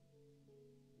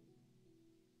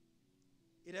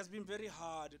 It has been very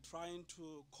hard trying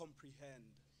to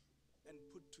comprehend and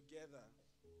put together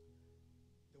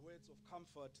the words of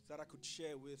comfort that I could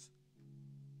share with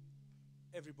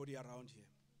everybody around here.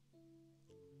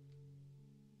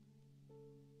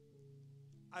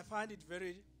 I find it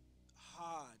very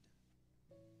hard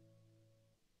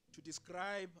to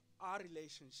describe our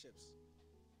relationships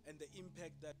and the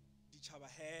impact that Lichaba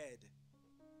had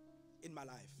in my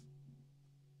life.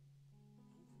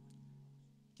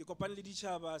 Ke kopane le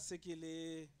Lichaba se ke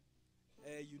le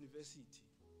university.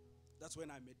 That's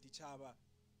when I met Lichaba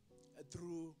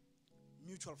through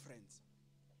mutual friends.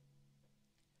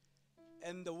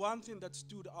 And the one thing that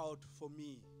stood out for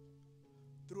me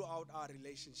throughout our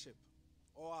relationship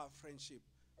or our friendship,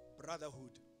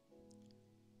 brotherhood,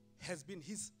 has been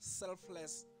his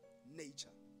selfless nature.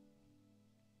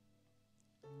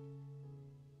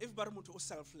 If bar motho o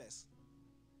selfless,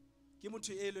 ke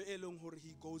motho e leng hore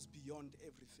he goes beyond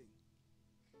everything.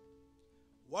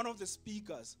 One of the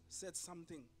speakers said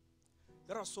something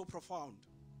that was so profound.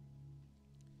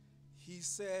 He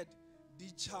said,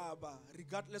 Lichaba,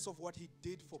 regardless of what he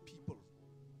did for people,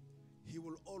 he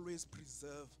will always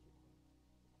preserve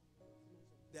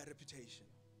their reputation.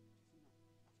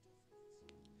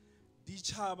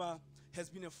 Lichaba has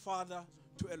been a father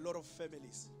to a lot of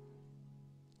families.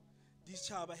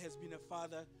 Lichaba has been a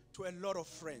father to a lot of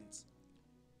friends.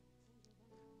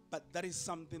 But that is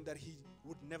something that he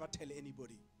would never tell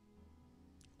anybody.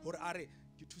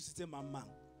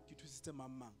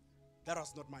 That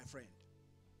was not my friend.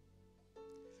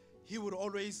 He would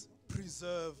always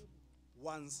preserve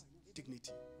one's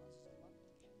dignity.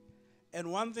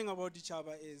 And one thing about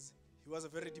Lichaba is he was a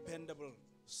very dependable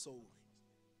soul.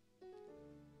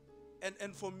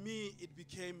 And for me, it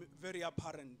became very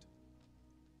apparent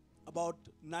about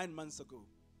 9 months ago.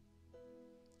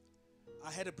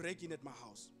 I had a break-in at my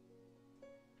house.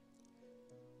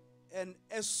 And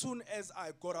as soon as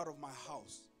I got out of my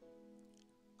house,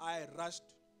 I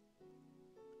rushed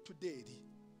to Daddy.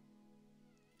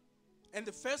 And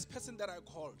the first person that I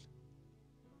called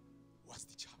was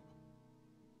Lichaba.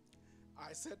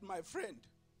 I said, my friend,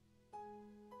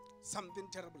 something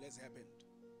terrible has happened.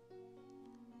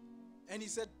 And he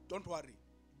said, don't worry,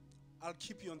 I'll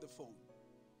keep you on the phone.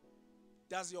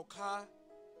 Does your cars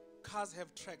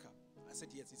have tracker? I said,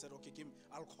 yes. He said, okay, give me,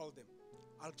 I'll call them.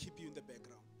 I'll keep you in the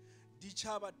background.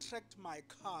 Lichaba tracked my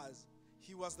cars.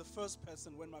 He was the first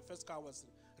person, when my first car was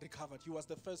recovered, he was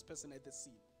the first person at the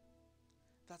scene.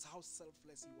 That's how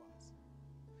selfless he was.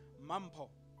 Mampo,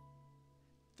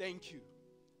 thank you.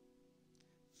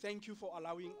 Thank you for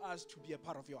allowing us to be a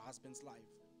part of your husband's life.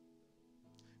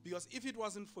 Because if it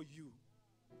wasn't for you,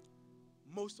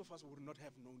 most of us would not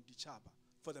have known Lichaba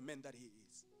for the man that he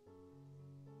is.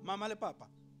 Mama le Papa,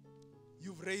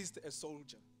 you've raised a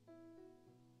soldier.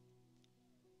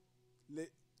 Le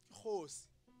Khosi.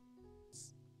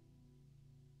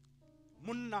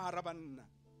 Munna harabanna.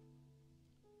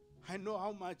 I know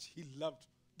how much he loved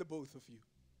the both of you.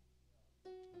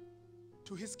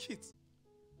 To his kids,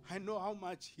 I know how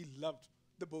much he loved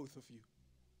the both of you.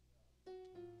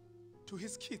 To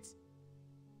his kids,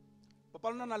 Papa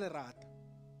lona na lerata.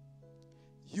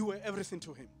 You were everything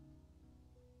to him.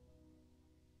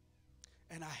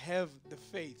 And I have the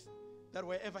faith that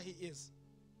wherever he is,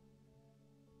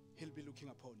 he'll be looking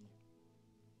upon you.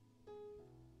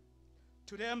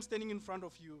 Today I'm standing in front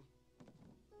of you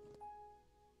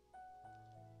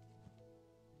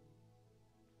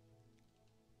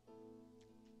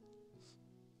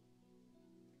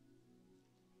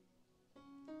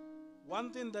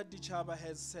one thing that Lichaba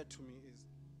has said to me is,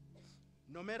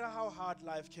 no matter how hard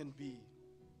life can be,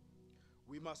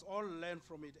 we must all learn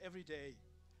from it every day.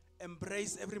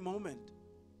 Embrace every moment.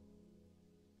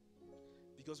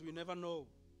 Because we never know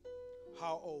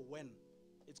how or when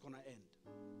it's going to end.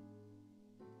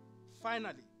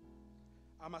 Finally,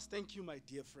 I must thank you, my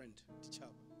dear friend, Lichaba,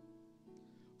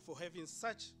 for having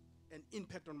such an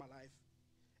impact on my life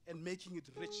and making it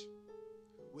rich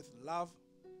with love,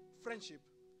 friendship,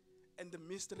 and the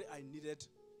mystery I needed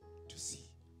to see.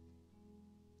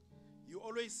 You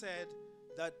always said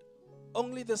that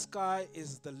only the sky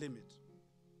is the limit.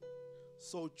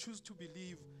 So choose to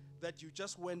believe that you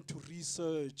just went to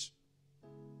research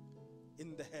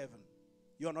in the heaven.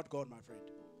 You are not God, my friend.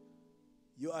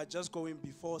 You are just going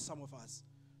before some of us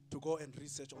to go and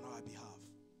research on our behalf.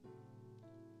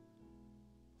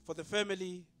 For the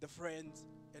family, the friends,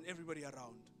 and everybody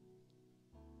around.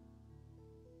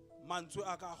 Mantswe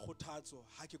aka kgothatso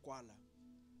ha ke kwala.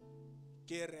 Ke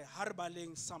ke re ha re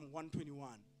baleng Psalm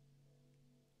 121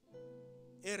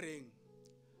 e reng,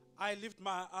 I lift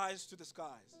my eyes to the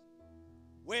skies.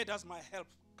 Where does my help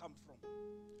come from?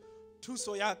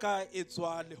 Thuso ya ka e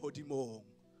tswa lehodimong,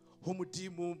 ho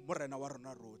Modimo morena wa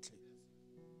rona rotlhe.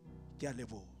 Ke a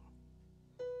leboha.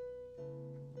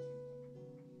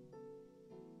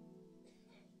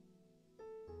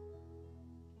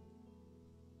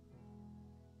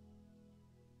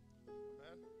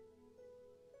 Amen.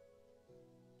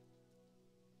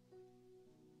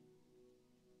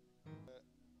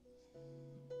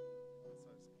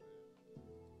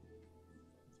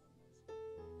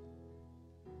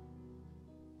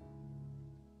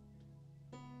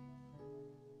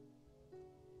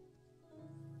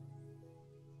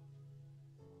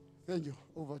 Thank you.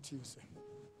 Over to you, sir.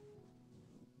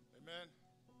 Amen.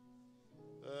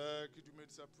 Ke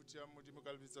dumedisa phuthi ya Modimo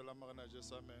ka lebitso la Morena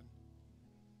Jesu, amen.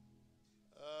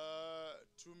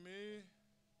 To me,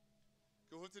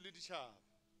 ke hotse le ditjhaba.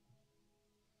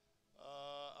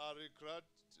 I regret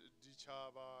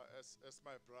Dichaba as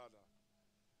my brother.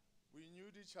 We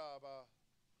knew Dichaba,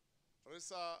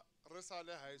 Resa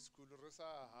le high school, Resa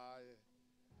high,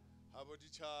 Habo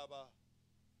Dichaba,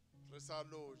 Resa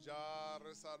lo ja,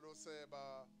 Resa lo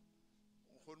seba,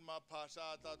 Hunma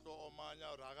Pasha, Tato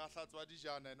Omanya, Ragathatwa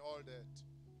Dijan and all that.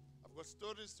 I've got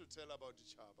stories to tell about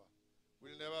Dichaba.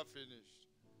 We'll never finish.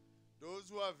 Those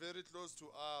who are very close to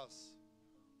us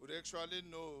would actually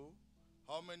know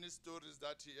how many stories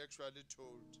that he actually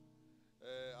told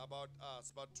about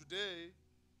us. But today,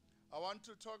 I want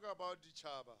to talk about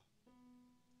Dichaba.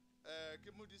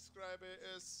 Can you describe it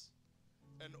as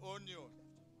an onion?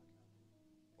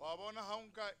 Wabona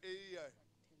haunka eya.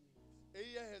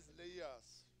 Eya has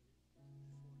layers.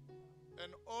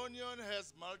 An onion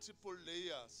has multiple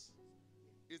layers.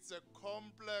 It's a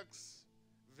complex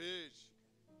veg.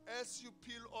 As you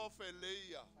peel off a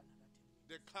layer,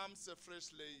 there comes a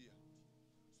fresh layer.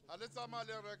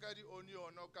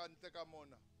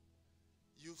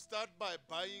 You start by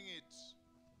buying it,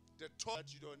 the top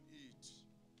that you don't eat.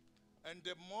 And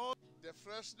the more the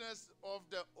freshness of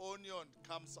the onion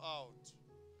comes out.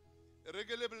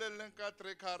 Regularly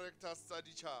three characters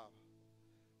study chab.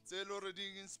 Telo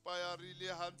reading inspire really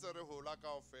handsome hola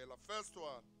kaofela. First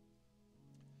one,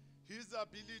 his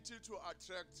ability to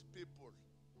attract people.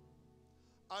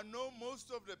 I know most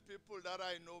of the people that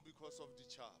I know because of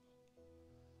Dichaba.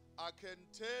 I can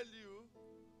tell you,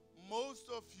 most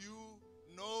of you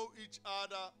know each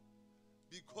other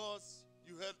because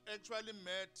you have actually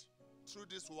met through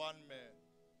this one man.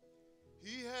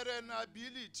 He had an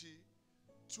ability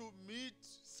to meet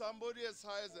somebody as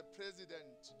high as a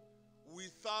president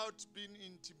without being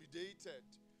intimidated.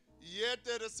 Yet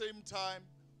at the same time,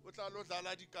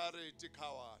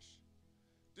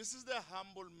 this is the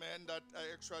humble man that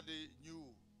I actually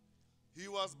knew. He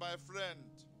was my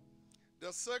friend.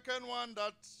 The second one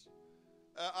that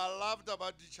I loved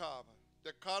about Dichaba,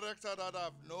 the character that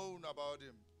I've known about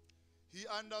him, he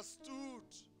understood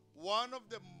one of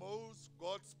the most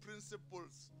God's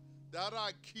principles that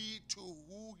are key to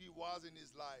who he was in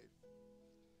his life.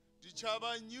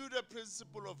 Dichaba knew the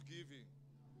principle of giving.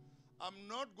 I'm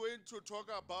not going to talk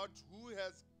about who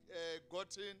has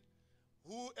gotten,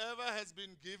 whoever has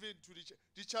been given to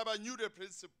Dichaba knew the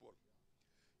principle.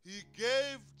 He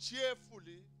gave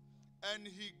cheerfully and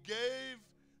he gave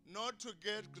not to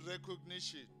get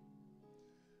recognition.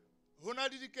 Hona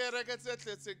di kereke tse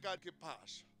tletseng ka ke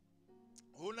Phasha.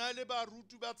 Hona le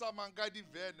baruti ba tsamayang ka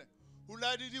divene.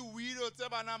 Hona le di-widow tse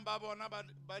banang ba bona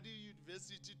ba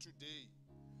di-university today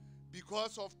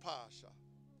because of Phasha.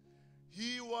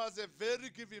 He was a very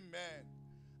giving man.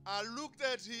 I looked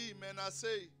at him and I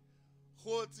say,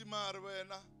 Khotsi mare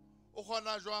wena o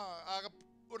khona jwang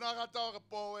o na rata hore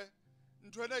powe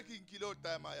ntwena ke nkile o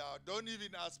time ya. Don't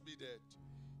even ask me that.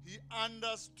 He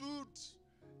understood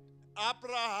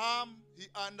Abraham, he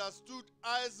understood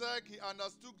Isaac, he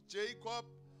understood Jacob,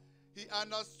 he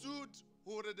understood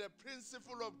who the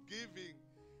principle of giving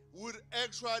would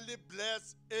actually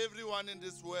bless everyone in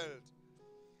this world.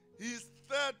 His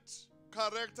third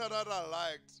character that I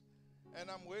liked, and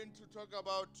I'm going to talk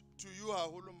about to you,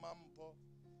 Hahulu Mampo,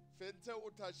 Fente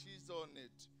Utashis on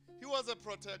it. He was a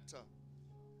protector.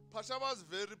 Phasha was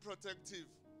very protective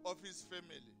of his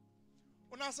family.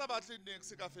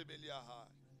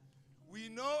 We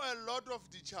know a lot of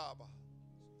Dichaba.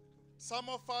 Some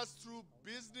of us through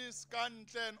business,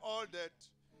 Kantle and all that.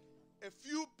 A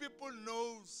few people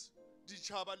knows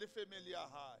Dichaba the family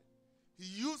high. He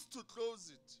used to close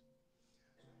it.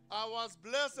 I was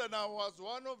blessed and I was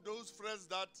one of those friends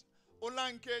that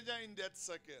Olan Kenya in that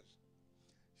circle.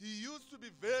 He used to be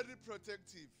very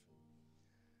protective.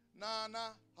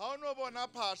 Nana, how no bona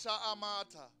Phasha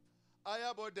amata.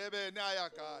 Aya bo Durban aya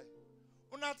kae.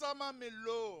 Unatsama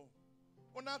melo.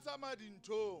 Unatsama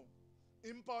dinto.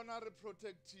 Impa ona re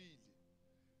protectile.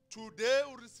 Today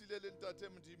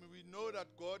we know that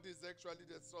God is actually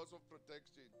the source of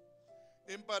protection.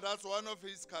 Impa, that's one of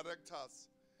his characters.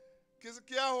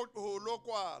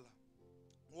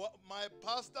 My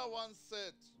pastor once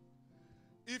said,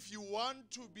 if you want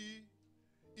to be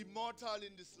immortal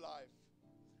in this life,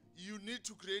 you need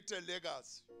to create a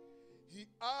legacy. He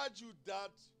argued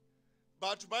that,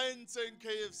 but by saying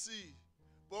KFC,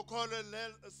 Bokole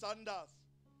Sanders,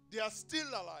 they are still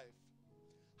alive.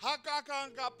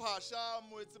 Hakakanga Phasha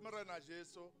Muetzmerena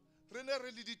Jeso, Rene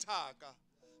Reliditaka,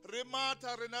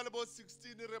 Remata Renalbo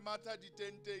 16, Remata di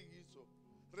 10 Yiso,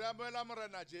 Ramela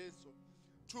Morena Jeso.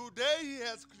 Today he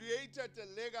has created a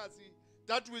legacy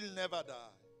that will never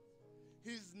die.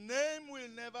 His name will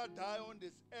never die on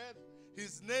this earth.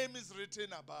 His name is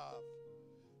written above.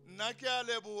 Nakia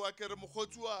lebu akere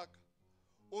mukhotuaka.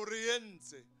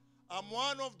 Oriente. I'm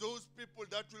one of those people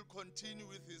that will continue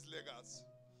with his legacy.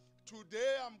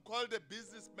 Today I'm called a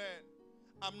businessman.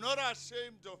 I'm not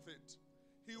ashamed of it.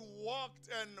 He walked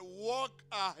and walked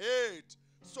ahead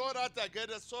so that I get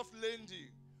a soft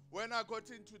landing when I got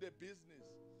into the business.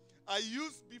 I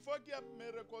used, before I get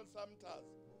miracle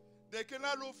sometimes, they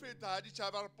cannot look at each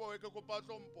other.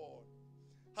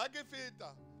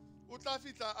 Hagefita,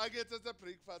 Utafita, I get a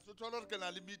breakfast, Utolor can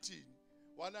a meeting,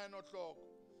 1 o'clock.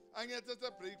 I get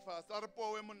a breakfast,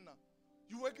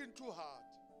 you're working too hard.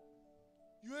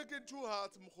 You're working too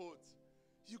hard, Mkhot.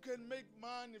 You can make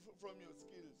money from your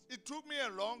skills. It took me a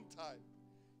long time.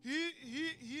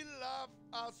 He loved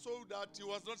us so that he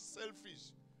was not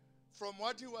selfish. From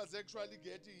what he was actually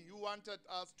getting, he wanted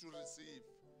us to receive.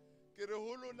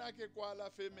 Kereholo na ke kwala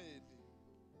family.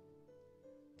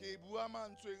 Ke bua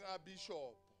mantsweng a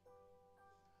bishop.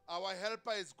 Our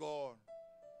helper is gone.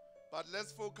 But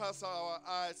let's focus our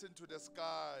eyes into the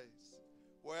skies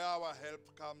where our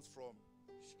help comes from.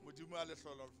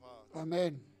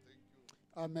 Amen.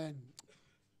 Amen.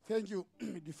 Thank you.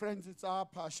 The friends, it's our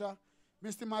Phasha.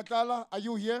 Mr. Matala, are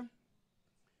you here?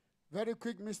 Very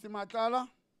quick, Mr. Matala.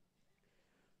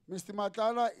 Mr.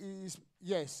 Matala is,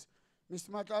 yes. Mr.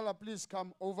 Matala, please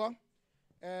come over.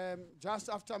 Just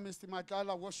after Mr.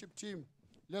 Matala, worship team,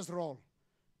 let's roll.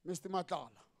 Mr. Matala.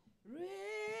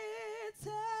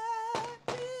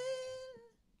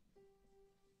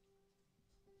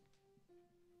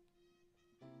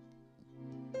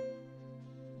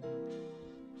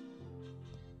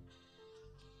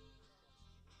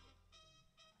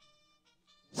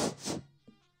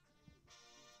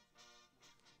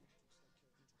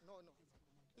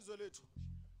 Izolethu.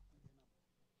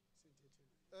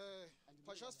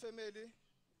 Phasha's family,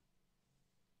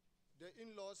 the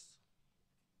in-laws,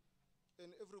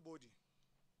 and everybody.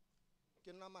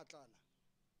 Kenna Matlala.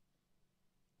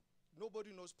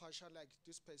 Nobody knows Phasha like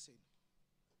this person.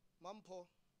 Mampo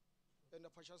and the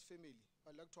Phasha's family,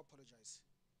 I'd like to apologize.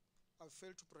 I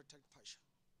failed to protect Phasha.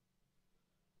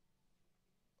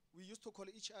 We used to call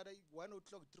each other 1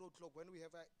 o'clock, 3 o'clock when we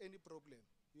have any problem.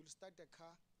 You'll start the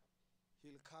car,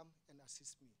 he'll come and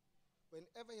assist me.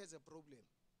 Whenever he has a problem,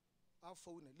 I'll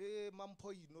phone him.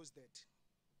 Mampo, he knows that.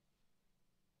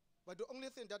 But the only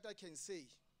thing that I can say,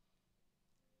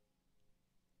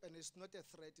 and it's not a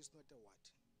threat, it's not a what.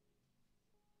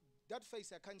 That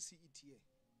face, I can't see it here.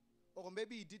 Or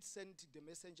maybe he did send the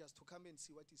messengers to come and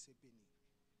see what is happening.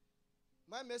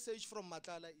 My message from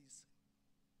Matala is,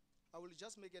 I will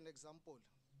just make an example.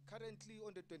 Currently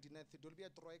on the 29th, there will be a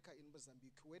troika in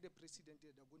Mozambique where the president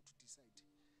are going to decide.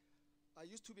 I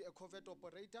used to be a covert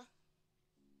operator,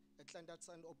 a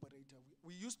clandestine operator.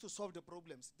 We used to solve the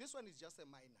problems. This one is just a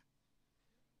minor.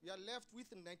 We are left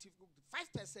with 95%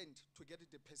 to get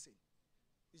the person.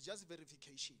 It's just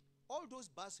verification. All those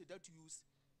buses that you use,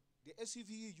 the SUV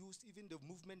you used, even the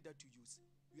movement that you use,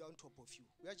 we are on top of you.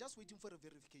 We are just waiting for a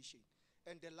verification.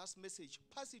 And the last message,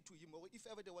 pass it to him, or if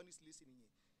ever the one is listening here.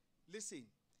 Listen,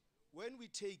 when we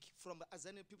take from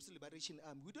Azanian People's Liberation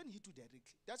Army, we don't hit you directly.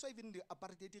 That's why even the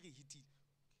apartheid hit it.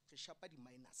 The sharper the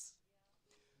minus.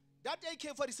 That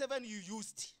AK-47 you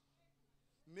used,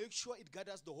 make sure it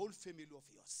gathers the whole family of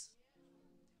yours.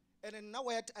 And then now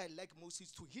what I like most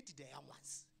is to hit the young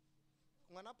ones.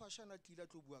 What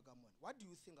do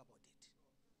you think about it?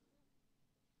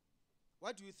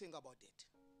 What do you think about it?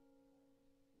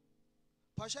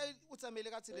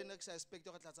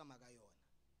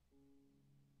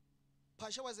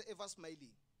 Phasha was ever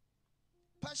smiling.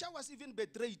 Phasha was even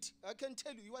betrayed. I can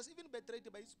tell you, he was even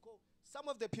betrayed by some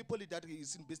of the people that he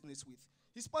is in business with.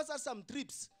 He sponsored some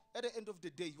trips. At the end of the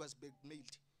day, he was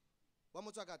blackmailed. Wa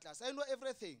mo tswa ka tlase. I know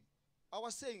everything. I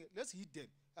was saying, let's hit them.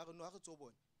 I don't know how to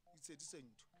born. It's a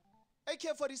decent.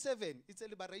 AK-47, it's a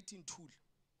liberating tool.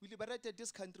 We liberated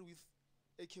this country with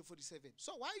AK-47.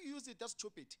 So why you use it? That's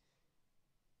stupid.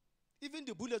 Even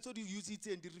the bullets, what you use it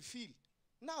and the refill.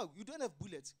 Now, you don't have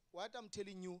bullets. What I'm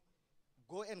telling you,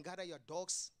 go and gather your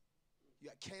dogs,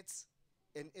 your cats,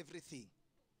 and everything.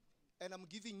 And I'm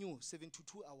giving you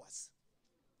 72 hours.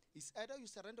 It's either you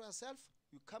surrender yourself,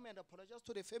 you come and apologize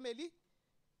to the family,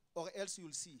 or else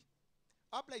you'll see.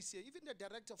 Applies here, even the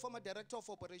director, former director of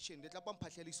operation, the Tlapam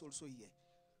Patel is also here.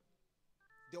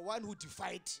 The one who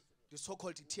defied the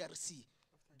so-called TRC,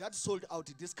 that sold out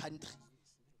this country.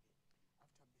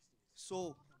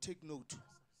 So take note.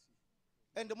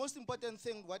 And the most important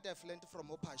thing, what I've learned from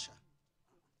Phasha,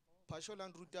 Phasha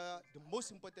and Ruta, the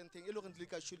most important thing, a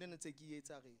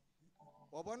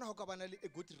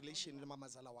good relation with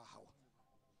Mamazala Wahao.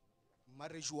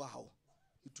 Marriage Wahao.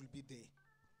 It will be there.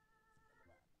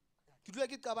 Kidula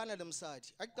ke kabana le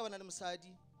msadi a ke kabana le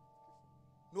msadi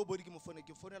nobody ke mo phone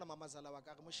mamazala wa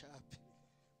ka re mo shape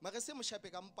mara se mo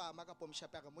shape ka mpa ma ka po mo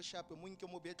shape ka mo shape mo nke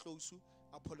mo be close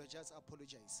apologize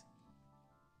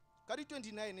ka di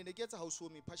 29 ne ke etsa house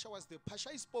me Phasha was there.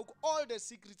 Phasha spoke all the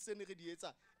secrets and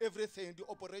everything, the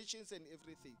operations and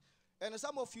everything. And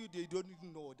some of you, they don't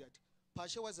even know that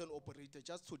Phasha was an operator,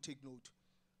 just to take note.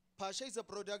 Phasha is a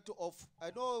product of,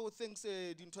 I know things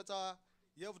in total.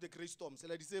 You have the great storms.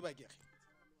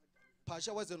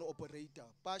 Phasha was an operator.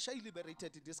 Phasha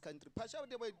liberated this country. Phasha,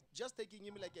 they were just taking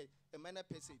him like a minor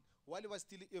person while he was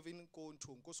still even going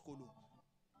to school.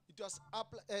 It was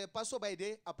pass by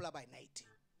day, apply by night.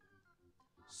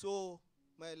 So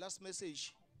my last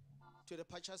message to the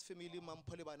Phasha's family,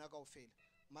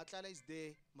 Matlala is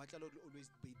there, Matlala will always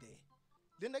be there.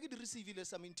 Then I get receive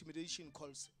some intimidation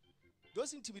calls.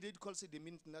 Those intimidate calls, they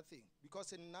mean nothing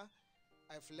because now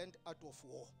I've learned art of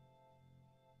war.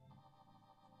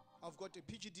 I've got a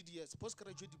PGDDS,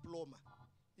 postgraduate diploma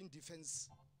in defense.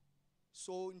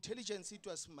 So intelligence, it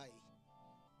was my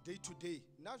day-to-day.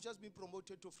 Now I've just been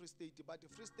promoted to Free State, but the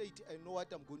Free State, I know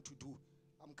what I'm going to do.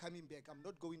 I'm coming back. I'm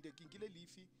not going there. Kinkile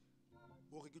Leafy,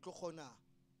 or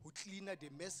who clean the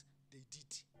mess they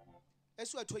did.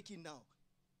 As we are talking now,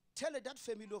 tell that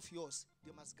family of yours,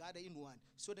 they must gather in one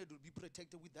so that they will be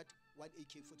protected with that one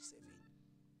AK-47.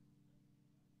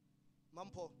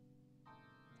 Mampo,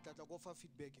 tata go for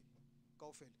feedback.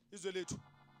 Kaufel. Is the late.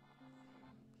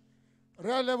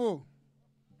 Real level.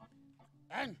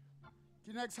 And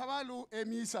kinek sabalu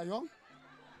emisa yo.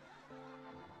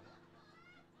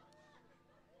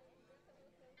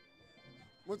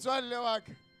 Motswalle wa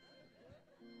ka.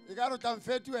 E ka re tla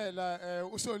mfetuela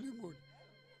o Solomon.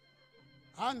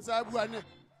 Hansa bua ne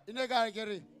ine ka re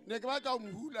kere ne ke batla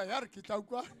mo hula ya re ke tla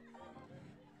kwa.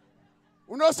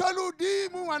 Uno saludi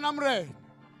mo ngwana mre.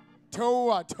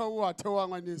 Theoa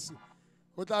ngwaneso.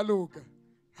 Go tla loka.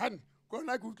 Han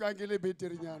kona ke utlwang ke le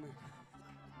beterinyana.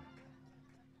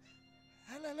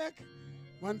 Halelek.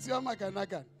 Mantsi wa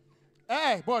makana.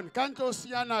 Bon, kanto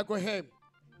siana go hem.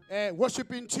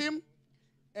 Worshiping team.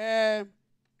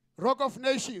 Rock of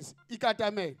Nations,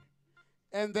 Ikatamel.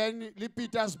 And then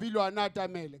Lipitas Bilo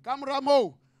Anatamel.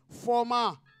 Kamramo,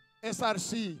 former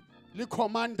SRC, the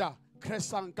commander,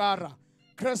 Kresankara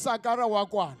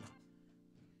Wakwana.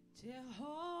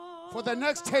 For the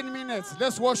next 10 minutes,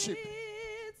 let's worship.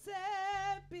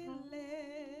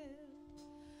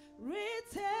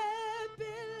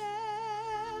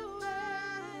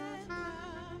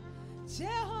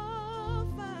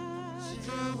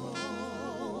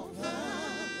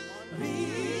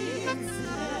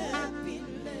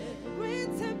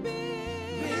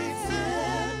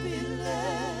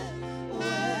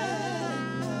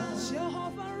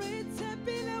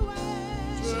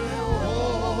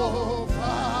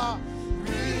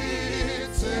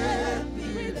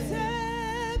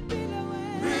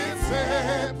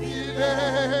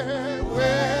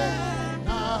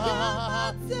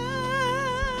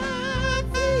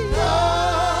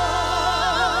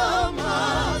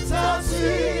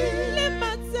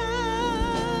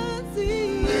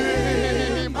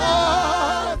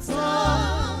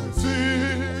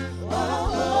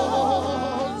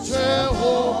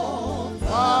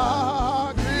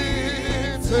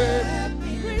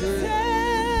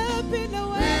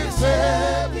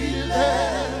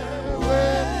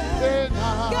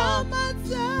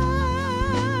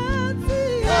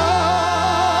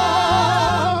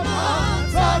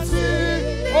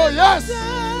 Yes.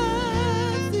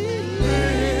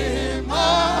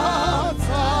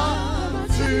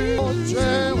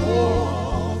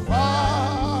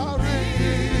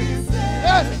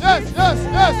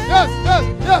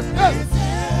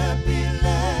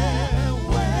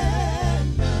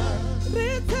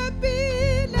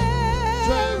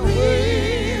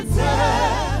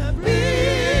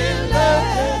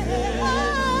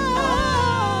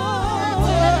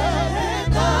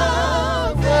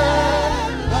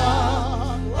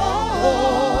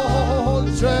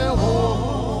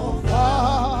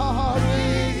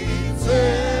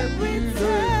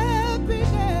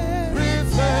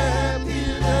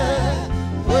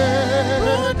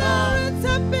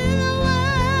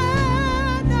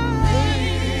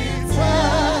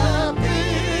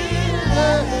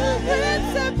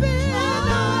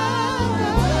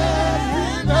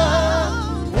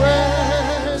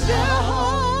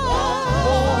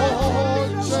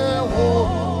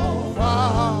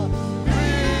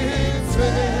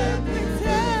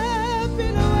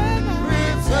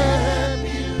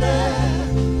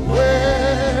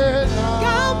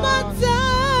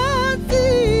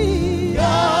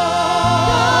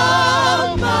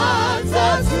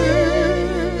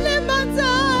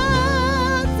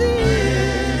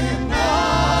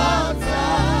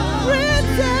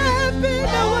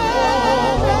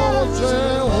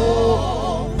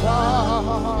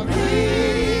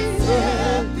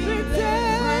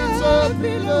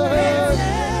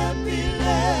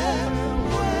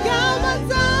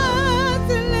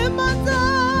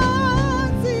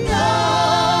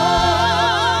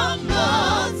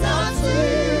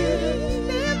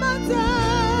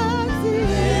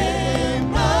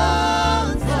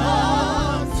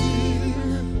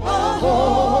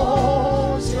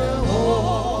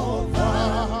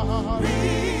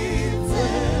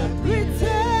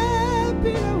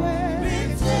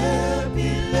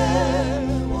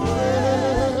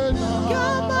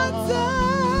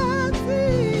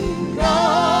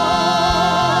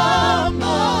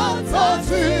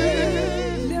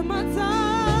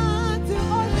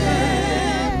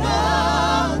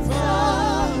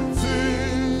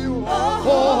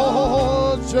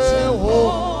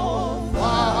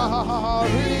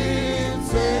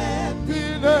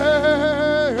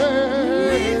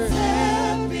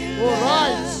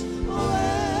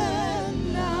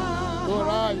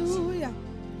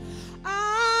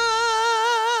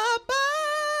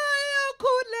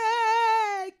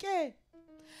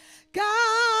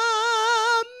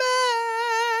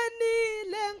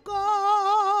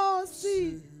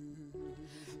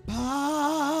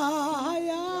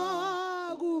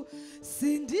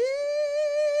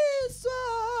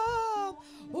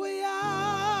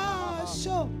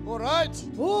 All right.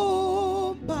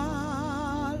 Umbalo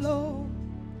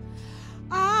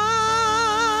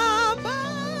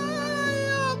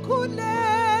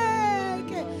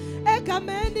abayokhuleke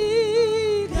egameni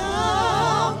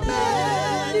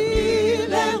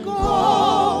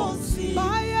lenkosi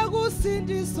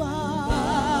bayakusindiswa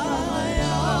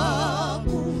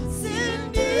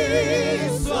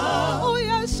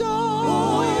uyasho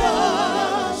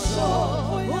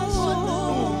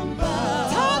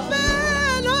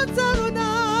Thapelo tsaruna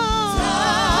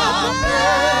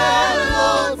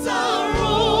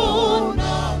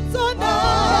tsona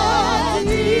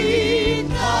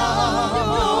dina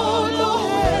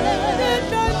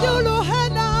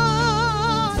nyolohela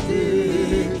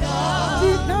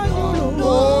dina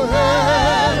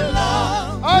nyolohela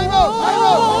I know.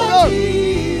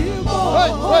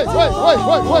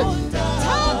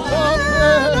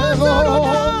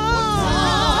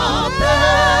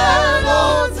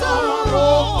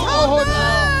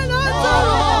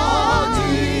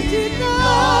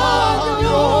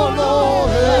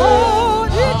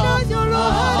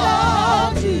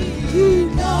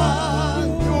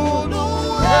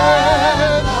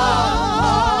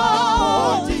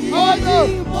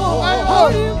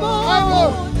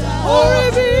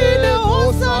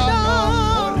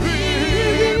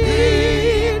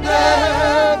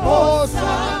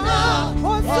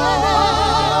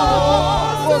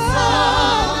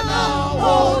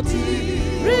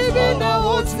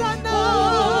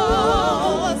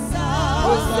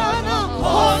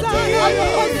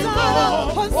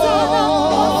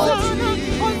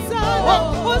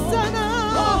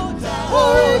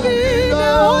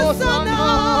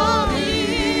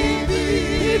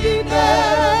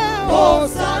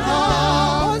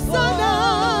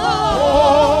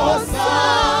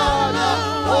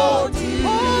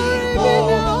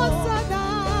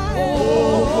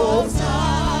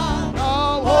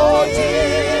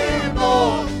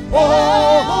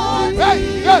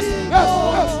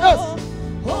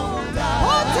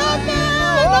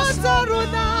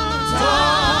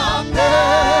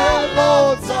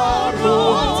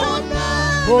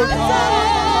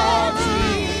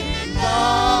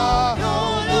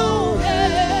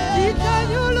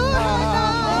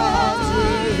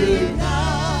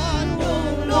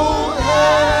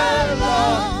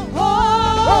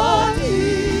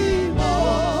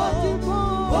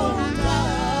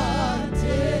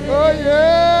 Oh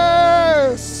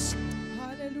yes.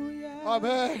 Hallelujah.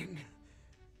 Amen.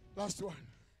 Last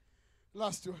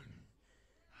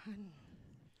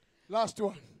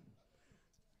one.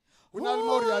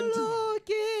 Unalmorianti.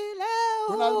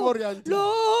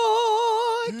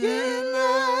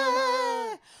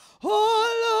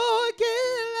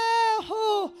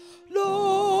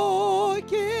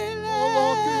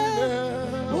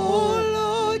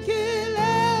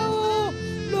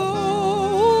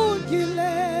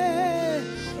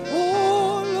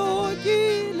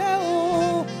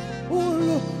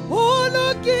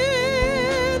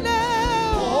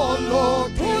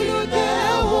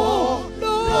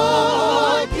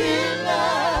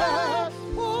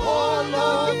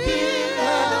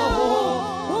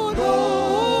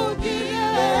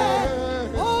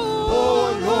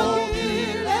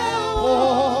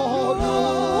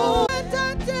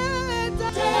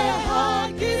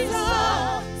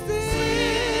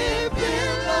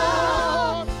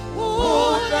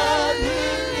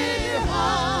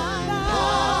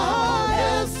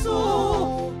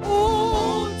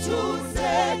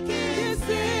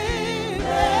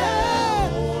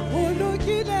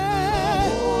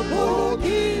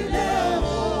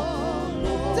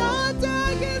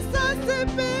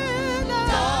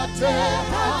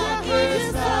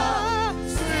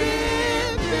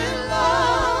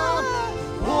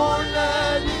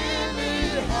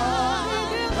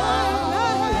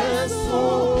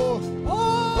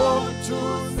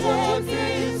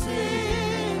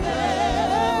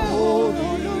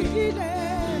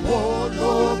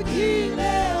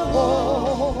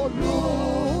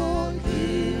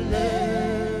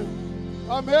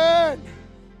 Amen.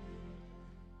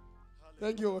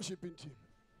 Thank you, worshiping team.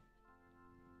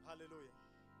 Hallelujah.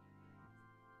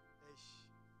 Eish.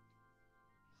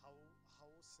 How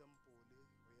simple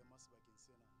we must be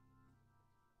sena.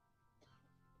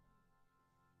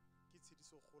 Ke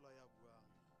tshediso kgola ya buang.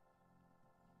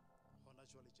 Hona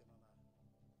jwale tjena na.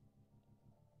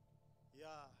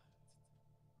 Ya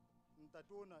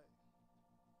ntatona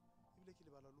ebile ke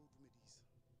lebala lo dumedisa.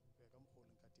 Go ya ka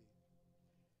mokgolong ka teng.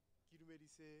 Ke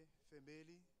dumedise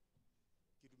family.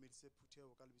 Ke dumedise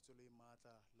phuthego ka lebitso le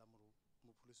matla la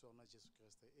mopholosi wa rona Jesu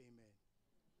Kriste. Amen.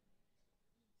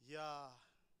 Ya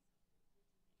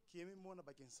ke eme mona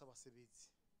bakeng sa basebetsi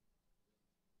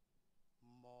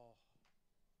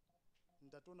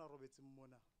ntate ona robetseng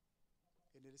mona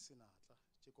e ne le senatla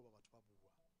tje ko ba batho ba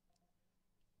bua.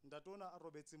 Ntate ona a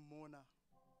robetseng mona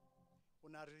o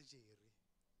na re jere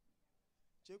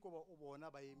tje ko ba o bona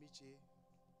ba eme tje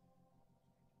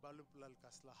ba le polal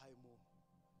ka sela hae mo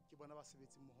ke bona ba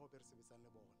sebetseng mo ho be re sebetsang le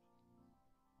bona.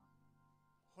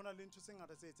 Hona le ntho tse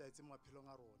ngata tse etsahetseng maphelong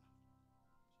a rona.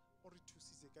 O re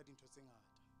thusitse ka dintho tse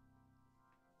ngata.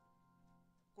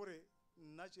 Kore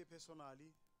nna tje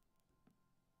personally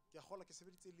ke a kgola ke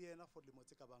sebeditse le yena for dilemo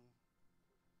tse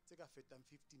ka fetang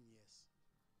 15 years.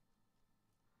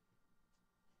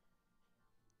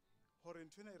 Hore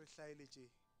ntho ena e re hlaeletše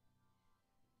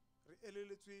re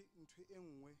eleletswe ntho e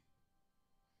nngwe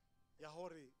ya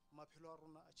hore maphelo a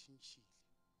rona a tšhintšhile.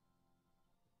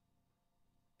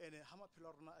 Ene ha maphelo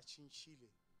a rona a tšhintšhile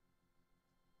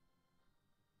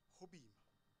ho bima.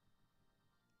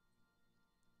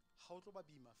 Ha o tlo ba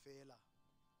bima fela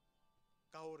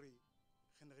ka hore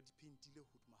re ne re dipentile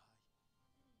hodima hae.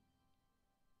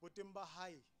 Boteng ba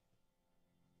hae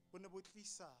bo ne bo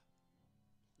tlisa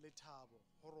lethabo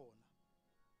ho rona.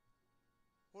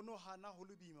 Ho no hana ho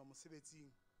le bima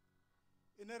mosebetsing.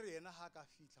 E ne re yena ha ka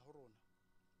fihla ho rona.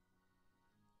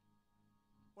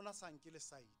 Ona sa nke le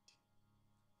side.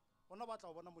 Ona batla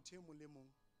ho bona motho e mong le mong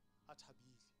a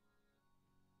thabile.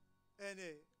 Ene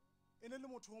e ne le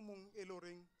motho o mong e le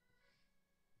horeng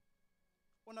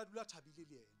ona dula thabile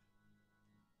le yena.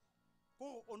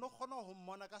 Ko o no kgona ho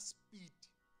mmona ka speed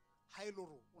ha e le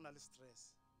hore o na le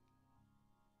stress.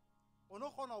 O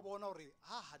no kgona ho bona hore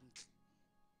ha hantle.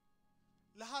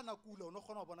 Le ha na kula o no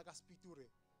kgona ho bona ka speed hore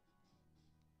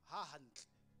ha hantle.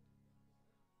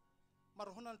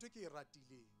 Mara hona ntho ke e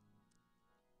ratileng.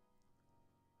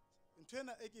 Ntho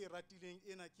ena e ke e ratileng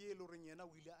ena ke e le hore yena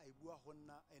o ile a e bua ho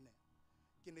nna ene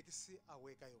ke ne ke se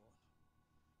aware ka yona.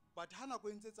 But ha nako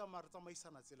e ntse tsamaya re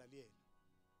tsamaisana tsela le yena.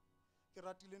 Ke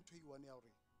ratile ntho e one ya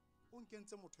hore o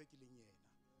nkentse motho e ke leng yena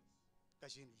ka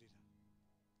jeno lena.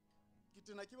 Ke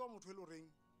tena ke ba motho e le horeng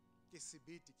ke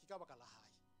sebete ke ka baka la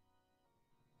hae.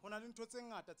 Hona le ntho tse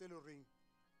ngata tse le horeng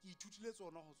ke ithutile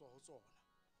tsona ho tswa ho tsona.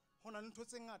 Hona le ntho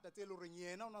tse ngata tse le horeng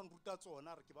yena o na nruta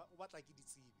tsona re ke o batla ke di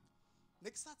tsebe. Ne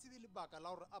ke sa tsebe lebaka la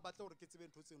hore a batla hore ke tsebe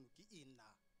ntho tseno ke ena.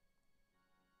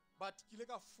 But ke ile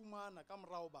ka fumana ka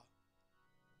morao ba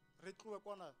re tlowe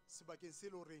kwana sebakeng se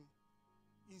le horeng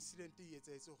incident e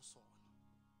etsahetse ho sona.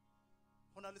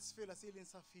 Hona le sefela se ileng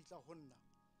sa fihla ho nna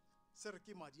se re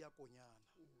ke madi a konyana.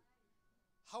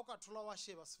 Ha o ka thola wa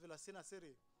sheba sefela sena se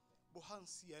re bohang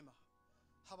siema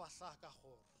ha ba hlaha ka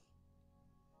kgoro.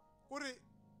 Kore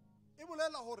e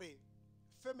bolela hore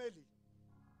family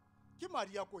ke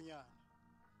madi a konyana.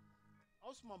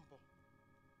 Ausmampo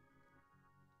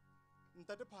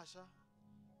Ntate Phasha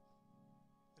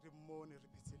re mmone re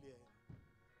phetse le yena.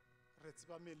 Re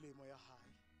tseba melemo ya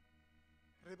hae.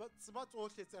 Re ba tseba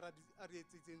tsohle tse a re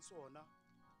etsetseng tsona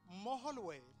mmoho le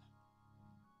wena.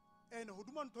 Ene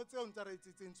hoduma ntho tseo ntse re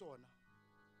etsetseng tsona.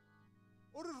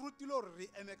 O re rutile hore re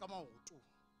eme ka maoto.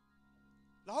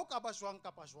 La ho ka ba jwang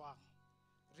kapa jwang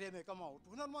re eme ka maoto.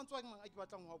 Hona le mantswe a mang a ke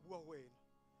batlang ho bua ho wena.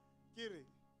 Ke re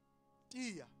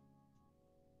tia,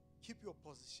 keep your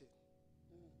position.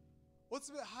 O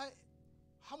tsebe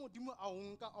ha modimo a o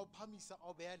nka a o phamisa a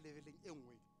o beha leveleng e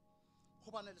nngwe.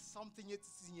 Ho bana le something e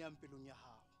tsitsinyang pelong ya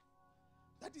hao.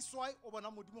 That is why o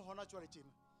bona modimo hona jwale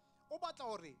tjena. O batla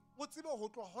hore o tsebe ho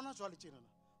tloha hona jwale tjena.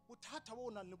 Bothata bo o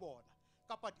nang le bona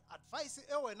kapa advice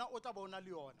e wena o tla bona le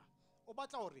yona. O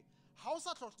batla hore ha o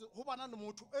sa hlotse ho bana le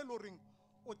motho e loreng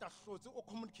o tla hlotse o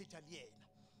communicate le yena.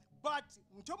 But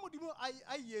ntho modimo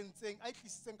a yentseng a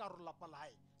tlisitseng ka rola pala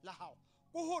hae la hao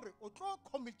go hore o tlo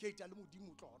communicate le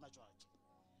modimo tlo hona jwale.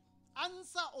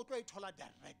 Answer o tlo e thola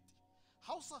direct.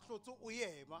 Ha o sa hlotse o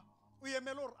yema o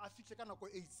emele hore a fihle ka nako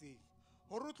e itseng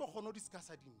hore o tlo kgona ho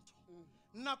discussa dintho.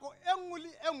 Nako e nngwe le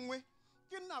e nngwe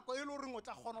ke nako e le hore o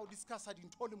tla kgona ho discussa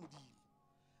dintho le modimo.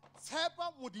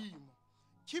 Tshepa modimo.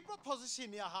 Keep a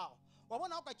position ya hao. Wa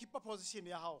bona o ka keep a position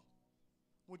ya hao.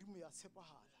 Modimo ya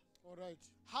tshepahala. All right.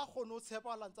 Ha kgone o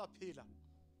tshepahala ntsa phela.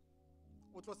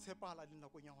 O tlo tshepahala le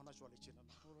nakong ya hona jwale tjena.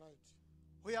 All right.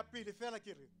 Ho ya pele fela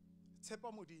ke re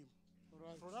tshepa modimo. All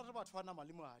right. Rona re batho bana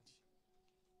le moadi.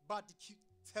 But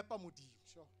tshepa modimo.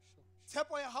 Sure.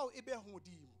 Tshepo ya hao e be ho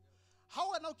modimo. Ha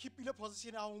wena o keepile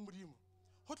position ya hao modimo,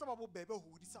 ho tla ba bobebe ho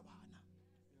hodisa bana.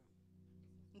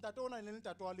 Ntate ona le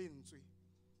ntate wa lentswe.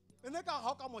 Ene ka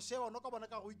ha ka mo sheba no ka bona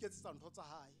ka go iketsetsa ntho tsa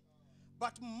hae.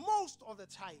 But most of the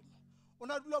time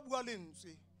ona dula bua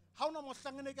lentswe. Ha ona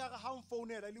mohlangene ka ha o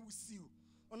mfounela le bosiu.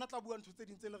 Ona tla bua ntho tse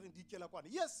ding tse le reng di ikela kwana.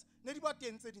 Yes, ne di ba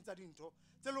teng tse ding tsa dintho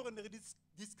tse le reng ne re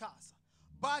discuss.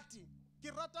 But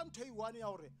ke rata ntho e one ya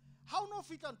hore ha o no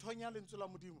fitla nthong ya lentswe la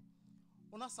modimo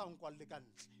ona sa nkwalle ka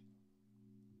ntle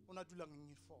ona dulang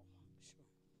uniform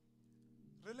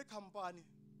re le company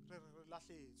re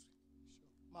lahletswe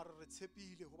mara re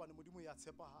tshepile hobane modimo ya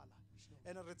tshepahala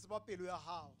ene re tseba pelo ya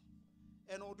hao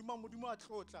ene modimo a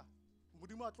tlotla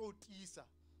modimo a tlo tisa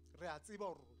re a tseba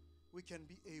hore we can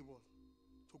be able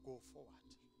to go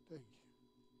forward. Thank you.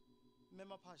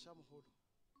 Mema Phasha moholo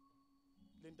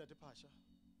le ntate Phasha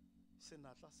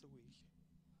senatla se wele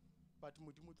but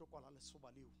modimo tlo kwala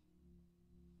lesoba leo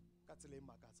ka tsela e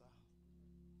makatsang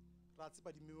ra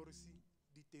tseba di-memories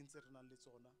di teng tse re nang le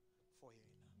tsona for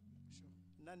yena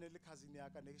nna ne le cousin ya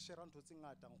ka ne ke share ntho tse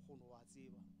ngata nkgono wa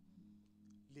tseba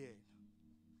le yena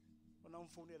ona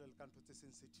mfounela le ka ntho tse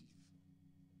sensitive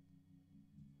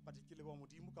but ke leba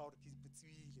modimo ka hore ke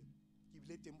tsebile ke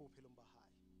bile teng bophelong ba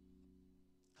hae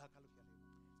ha ka lokela.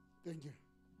 Thank you.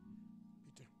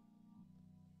 Peter.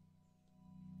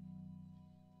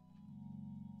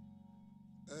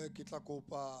 Ke tla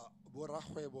kopa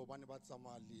borakgwebo ba ne ba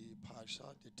tsamaya le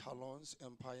Phasha, the Talons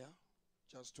Empire,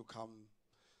 just to come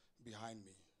behind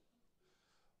me.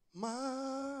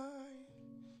 Mighty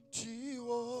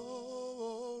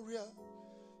warrior,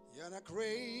 you're a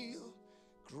great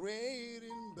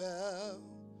in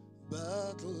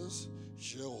battles,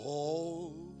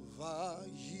 Jehovah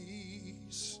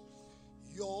is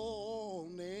your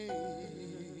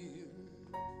name.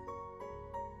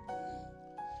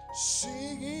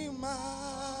 Singing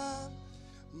my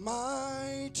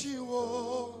mighty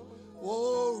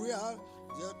warrior,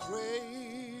 the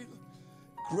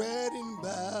great in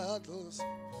battles,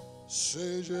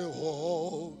 say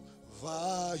Jehovah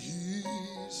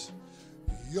is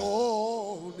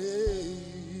your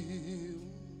name.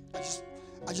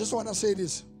 I just want to say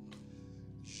this.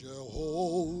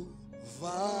 Jehovah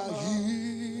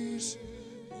is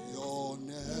your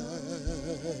name.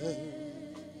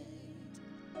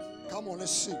 Come on,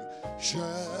 let's sing.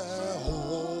 Jehovah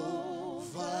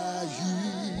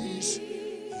is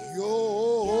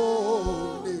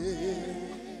your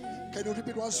name. Can you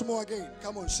repeat once more again?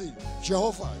 Come on, sing.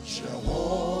 Jehovah is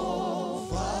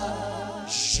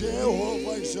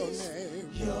your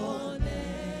name.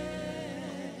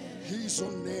 He's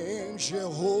your name,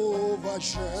 Jehovah.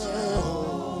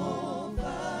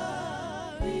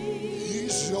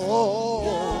 He's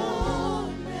your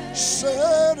name.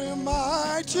 Say the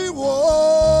mighty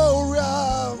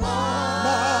warrior,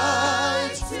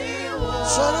 mighty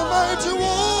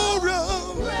warrior.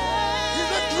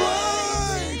 He's a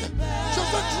great,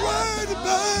 just a great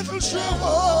battle,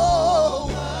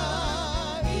 Jehovah.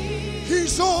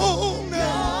 He's your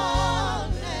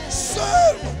name.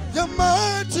 Say the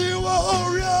mighty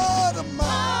warrior, the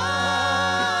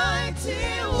mighty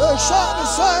warrior. The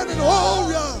shining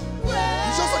warrior.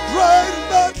 He's just a great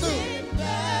battle.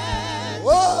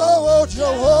 Oh,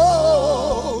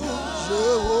 Jehovah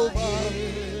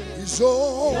is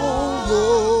on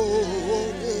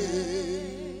your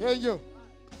name. Thank you.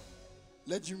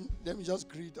 Let me just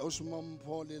greet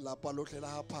Osmampo le la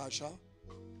palotela Phasha.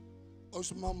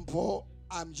 Osmampo,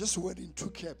 I'm just wearing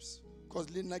two caps because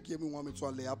Lina gave me one to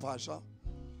le Phasha.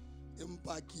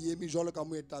 Empa ki emi jolo ka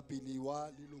moetapele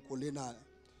wa leloko lena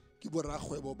ki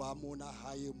borakgwebo ba mona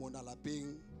hae mona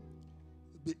lapeng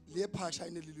le Phasha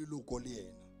ene le leloko le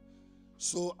yena.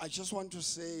 So I just want to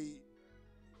say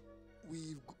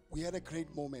we had a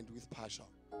great moment with Phasha.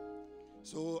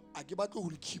 So I ke batla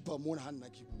ho keep mona hanna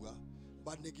ke bua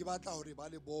but ne ke batla hore ba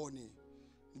le bone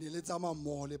ne le tsama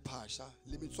mmoho le Phasha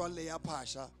le metswalle ya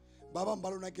Phasha ba bang ba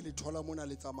lona ke le thola mona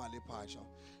le tsama le Phasha.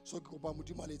 So ke kopa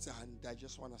modimo le tse hande. I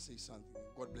just want to say something.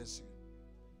 God bless you.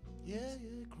 Yeah,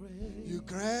 You're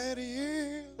great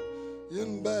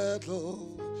in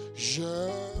battle,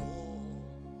 Jehovah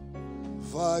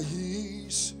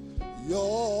is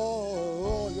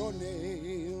your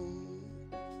name.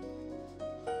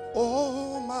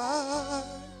 Oh my,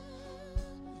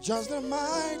 just a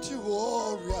mighty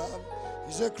warrior.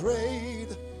 He's a great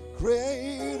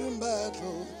in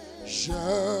battle,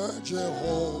 Jehovah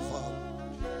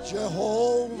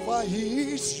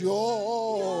is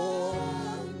your name.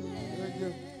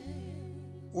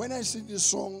 When I sing this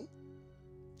song,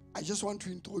 I just want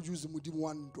to introduce the Mudimu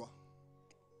Wandwa.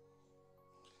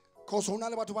 Because on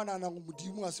all about banana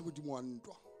Mudimu as Mudimu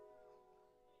Wandwa.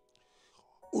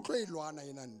 Utwe Luana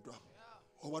inandwa.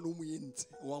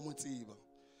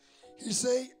 He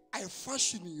say, I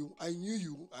fashioned you, I knew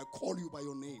you, I called you by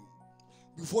your name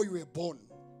before you were born.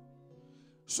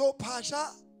 So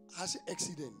Phasha has an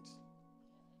accident.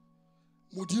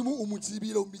 Mudimu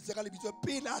umutsibile umbitsaka lebitso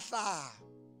pele a hlaha.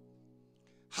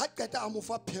 Ha qeta a mo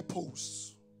fa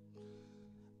purpose.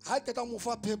 Ha qeta mo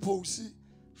fa purpose,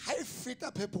 ha e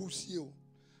feta purpose eo.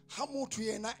 ha motho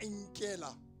yena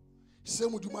enkela se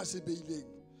modimo a se beileng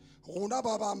rona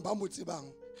ba bang ba mo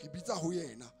tsebang re bitsa ho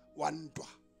yena wa ntwa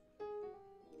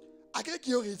a ke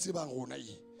yo re tsebang rona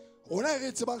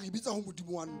re tsebang re bitsa ho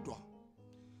modimo wa ntwa,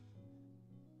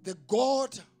 the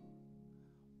God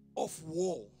of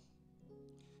war.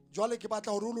 Jwale ke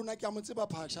batla hore lona ke a mo tseba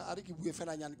Phasha a re ke bue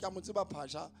fela nyane ke a mo tseba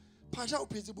Phasha o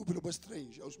phetse bophelo bo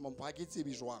strange a usma mpha ke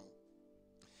tsebe jwang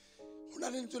ona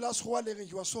le ntse la sgoa le re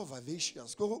you are so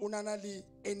vivacious go ona na le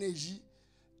energy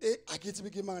a ke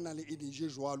tsebe ke mang na le energy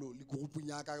jwalo le groupung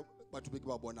ya ka batho be ke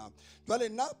ba bonang. Jwale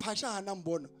nna Phasha hana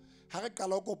mbona ha re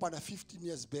qala go kopana 15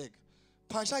 years back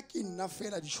Phasha ke nna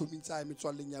fela di shoming tsa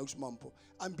metswalleng ya usma mpho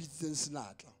a mbitseng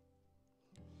Senatla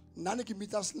nna ne ke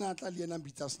mbitsa Senatla le yena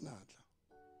mbitsa Senatla.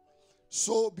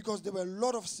 So, because there were a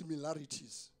lot of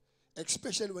similarities,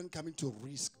 especially when coming to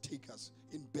risk takers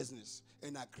in business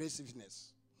and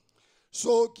aggressiveness.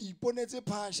 So, ki iponetse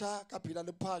Phasha, ka phela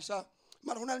le Phasha,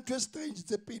 mara hona ntwe strange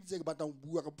tse pedi tse ke batlang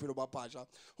bua ka bophelo ba Phasha.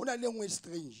 Hona le nngwe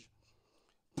strange.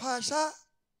 Phasha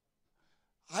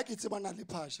ha ke tsebana le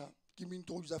Phasha, ke mo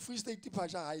introduce Free State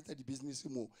Phasha ha etsa di business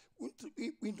mo. O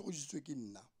introduce ke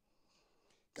nna.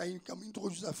 Ka mo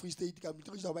introduce Free State, ka mo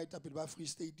introduce ba etapele ba Free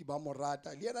State ba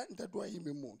morata le yena ntate wa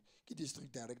ime mo ke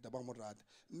district director ba morata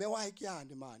mme wa ke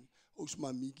yane man o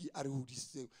sma miki a re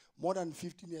hodisitse more than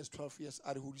 15 years 12 years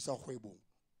a re hodisa kgwebong.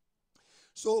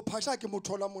 So Phasha ke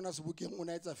mothola mona Sebokeng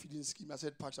ona etsa feeding scheme. I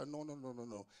said Phasha no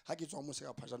ha ke tswa mo se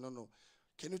ka Phasha no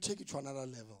can you take it to another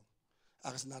level a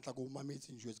re Senatla go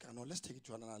mametse njwe ka no let's take it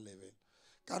to another level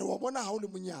ka re wa bona ha o le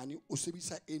monyane o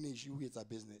sebisa energy o etsa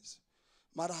business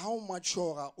mara how much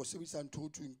ora o sebisa ntho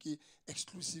thweng ke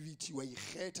exclusivity wa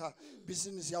ikgetha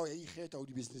business ya o ya ikgetha o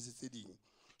di business tse ding.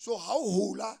 So how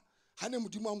hola ha ne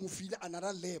modimo a mo file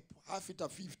another lap ha feta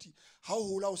 50 how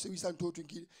hola o sebisa ntho thweng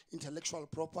ke intellectual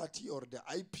property or the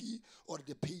IP or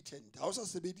the patent ha o sa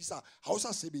sebedisa ha o sa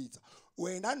sebetsa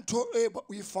wena ntho e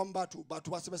o ifang batho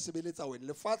ba se ba sebeletsa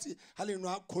wena lefatshe ha le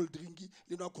nwa cold drink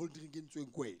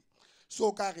ntsweng kwena.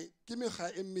 So kare ke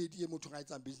mekga e mmedi e motho ga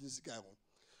etsa business ka yona.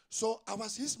 So I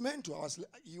was his mentor.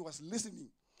 He was listening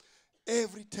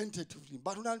every tentatively.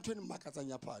 But we don't train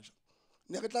makatsanya Phasha.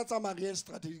 Ne re tla tsamaya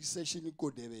strategic session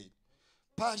ko Duer.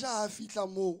 Phasha ha fitla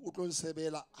mo o tlo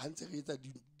sebela ha ntse re etsa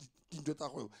dintho tsa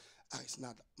go a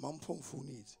Senatla mampho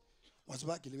mfounetse. Wa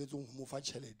tseba ke lebetse go mo fa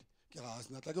tšhelete. Ke ga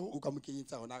Senatla ke o ka mo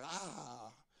kenyetsa yona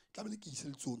tla be ke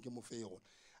iseltsong ke mo fe yona.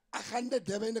 A gande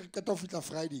Duer re ka to fitla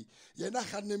Friday. Yena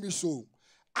ganne mesong.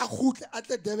 A khutle a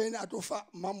tle Duer a to fa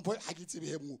mampho ha ke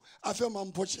tsebe mo a fe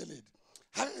mampho tšhelete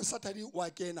ha re Saturday wa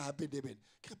kena hape Duer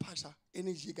ke Phasha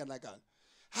energy kana kana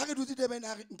ha re dutse Duer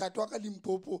a re ntatwa ka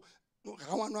Limpopo ga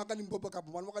ngwana wa ka Limpopo ka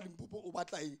bana wa ka Limpopo o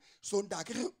batla eng so nta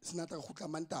ke Senatla khutla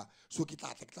manta so ke tla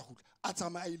khutla a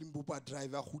tsamaya a Limpopo a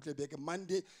drive a khutle beke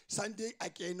Monday Sunday a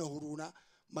kena ho rona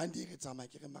Monday re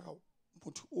tsamaya ke re mara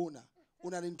motho ona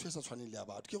le ntwe sa tshwanele ya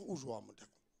batho ke go jwa motho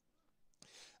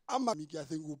ama miki a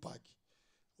thengu park.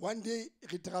 One day,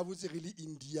 we traveled to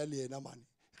India, man.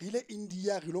 Really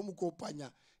India, we lo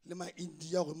mukopanya le ma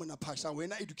India we mona Phasha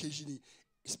when education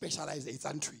specialize it's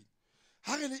country.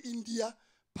 Ha re le India,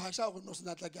 Phasha go no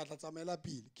Senatla ke atla tsamela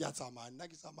pele, ke a tsamaya nna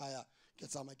ke tsamaya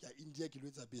ke India ke lo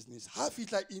etsa business. Ha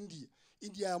fitla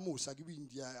India ya Musa ke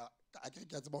India a ke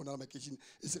tsaba ona ma kitchen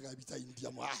e se ga bitsa India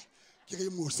mo ke re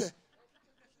Musa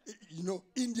you know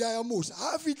India ya Musa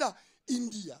ha fitla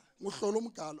India mo hlolo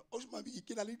mokalo o smabi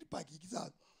ke na le dipaki ke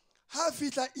tsa ha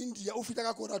fitla India o fitla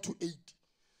ka 7:45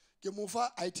 ke mo fa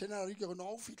itinerary ke no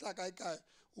o fitla kae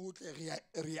o tle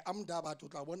re amdaba to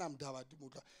tla bona amdaba di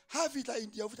motla ha fitla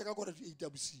India o fitla ka 7:45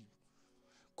 bosiu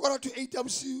 7:45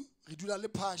 bosiu re dula le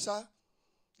Phasha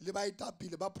le ba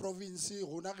etapile ba province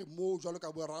rona re mo jwalo ka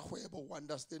bo ragwebo o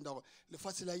understand le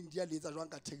fatshe la India le etsa jwang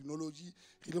ka technology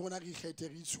re le rona re ikgethe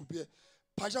re itshupe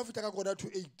Phasha o fitla ka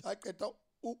 7:45 a qeta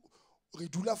re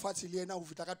dula fatshe le yena o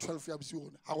fitla ka 12 ya bosiu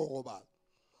rona ha go robala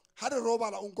ha re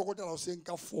robala o nkokotela o seng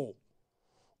ka 4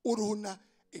 o re hona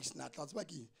Senatla tseba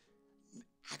ke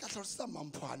ha ka tlhalosetsa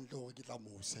mampho hantle hore ke tla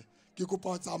mose ke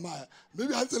kopa o tsamaya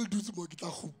maybe ha ntse le dutse mo ke tla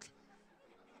khutla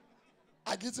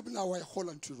a ke tsebe na wa e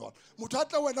gola ntho jwalo motho a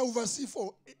tla wena oversee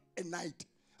for a night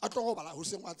a tlo go bala ho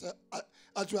seng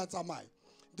a tswa tsamaya.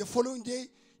 The following day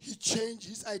he changed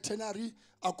his itinerary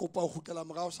a kopa go khutlela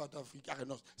morao South Africa re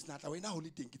no Senatla wena ho le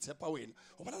teng ke tshepa wena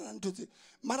o bana na ntho tse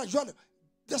mara jwale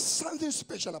there's something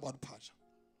special about Phasha.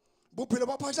 Bophelo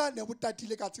ba Phasha ne bo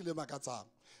tatile ka tsile makatsang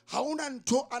ha ona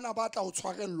ntho ana batla ho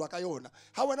tshwarellwa ka yona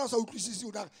ha wena o sa utlwisisi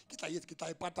o ke tla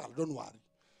e patala don't worry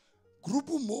group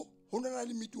mo ho na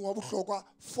le meeting wa bohlokwa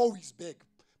 4 weeks back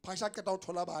Phasha ka ta o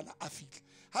thola bana a fitla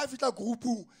ha fitla group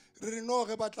re no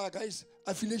re batla guys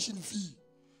affiliation fee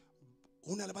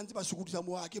Ho na le ba ntse ba sokodisa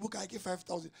mo, a ke bokae ke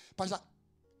 5,000. Pasha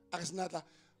a re Senatla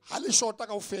ha le shorta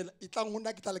kaofela e tlang ho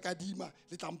nna ke tla le kadima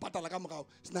le tla mpatala ka morao.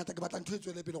 Senatla ke batla ntho e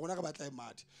tswele pele rona re batla e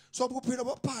madi. So bophelo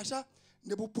ba Phasha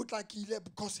ne bo potlakile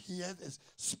because he had a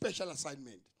special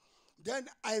assignment. Then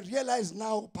I realized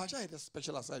now Phasha had a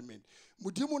special assignment.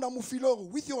 Modimo na mo file hore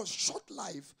with your short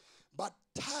life, but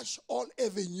touch all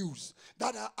avenues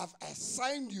that I've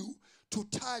assigned you to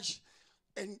touch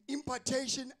an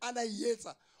impartation and a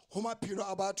yetsa ho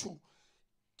maphelo a batho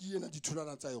ke ena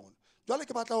ditholwana tsa yona. Jwale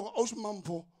ke batla hore ausi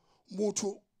Mampho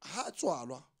motho ha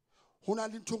tswalwa ho na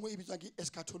le ntho e bitswang ke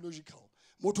eschatological.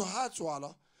 Motho ha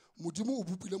tswalwa modimo o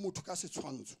bupile motho ka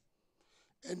setshwantsho.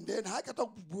 And then ha ka ta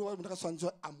bua motho ka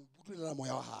setshwantsho a mo butulela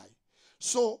moya wa hae.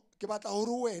 So ke batla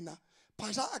hore wena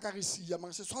Phasha a ka re siya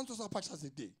mara setshwantsho sa Phasha se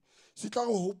teng. Se tla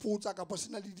re hopotsa kapa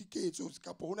sena le diketso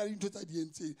kapa hona le ntho tsa di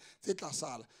entseng tse tla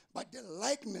sala. But the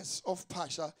likeness of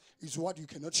Phasha is what you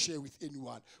cannot share with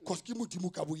anyone because ke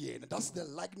modimo ka bo yena. That's the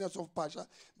likeness of Phasha.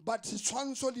 But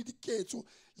setshwantsho le diketso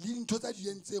le ntho tsa di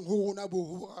entseng ho rona bo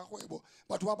ho rakgwebo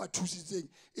batho ba ba thusitseng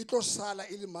e tlo sala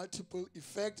e le multiple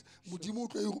effect. Modimo o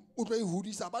tlo e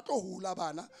hodisa ba tlo hula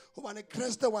bana hobane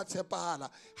Kriste wa tshepahala.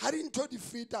 Ha di ntho di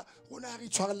feta rona re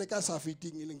tshwarele ka sa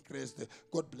feting e leng Kriste.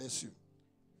 God bless you.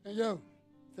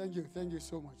 Thank you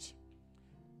so much.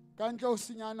 Kantle o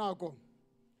sinya nako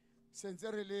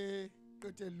sentse re le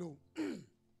qetellong.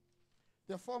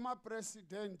 The former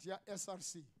president ya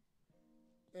SRC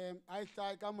I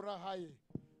tla ka mora hae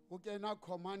o kena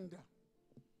commander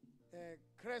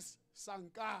Chris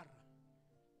Sankara,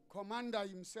 commander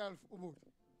himself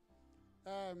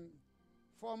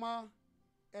former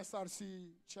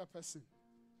SRC chairperson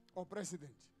or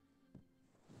president.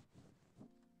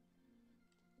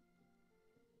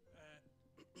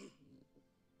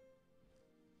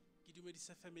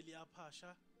 Dumedisa family ya Phasha,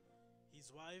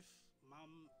 his wife,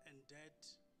 mom and dad.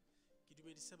 Ke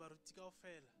dumedisa baruti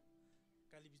kaofela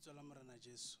ka lebitso la Morena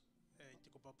Jesu. Ke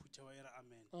kopa phutha wa ere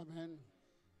amen. Amen.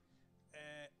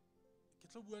 Ke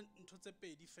tlo bua ntho tse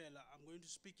pedi fela. I'm going to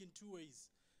speak in two ways,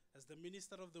 as the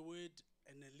minister of the word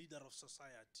and a leader of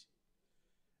society.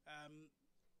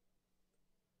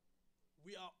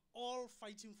 We are all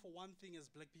fighting for one thing as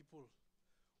black people.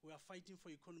 We are fighting for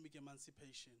economic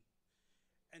emancipation.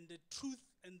 And the truth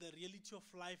and the reality of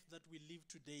life that we live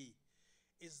today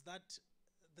is that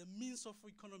the means of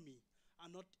economy are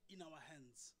not in our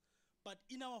hands. But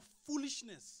in our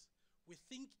foolishness, we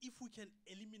think if we can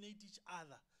eliminate each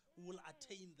other, we will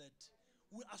attain that.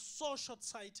 We are so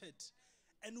short-sighted,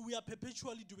 and we are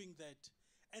perpetually doing that.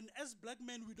 And as black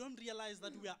men, we don't realize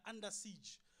that we are under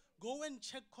siege. Go and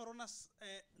check Corona's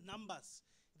numbers.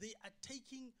 They are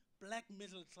taking black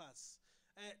middle class.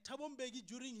 Thabo Mbeki,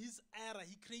 during his era,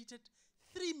 he created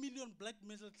 3 million black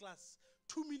middle class.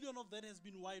 2 million of that has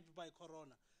been wiped by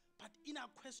Corona. But in our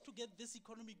quest to get this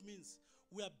economic means,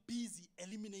 we are busy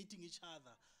eliminating each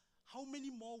other. How many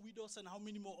more widows and how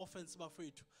many more orphans,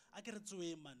 Bafetu?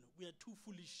 Man, we are too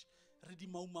foolish.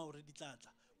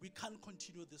 We can't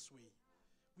continue this way.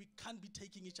 We can't be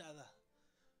taking each other.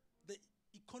 The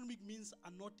economic means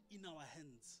are not in our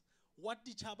hands. What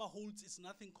Lichaba holds is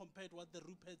nothing compared to what the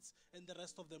Ruperts and the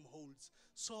rest of them holds.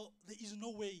 So there is no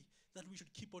way that we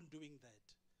should keep on doing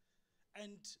that.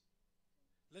 And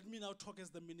let me now talk as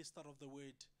the minister of the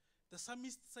word. The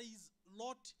psalmist says,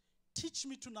 Lord, teach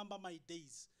me to number my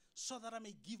days so that I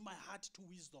may give my heart to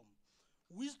wisdom.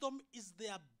 Wisdom is the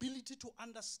ability to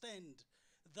understand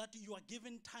that you are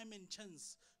given time and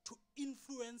chance to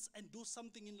influence and do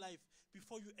something in life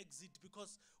before you exit,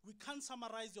 because we can't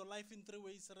summarize your life in 3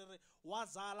 ways.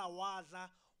 Wazala, wadla,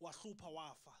 wahlupha,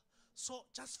 wafa. So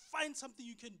just find something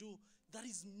you can do that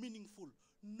is meaningful,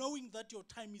 knowing that your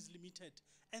time is limited.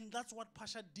 And that's what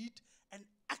Phasha did and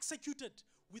executed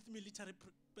with military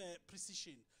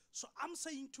precision. So I'm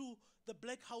saying to the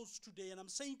black house today, and I'm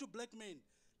saying to black men,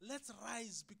 let's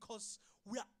rise, because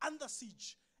we are under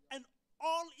siege. And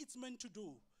all it's meant to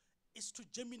do is to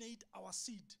germinate our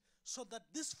seed, so that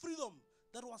this freedom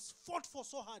that was fought for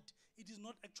so hard, it is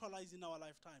not actualized in our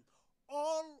lifetime.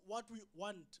 All what we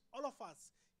want, all of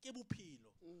us, ke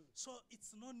bophelo. So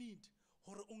it's no need.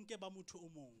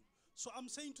 So I'm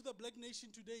saying to the black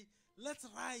nation today, let's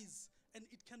rise. And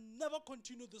it can never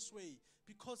continue this way,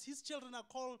 because his children are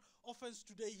called orphans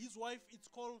today. His wife is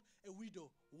called a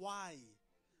widow. Why?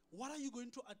 What are you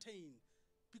going to attain?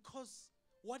 Because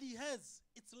what he has,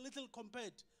 it's little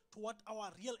compared to what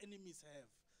our real enemies have.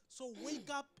 So wake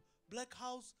up, Black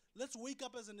House. Let's wake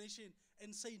up as a nation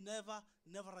and say never,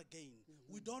 never again.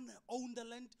 We don't own the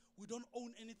land. We don't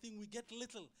own anything. We get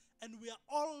little. And we are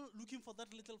all looking for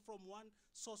that little from one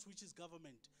source, which is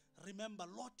government. Remember,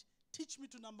 Lord, teach teach me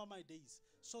to number my days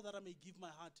so that I may give my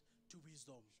heart to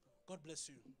wisdom. God bless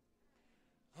you.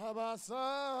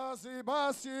 Abasazi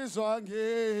basizwa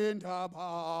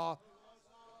ngendaba.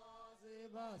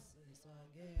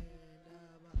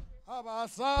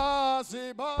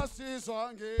 Abasazi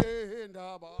basizwa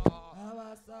ngendaba.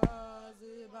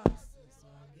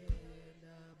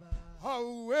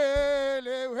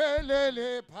 Awele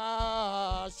welele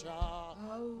Phasha.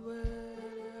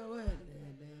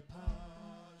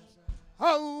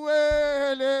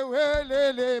 Awele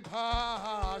welele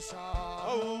Phasha.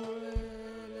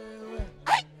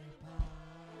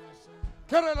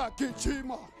 Kerala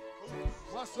kichima.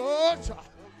 Masocha.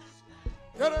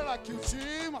 Kerala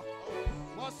kichima.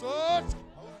 Masocha.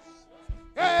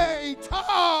 Hey, ta!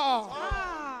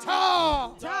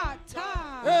 Ta! Ta,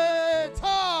 ta. Hey,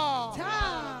 ta!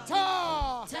 Ta.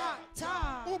 Ta! Ta,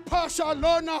 ta. Uphasha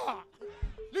lona.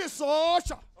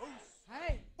 Lisocha.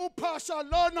 Hey. Uphasha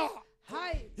lona.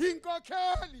 Hi.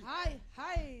 Inkokheli. Hi.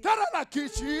 Hi. Kerala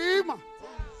kichima.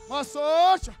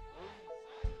 Masocha.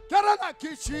 Kerala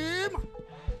kichima.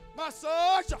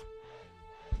 Masocha.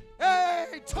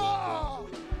 Hey, ta!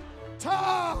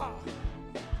 Ta!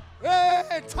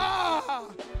 Hey, ta!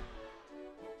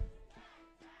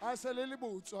 Aselele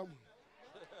butswa.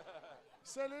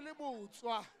 Selele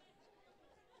butswa.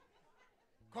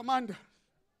 Commander.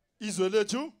 Izwe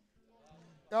lethu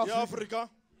Africa. eAfrika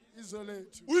Izwe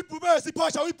lethu. uyiphumezi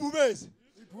Phasha uyiphumezi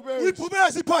Iphumezi.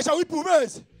 uyiphumezi Phasha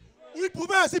uyiphumezi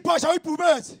uyiphumezi Phasha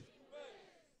uyiphumezi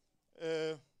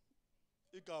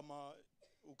igama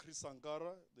uChris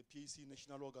Sankara, the PAC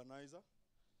national organizer.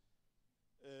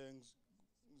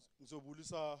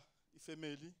 Ngizobulisa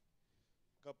ifamily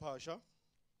kaPhasha,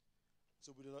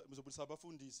 ngizobulisa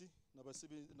abafundisi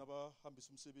nabasebenzi nabahambisa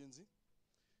umsebenzi,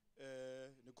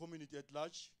 the community at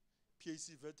large,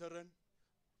 PAC veteran,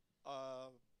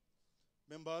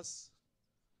 members,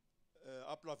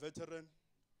 APLA veteran,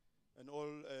 and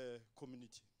all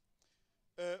community.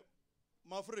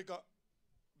 Mafrika,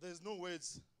 there's no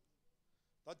words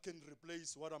that can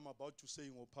replace what I'm about to say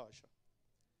in Phasha.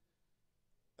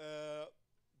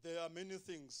 There are many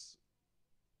things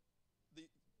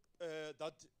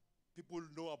that people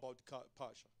know about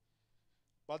Phasha,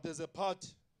 but there's a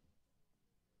part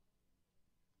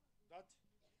that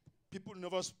people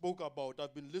never spoke about.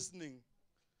 I've been listening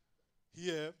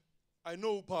here. I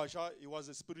know Phasha, he was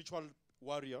a spiritual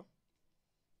warrior.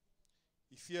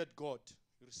 He feared God.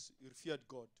 He feared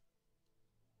God.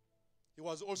 He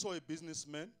was also a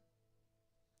businessman.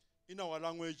 In our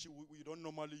language, we don't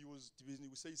normally use business.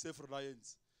 We say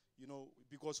self-reliance, you know,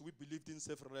 because we believed in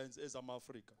self-reliance as an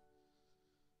Africa.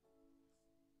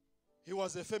 He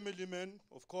was a family man,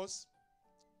 of course,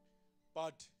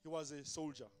 but he was a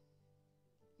soldier.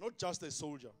 Not just a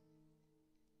soldier,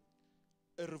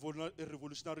 a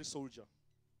revolutionary soldier.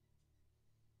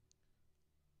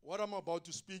 What I'm about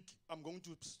to speak, I'm going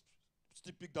to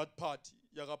speak that part,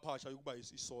 Yaga Phasha, Yuba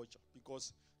is soldier,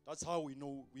 because that's how we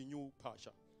knew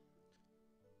Phasha.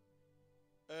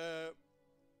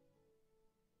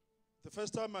 The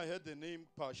first time I heard the name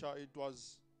Phasha, it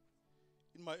was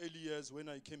in my early years when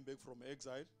I came back from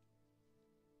exile.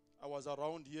 I was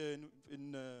around here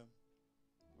in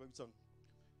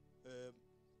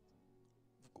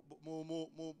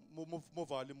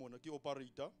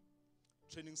operator,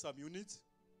 training some units.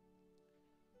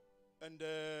 And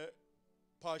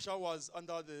Phasha was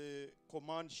under the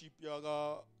commandship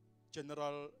Yaga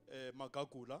General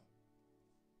Magagula.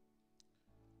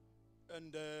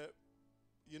 And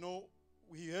you know,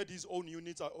 he had his own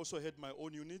units. I also had my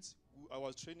own units. I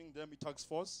was training them in task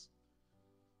force.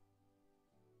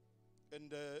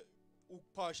 And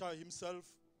Phasha himself,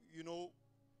 you know,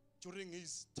 during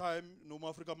his time, Noma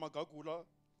Africa Magagula,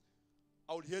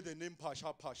 I would hear the name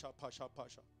Phasha, Phasha, Phasha,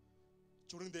 Phasha.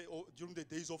 During the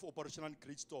days of Operation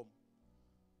Great Storm.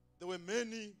 There were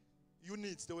many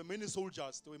units, there were many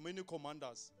soldiers, there were many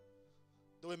commanders,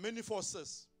 there were many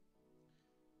forces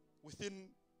within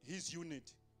his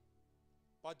unit.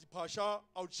 But Phasha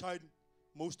outshined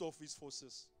most of his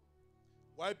forces.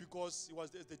 Why? Because he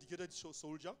was a dedicated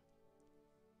soldier.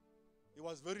 He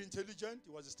was very intelligent,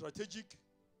 he was strategic.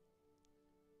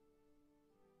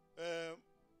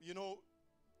 You know,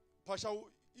 Phasha,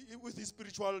 with his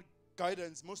spiritual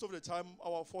guidance, most of the time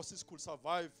our forces could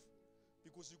survive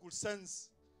because you could sense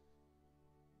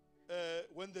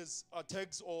when there's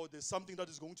attacks or there's something that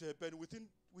is going to happen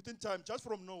within time, just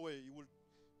from nowhere, he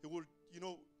will you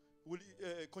know,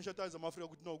 conscientize Africa.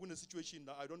 No, in a situation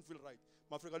that I don't feel right.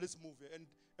 Africa, let's move here.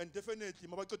 And definitely,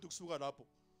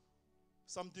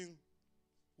 something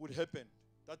would happen.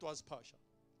 That was Phasha.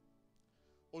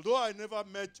 Although I never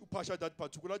met Phasha that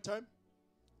particular time,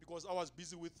 because I was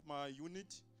busy with my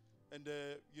unit, and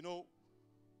you know,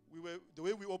 the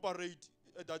way we operate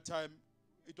at that time.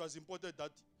 It was important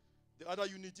that the other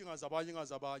unit ngazabanye,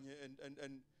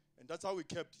 and that's how we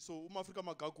kept. So Africa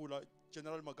Magagula,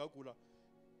 General Magagula,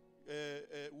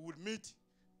 we would meet,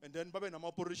 and then babe nama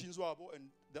operations wabo, and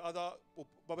the other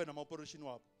babe nama operation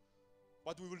wabo.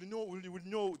 But we will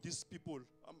know these people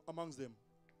amongst them.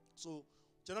 So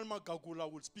General Magagula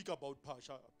will speak about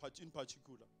Phasha in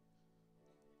particular.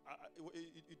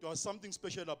 It was something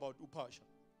special about Phasha.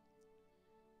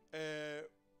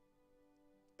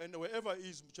 And wherever he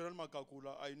is, General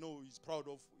Magagula, I know he's proud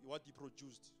of what he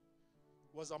produced.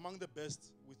 He was among the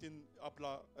best within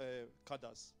APLA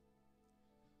cadres.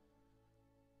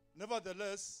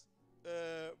 Nevertheless,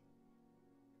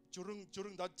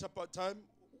 during that time,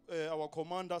 our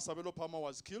commander, Sabelo Palmer,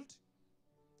 was killed.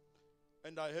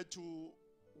 And I had to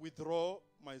withdraw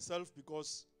myself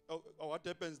because what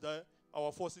happens there,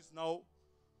 our forces now,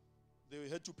 they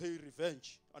had to pay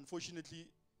revenge. Unfortunately,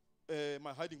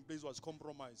 my hiding place was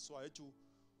compromised, so I had to.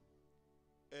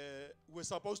 We were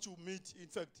supposed to meet, in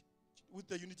fact, with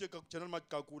the unity General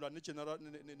Magagula and General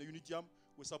Unitiam.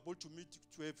 We were supposed to meet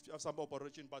to have some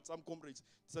operation, but some comrades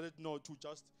decided no, to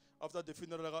just after the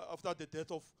funeral, after the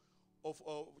death of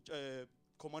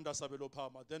Commander Sabelo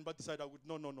Palmer. Then, but decided I would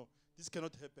no, this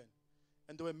cannot happen,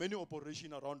 and there were many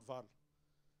operations around Val.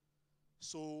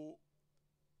 So,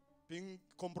 being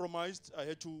compromised, I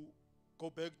had to go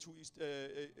back to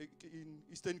in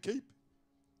Eastern Cape,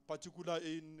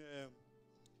 particularly in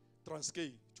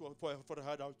Transkei for a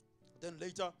hideout. Then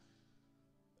later,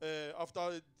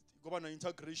 after governor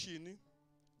integration,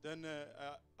 then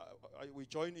we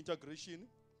joined integration.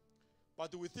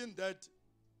 But within that,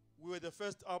 we were the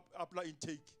first APLA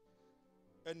intake.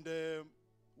 And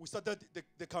we started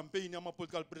the campaign among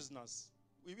political prisoners,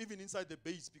 even inside the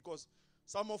base, because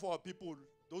some of our people,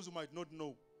 those who might not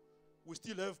know, we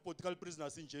still have political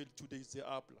prisoners in jail today, the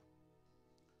APLA.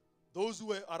 Those who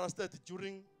were arrested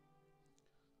during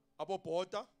Abo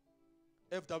Porta,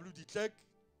 F.W. de Klerk,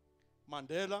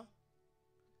 Mandela,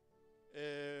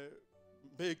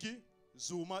 Mbeki,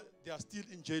 Zuma, they are still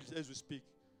in jail as we speak.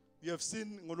 We have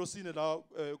seen Ngolosine,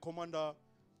 Commander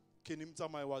Kenny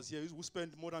Mtsamai was here, who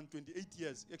spent more than 28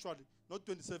 years, actually, not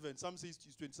 27, some say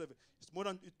it's 27. It's more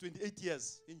than 28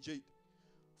 years in jail.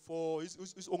 For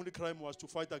his only crime was to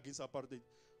fight against apartheid.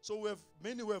 So we have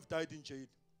many who have died in jail.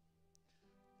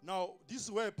 Now, this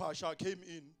is where Phasha came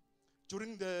in.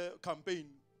 During the campaign,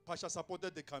 Phasha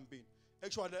supported the campaign.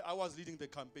 Actually, I was leading the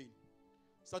campaign.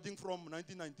 Starting from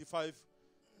 1995,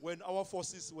 when our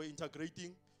forces were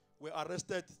integrating, were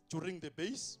arrested during the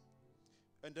base.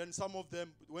 And then some of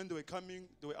them, when they were coming,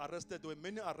 they were arrested. There were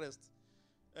many arrests.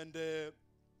 And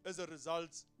as a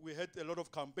result, we had a lot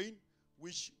of campaign,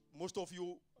 which most of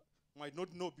you might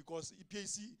not know, because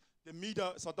PAC, the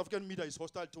media, South African media is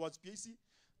hostile towards PAC.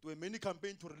 There were many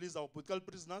campaigns to release our political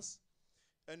prisoners.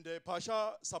 And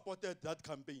Phasha supported that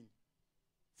campaign,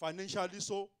 financially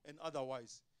so and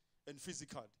otherwise, and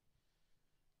physically.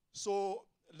 So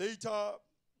later,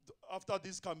 after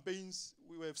these campaigns,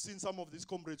 we have seen some of these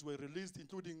comrades were released,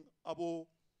 including Abo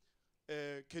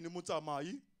Kenny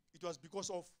Mtsamai. It was because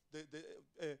of the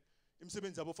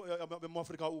Imsebenzi Abo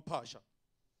Africa Phasha.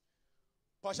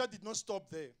 Phasha did not stop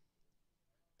there.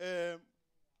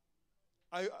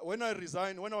 When I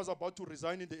was about to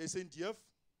resign in the SNDF,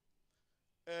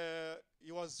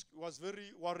 he was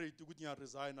very worried to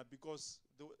resign because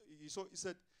he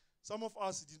said, some of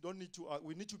us don't need to,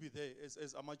 we need to be there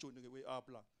as amateur in the way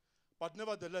APLA. But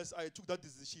nevertheless, I took that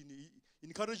decision. He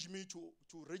encouraged me to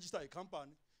register a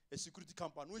company, a security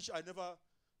company, which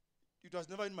it was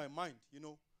never in my mind,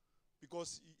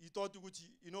 because he thought,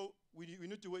 we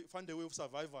need to find a way of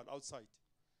survival outside.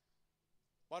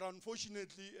 But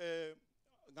unfortunately,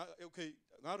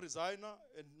 I resigned,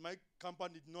 and my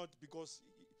company did not, because,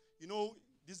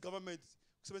 this government,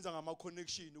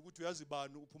 connection,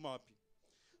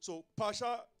 so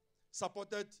Phasha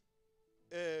supported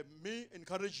me,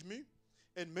 encouraged me,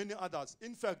 and many others.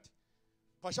 In fact,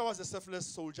 Phasha was a selfless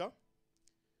soldier.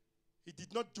 He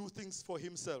did not do things for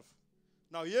himself.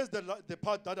 Now, here's the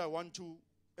part that I want to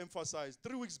emphasize.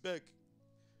 3 weeks back,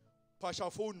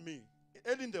 Phasha phoned me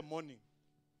early in the morning.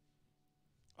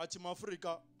 At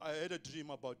Africa, I had a dream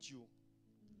about you.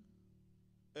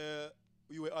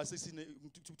 You were assassinated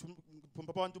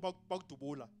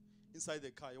inside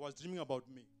the car. He was dreaming about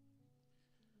me.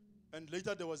 And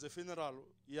later there was a funeral,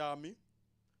 Yami.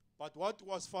 But what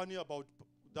was funny about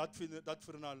that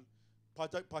funeral,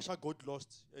 Phasha got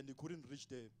lost and he couldn't reach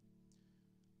the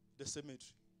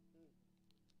cemetery.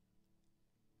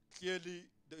 Clearly,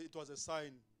 it was a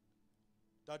sign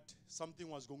that something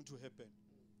was going to happen.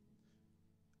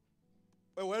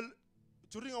 Well,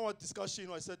 during our discussion,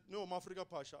 I said, no, Africa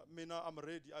Phasha, Mina, I'm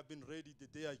ready. I've been ready the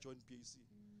day I joined PAC.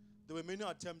 There were many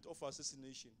attempts of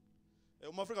assassination.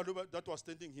 Africa that was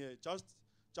standing here just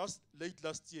late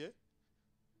last year,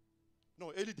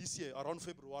 no, early this year, around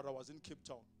February, I was in Cape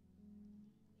Town.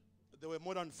 There were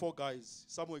more than 4 guys.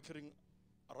 Some were carrying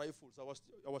rifles. I was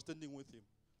standing with him.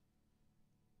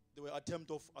 There were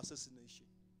attempts of assassination,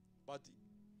 but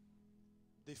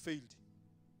they failed.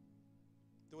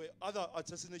 There were other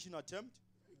assassination attempts,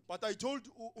 but I told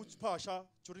Phasha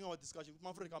during our discussion,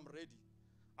 Africa, I'm ready.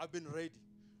 I've been ready.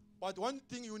 But one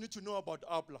thing you need to know about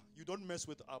APLA, you don't mess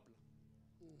with APLA.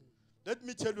 Let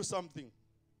me tell you something.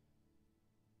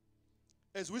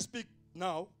 As we speak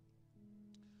now,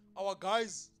 our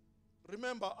guys,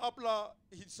 remember, APLA,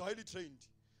 he's highly trained.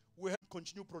 We have to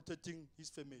continue protecting his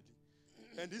family.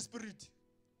 And his spirit,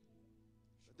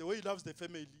 the way he loves the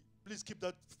family, please keep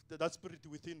that spirit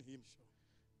within him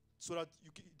so that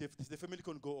the family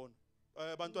can go on.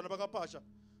 Bantwana baka Phasha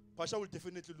will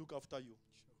definitely look after you.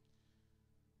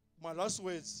 My last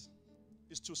words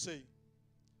is to say,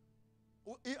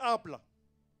 APLA,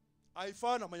 I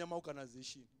found a Manyama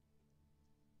organization.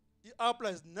 APLA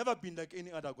has never been like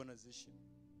any other organization.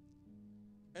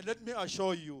 And let me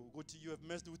assure you, Goti, you have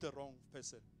messed with the wrong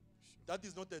person. That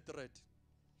is not a threat.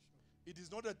 It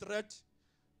is not a threat.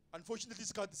 Unfortunately,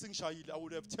 Singh Shahil, I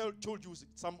would have told you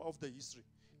some of the history.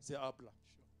 It's APLA.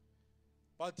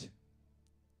 But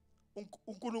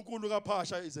Unkulunkulu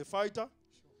Phasha is a fighter.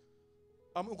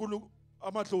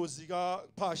 Amatlozi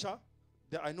Phasha,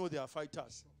 I know they are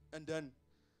fighters. And then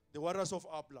the warriors of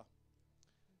APLA.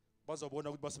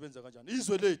 Bazabona basebenza kanjani.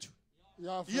 Izwe lethu.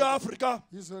 Africa.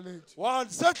 Izwe lethu. One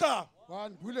settler.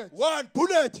 One bullet. One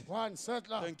bullet. One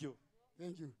settler. Thank you.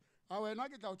 Thank you. Awena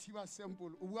ke tla uthiba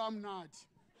simple. Uwa mnati.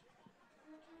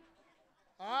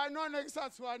 No next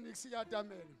one next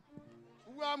yatamela.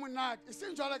 Uwa mnati.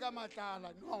 Isinjwala ka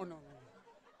Matlala. No.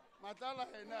 Matlala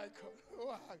ena ikho.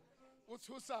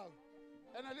 Uthusa.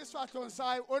 Ena liswatlo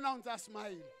nsai ona unza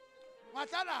smile.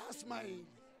 Matlala ha smile.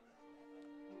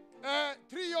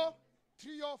 Trio,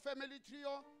 family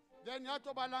trio, then ya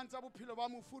to balance bophelo ba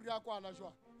mofuri ya kwala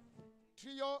jwa.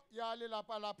 Trio ya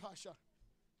lelapa la Phasha.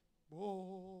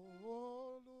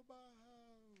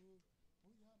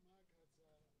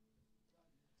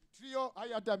 Trio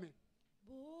ayatame.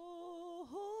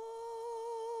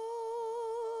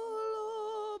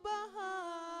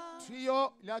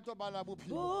 Trio ya to bala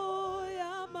bophelo.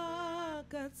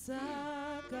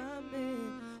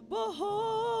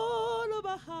 Boholo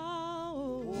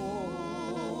bahao,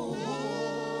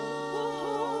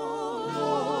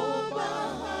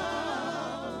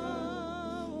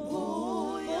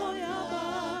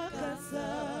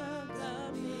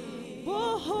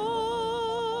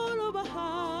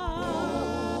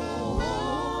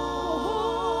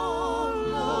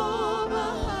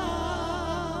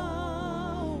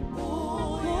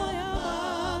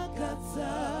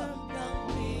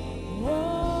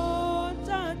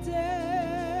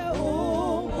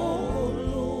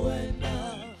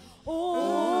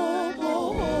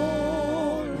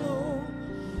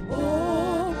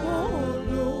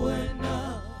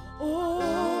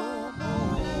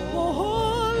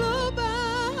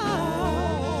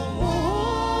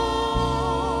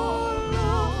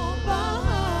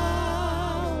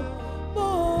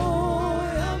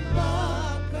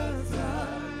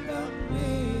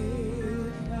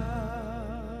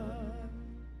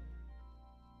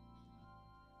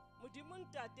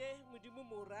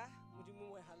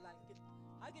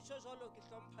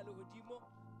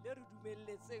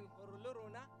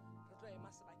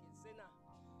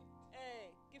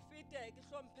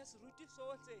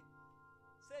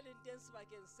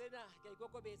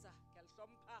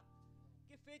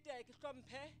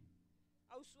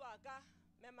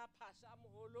 Mema Phasha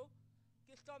amoholo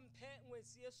ke hlomphe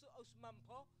ngwetsi Yesu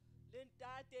Ausmampho le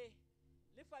ntate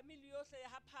le family yohle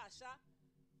ya Phasha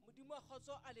modimo a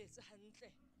khotso a letse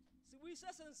hantle se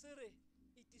buisa sensere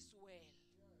it is well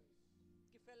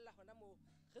ke fella hona mo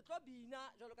re tlo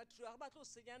bina jalo ka trio re ba tlo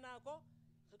senya nako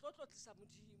re tlo tlisa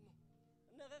modimo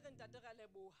nne re ntate ga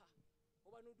leboha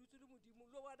hoba no dutse le modimo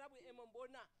lo bona boemong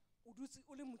bona o dutse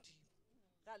o le modimo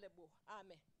ga leboha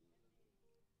amen.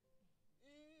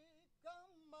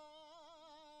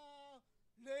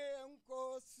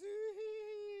 Lenkosi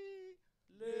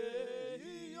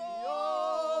leyo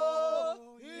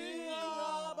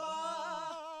ingaba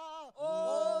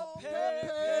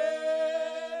opepe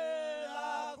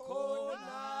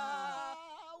akhona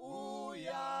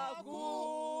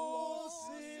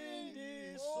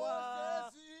uyakusindiswa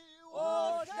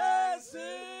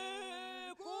ohlezi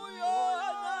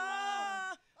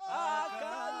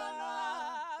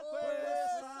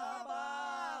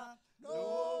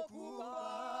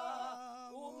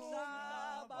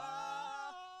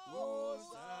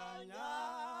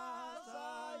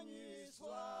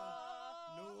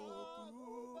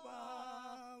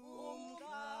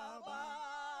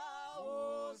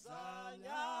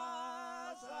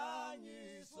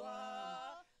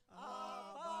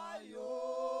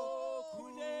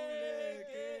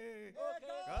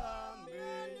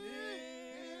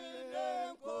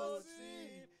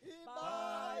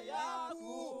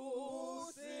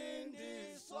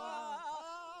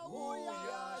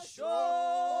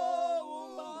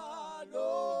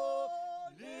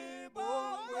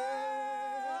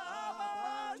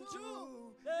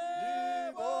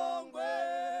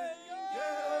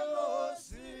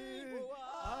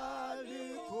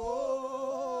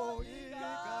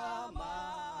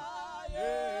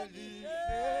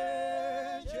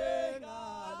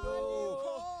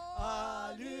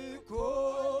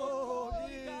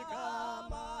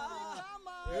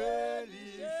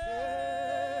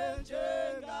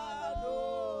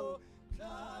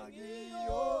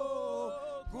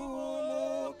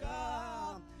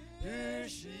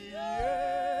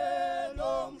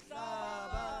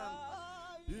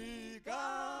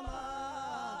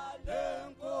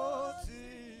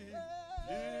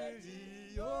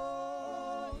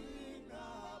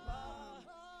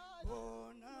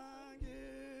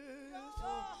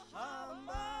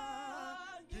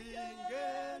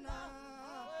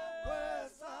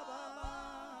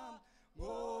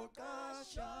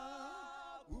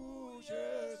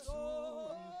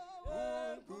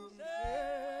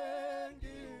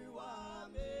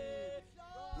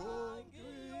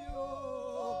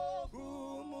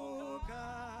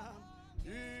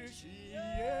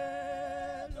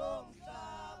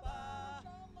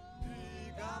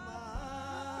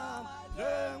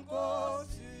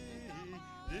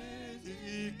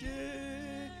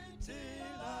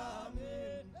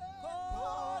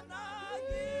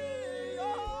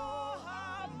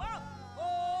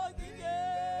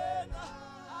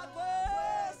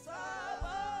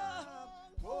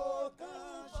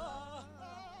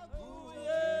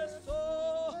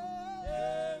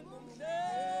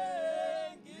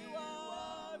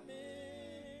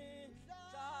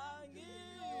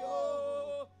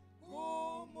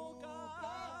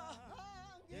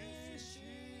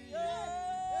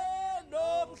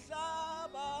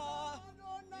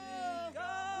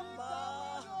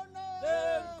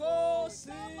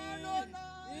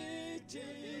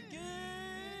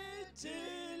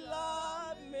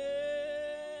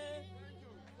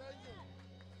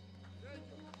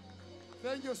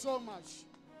Thank you so much.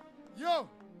 Yo.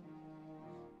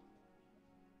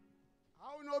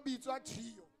 How no bitswa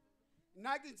trio.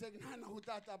 Nna ke ntse ke nahana ho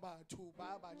tlatla batho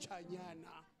ba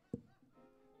batjhanyana.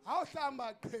 Ha o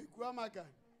hlamba qheku a makana.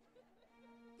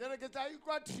 Ke re ke tla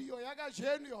ikwa trio ya ka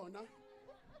jeno yona.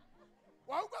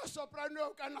 Wa utlwa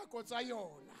soprano ka nako tsa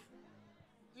yona.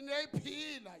 E ne e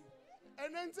phela. E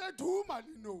ne ntse duma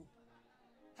le no.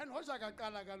 And ho ja ka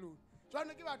qala ka lona.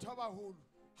 Jwane ke batho ba baholo.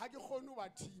 Ha ke kgone ho ba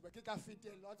thiba ke tla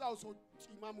fetella. Wa tsa o so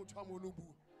tima motho a moholo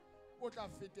bua. O tla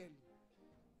fetella.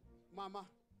 Mama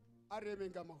a re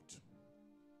emeng ka maoto.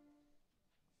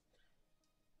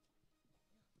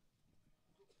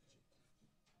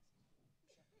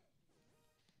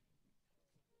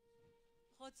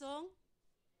 Kgotsong.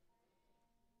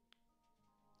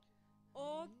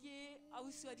 O ke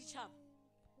ausi wa ditjhaba.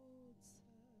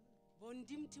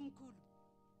 Bondim Timkhulu.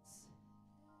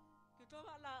 Ke tlo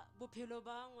bala bophelo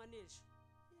ba ngwanesho.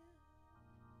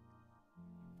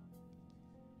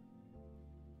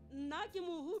 Nna ke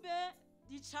mohube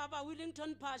Lichaba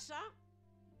Willington Phasha.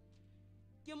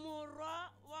 Ke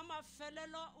morwa wa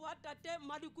mafelelo wa tate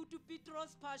Malikutu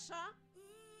Petros Phasha.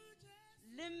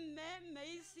 Le mme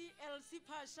Macy Elsie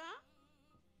Phasha.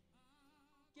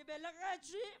 Ke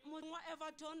belegetšwe motseng wa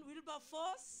Everton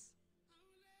Wilberforce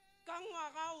ka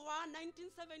ngwaga wa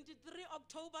 1973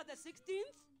 October the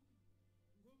 16th.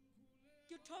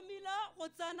 Ke thomile go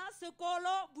tsena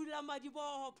sekolo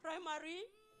Bulamadiboho Primary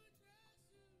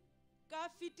ka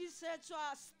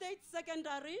fetisetswa State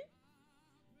Secondary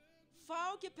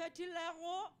fao ke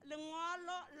phethilego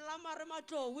lengwalo la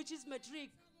marematlou which is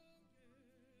matric.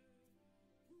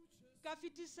 Ka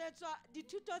fetisetswa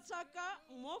dithuto tsa ka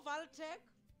mo Valtech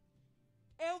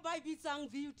eo ba e bitsang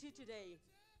VUT today.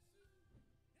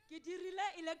 Ke dirile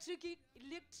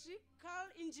electrical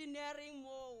engineering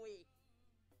mo we.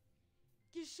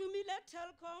 Ke šomile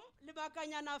Telkom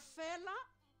lebakanyana fela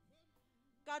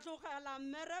ka tlogela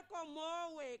mmereko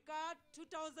mo we ka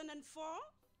 2004.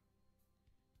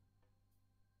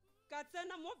 Ka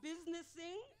tsena mo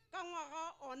businessing ka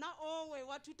ngwaga ona o we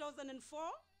wa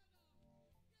 2004.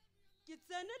 Ke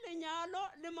tsene lenyalo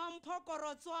le Mampho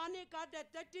Korotswane ka the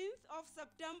 13th of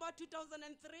September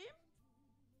 2003.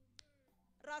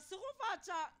 Ra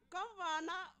segofatša ka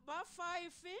bana ba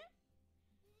 5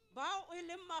 bao e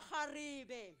leng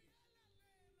makgarebe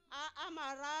a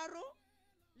mararo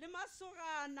le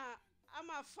masogana a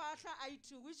mafahla a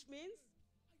 2, which means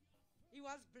he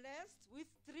was blessed with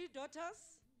 3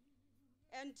 daughters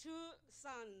and 2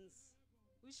 sons,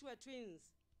 which were twins.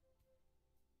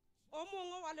 O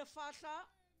mongwe wa lefahla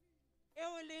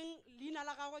eo e leng leina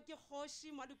la gagwe ke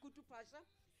Kgoshi Malikutu Phasha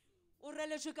o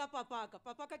reletšwe ka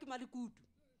papaka ke Malikutu.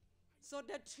 So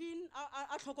the twin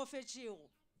a tlhokofetšego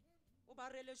o ba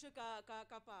reletšwe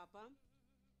ka papa.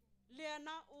 Le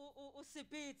yena o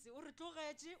sepetse o re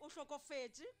tlogetše o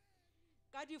hlokofetše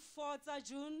ka di 4 tsa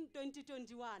June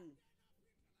 2021.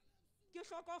 Ke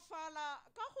hlokofala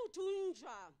ka go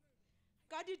thunjwa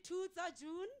ka di 2 tsa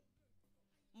June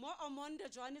mo Omonde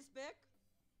Johannesburg.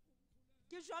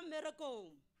 Ke jwa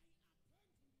mmerekong.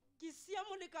 Ke sia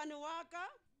molekane wa ka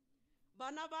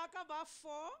bana ba ka ba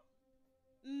 4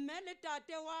 mme le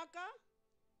tate wa ka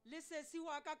le sesi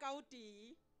wa ka ka o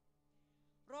tee.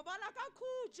 Robala ka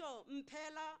khutšo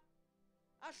mphela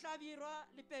a hlabirwa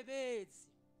le pebetsi.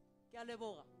 Ke a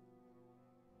leboga.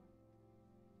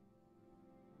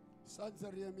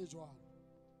 Santse re eme jwang.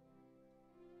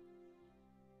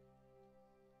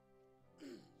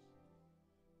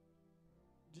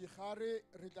 Dikgare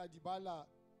re tla di bala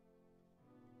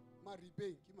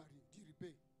maripeng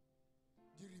ke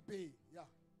diripeng ya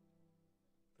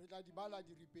re tla di bala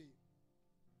diripeng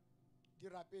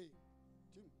dirapeng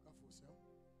tim ka fosa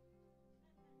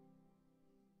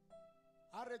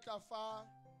ha re tla fa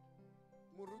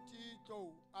moruti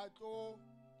tlou a tlo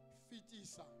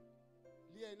fitisa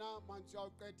le yena mantswe a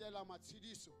o qetela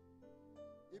matshediso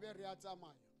ebe re a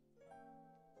tsamaya.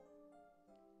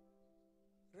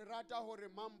 Re rata hore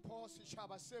Mampho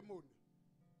setjhaba se mona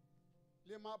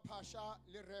le Maphasha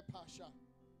le Re Phasha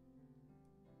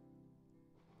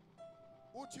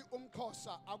uthi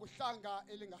umXhosa akuhlanga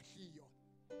elingahliyo.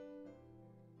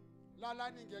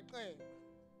 Lalani ngeqeba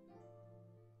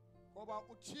ngoba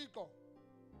uThixo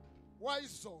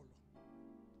wayizolo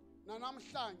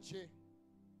nanamhlanje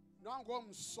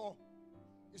nangomso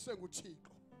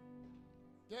isenguThixo.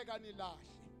 Ngeke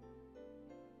nilahle.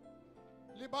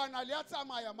 Libana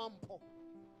liatsamaya Mampho.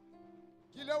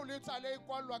 Ke leo le tsale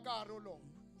kwalwa ka arolo.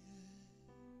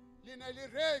 Le ne le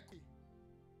reki.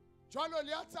 Jwalo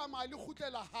le atsamaya le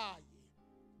khutlela hae.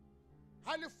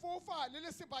 Ha le fofa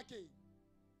le sebakeng.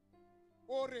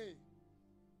 Ore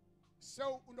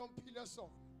seo o nomphile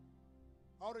sona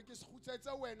ha o re ke se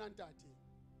kgutsetse wena ntate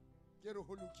ke re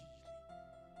ho lokile.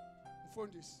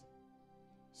 Mfundisi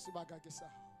sebaka ke sa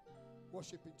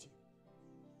worshiping team.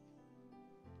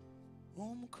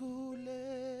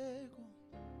 Umkhuleko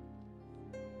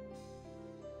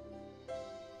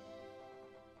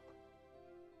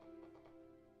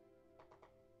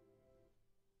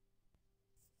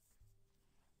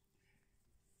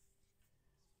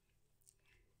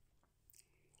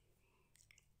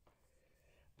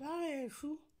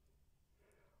Baeshu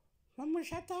ba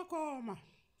moshata koma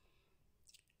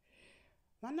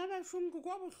bana ba shunku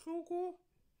kwa bohloko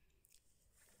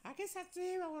ha ke sa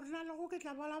tseba gore na le go ke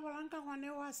tla bola ka ngwane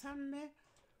wa samme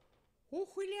go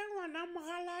khwile ngwana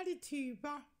mogala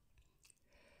dithipa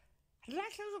la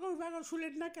tlhelo go ba go shule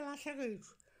nna ke la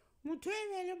tlhegetswe motho e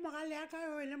be le mogale ya ka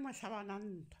yo le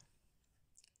mohlabananta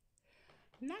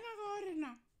nna ka gore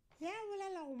na ya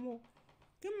bolela go mo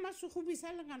ke mmasugubisa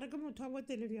le ngana ke motho wa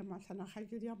botele dia matlhana ga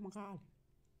ke dia mogala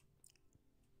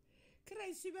ke ra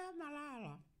isiba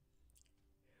malala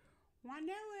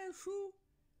ngwane weshu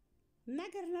nna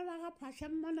ke rena ba ga phasha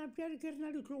mmana pjadi ke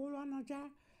rena ditlogolwana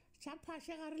tša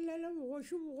phasha ga re lele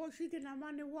bogoši ke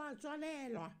namane wa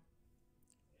tswalelwa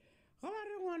ga ba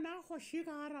re ngwana a kgoši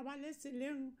ka gara ba le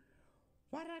seleng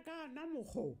ba raka na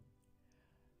mokgo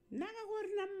nna ka go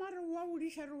rena mmare wa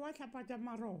bodiša re wa tlhapatša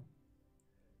marao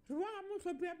re wa ga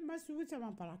motlhopi ya mmasebotsa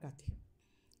mapalakate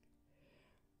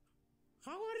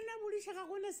ga go rena bodiša ga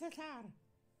gone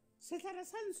setlhare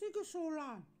sa ntswe ke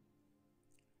soolana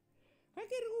ga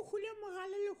ke re go khule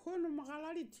mogale le kgono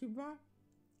mogala dithipa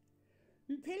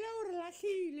mphele o re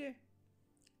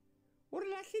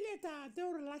lahlile tate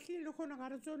o re lahlile le kgono ga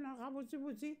re tsona ga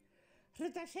botsebotse re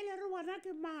tašhele re bona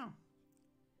ke mang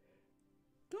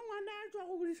ke ngwana a tswa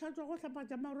go bodiša tswa go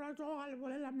tlhapatša maro a tswa go ga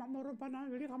lebolela mamoropana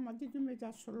mabedi ga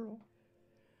matitimetša sollo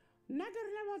nna ke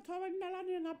rena batho ba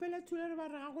bannalaneng apele thule re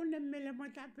ba re ga go nne mmele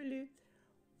motlapele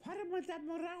fa re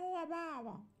morago wa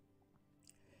baba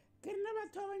ke rena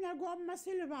batho ba nyako wa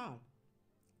mmaselebala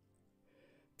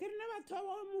ke rena batho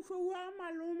ba mofou wa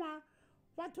maloma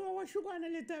batho ba bošukwane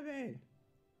le tebele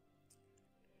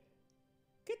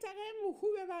ke taga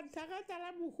mohube ba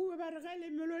tagatala mohube ba re ga le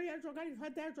melodi ya tswa ka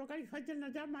difate ya tswa ka difatena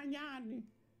tša manyane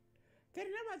ke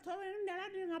rena batho ba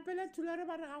bannalaneng apele thule re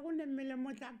ba re ga go nne mmele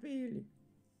motlapele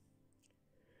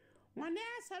ngwane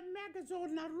a samme a ke tse go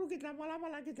nna ruru ke tla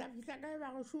balabala ke tla fitlha ka e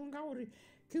ba go šong ka gore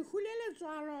ke khule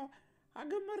letswalo ga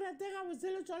ke mo rate ga botse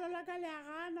letswalo la ka le a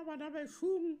gana bana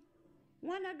bešong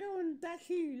ngwana ke o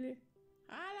ntahlile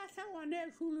ga a latlha ngwane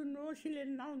ešo le noši le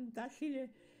nna o ntahlile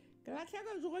ke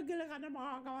latlheka tsogo ke le gane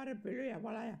moga ka ba re pelo ya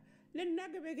bolaya le nna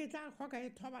ke be ke tla kgwa ka e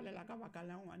thobalela ka baka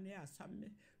la ngwane a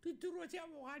samme ditiro tša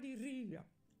boga di ria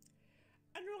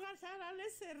a no gatlhana le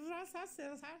serra sa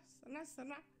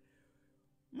sera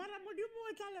mara modimo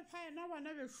o tla lefa ena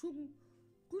bana bešong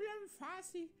duleng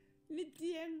fase le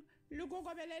tieng le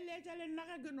kokobeleletša le nna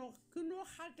ge ke no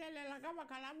gatelela ka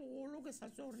baka la bogolo ke sa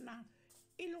tse gore na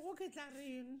e le go ke tla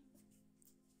reng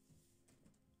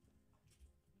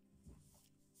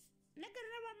nne ke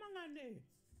rena ba mangane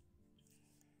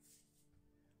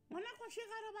ngwana kgoši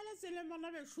gare ba le tsele bana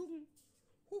bešong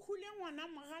go hule ngwana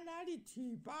mogala a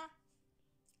dithipa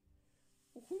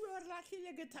mohube re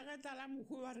lahlile ke thagetala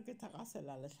mohube ba re ke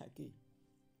thagasela lehlakeng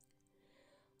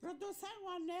roto sa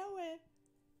ngwanewe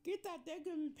ke tate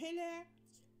ke mphele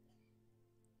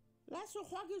la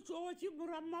sekgwa ke tsotse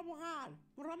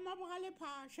morammabogale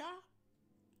phasha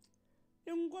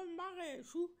le nkong ba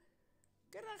gešo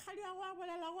ke rakgadi ya go a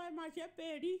bolela go ema tše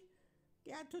pedi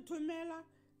ke a thothomela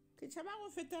ke tšhaba go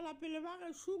fetela pele ba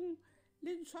gešong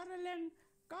le ntshwareleng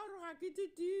ka gore ga ke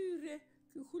titire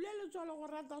ke hule letswalo go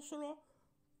rata solo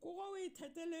ko go o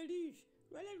ithetelediše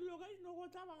bjale dilo ka dino go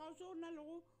tla ba ga se o na le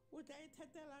go o tla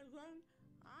ithetela jwang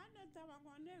a netaba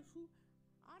ngwanešo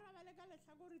a rabale ka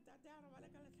lehlakore tate a rabale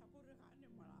ka lehlakore ga a ne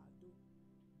molato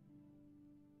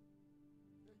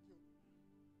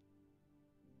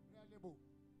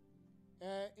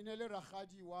e ne le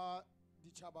rakgadi wa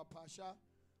Lichaba Phasha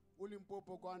o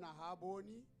Limpopo kwana ha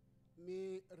bone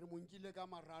mme re monkile ka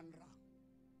maranrang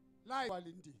live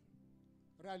balindi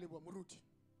re a leboha moruti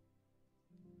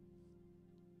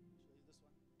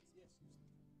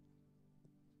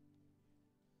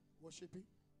worshiping.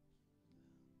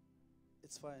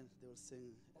 It's fine, they will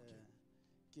sing.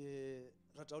 Ke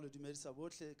rata ho le dumedisa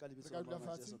bohle ka lebitso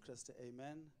la Jesu Kriste.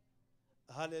 Amen.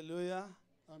 Hallelujah.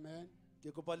 Amen.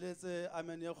 Ke kopaletse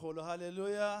amen ya kholo.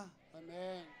 Hallelujah.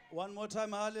 Amen. One more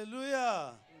time,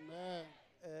 hallelujah. Amen.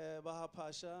 Ba ha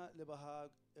Phasha le ba ha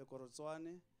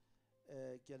Ekorotswane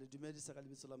ke le dumedisa ka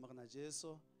lebitso la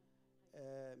Jesu.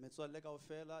 Metswalle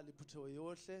kaofela le phutheho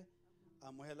yohle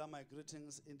amohela my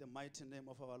greetings in the mighty name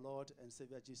of our Lord and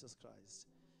Savior Jesus Christ.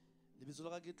 Lebitso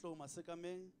la ka ke Tlo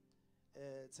Masekameng,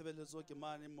 tshebeletso ke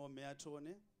mane mo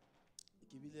Meatone.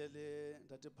 Ke bile le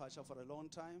Ntate Phasha for a long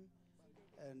time,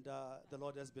 and the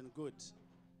Lord has been good.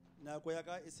 Nako ya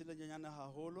ka e sile nyenyane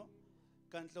haholo.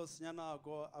 Ka ntle ho senya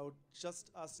nako, I would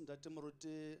just ask Ntate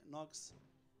Moruti Knox,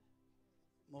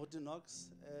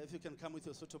 if you can come with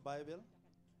your Soto Bible,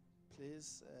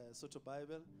 please, Soto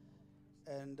Bible.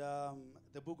 And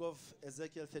the book of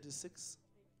Ezekiel 36,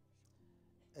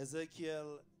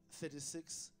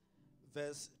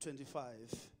 verse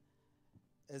 25.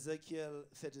 Ezekiel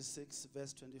 36,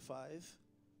 verse 25.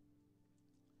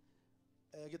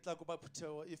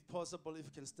 If possible, if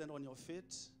you can stand on your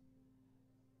feet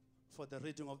for the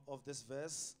reading of this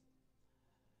verse.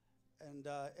 And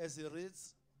as he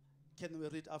reads, can we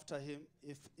read after him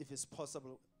if it's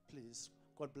possible, please?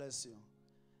 God bless you.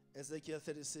 Ezekiel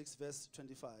 36, verse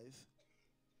 25.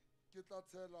 Ke tla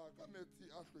tshela ka metsi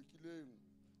a hlwekileng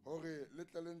hore le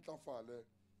tle le ntlafale.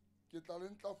 Ke tla le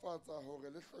ntlafatsa hore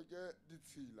le hloke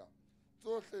ditshila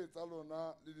tsohle tsa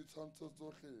lona le ditshwantsho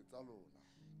tsohle tsa lona.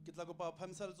 Ke tla kopa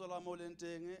phamisa letsoho la mo leng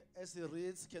teng. As he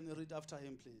reads, can you read after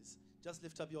him, please? Just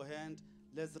lift up your hand.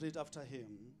 Let's read after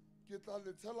him. Ke tla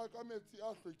le tshela ka metsi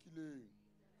a hlwekileng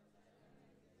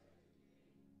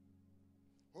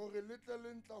hore le tle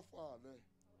le ntlafale.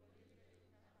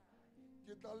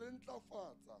 Ke tla le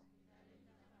ntlafatsa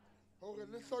hore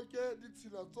le hloke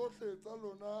ditshila tsohle tsa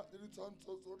lona le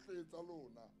ditshwantsho tsohle tsa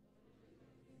lona.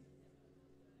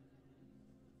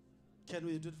 Can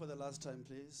we do it for the last time,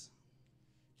 please?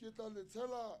 Ke tla le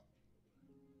tshela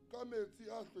ka metsi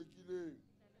a hlwekileng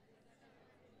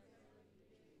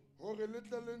hore le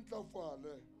tle le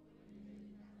ntlafale.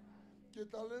 Ke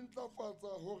tla le ntlafatsa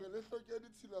hore le hloke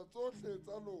ditshila tsohle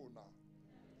tsa lona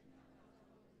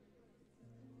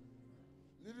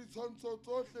le ditshwantsho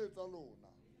tsohle tsa lona.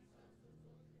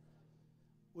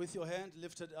 With your hand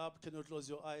lifted up, can you close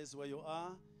your eyes where you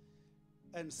are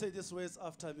and say these words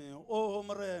after me? Oh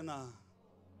Morena,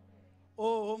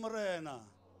 oh Morena,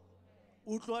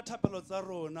 utlwa thapelo tsa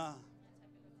rona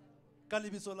ka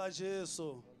lebitso la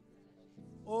Jesu.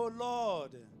 Oh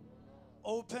Lord,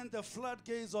 open the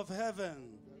floodgates of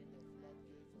heaven.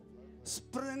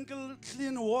 Sprinkle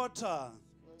clean water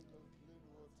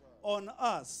on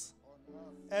us,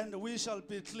 and we shall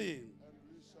be clean.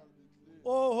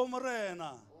 Oh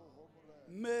Morena,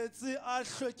 metsi a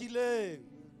hlwekileng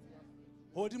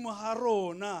hodimo ha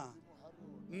rona,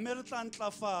 mme re tla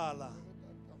ntlafala,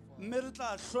 mme re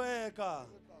tla hlweka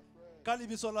ka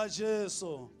lebitso la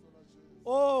Jesu.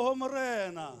 Oh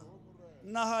Morena,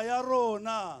 naha ya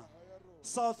rona,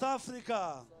 South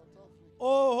Africa.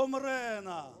 Oh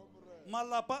Morena,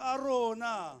 malapa a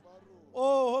rona.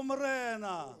 Oh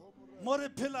Morena, mo re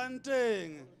phelang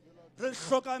teng re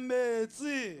hloka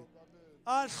metsi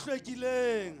a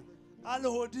hlwekileng a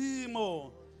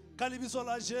lehodimo ka lebitso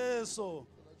la Jesu.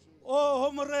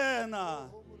 Oh Morena,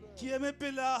 ke eme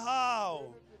pele ya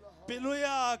hao, pelo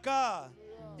ya ka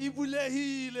e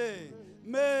bulehile,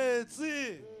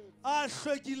 metsi a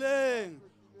hlwekileng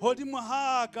hodimo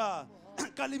ha ka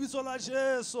ka lebitso la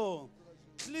Jesu.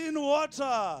 Clean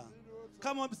water.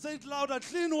 Come on, say it louder.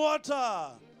 Clean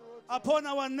water upon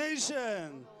our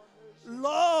nation.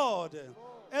 Lord,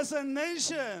 as a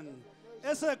nation,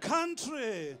 as a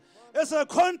country, as a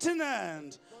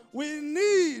continent, we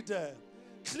need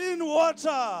clean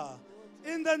water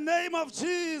in the name of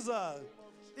Jesus.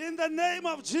 In the name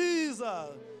of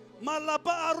Jesus.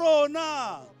 Malapa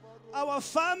arona, our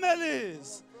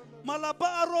families,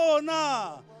 malapa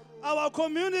arona, our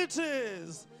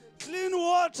communities, clean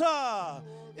water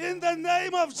in the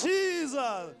name of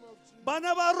Jesus.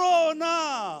 Bana ba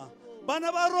rona,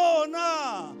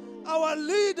 our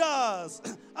leaders,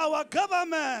 our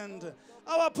government,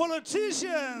 our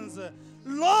politicians,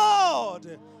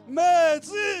 Lord,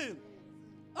 metsi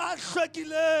a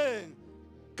hlwekileng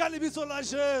ka lebitso la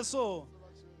Jesu.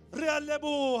 Re a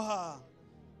leboha.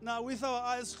 Now with our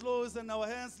eyes closed and our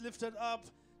hands lifted up,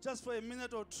 just for a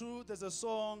minute or two, there's a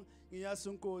song,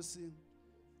 Ngiyazi Nkosi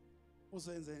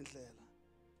uzoyenza indlela.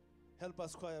 Help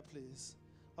us, choir, please.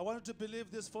 I want you to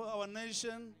believe this for our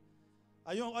nation.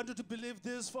 I want you to believe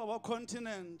this for our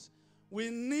continent. We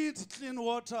need clean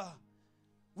water.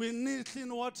 We need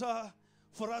clean water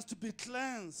for us to be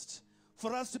cleansed,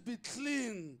 for us to be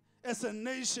clean as a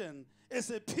nation,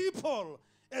 as a people,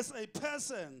 as a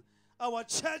person. Our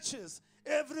churches,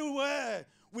 everywhere,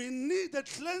 we need the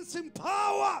cleansing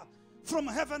power from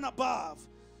heaven above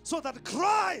so that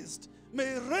Christ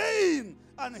may reign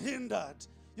unhindered.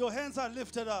 Your hands are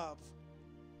lifted up.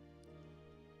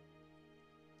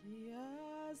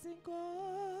 Ngiyazi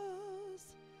Nkosi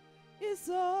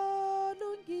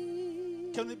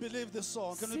izolungile. Can we believe this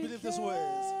song? Can we believe these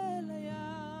words?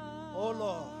 Oh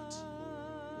Lord.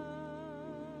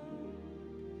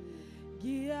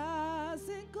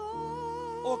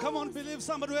 Oh, come on, believe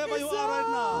somebody wherever you are right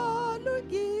now.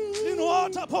 In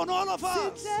water upon all of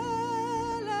us,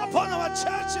 upon our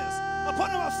churches,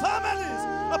 upon our families,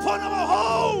 upon our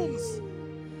homes.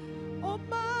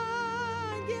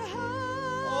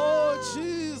 Oh,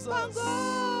 Jesus.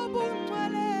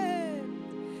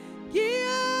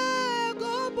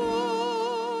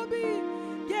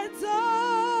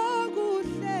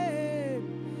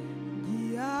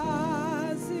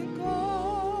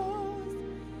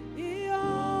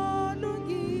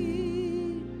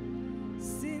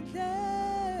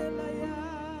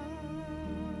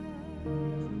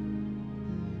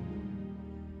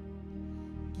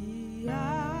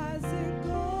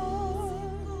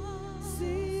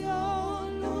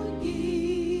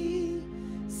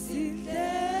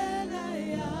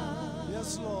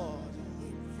 Yes, Lord.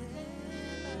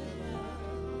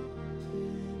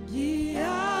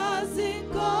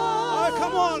 Oh,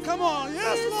 come on, come on.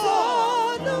 Yes,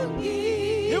 Lord.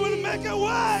 He will make a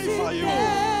way for you.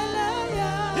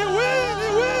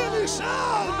 He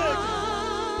shall make it.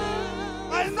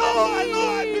 I know,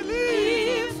 I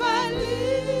believe.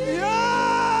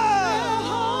 Yeah.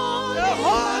 The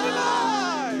holy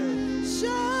light.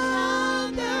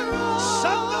 Shine the road.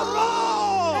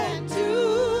 And to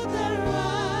the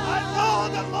right. I know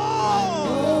the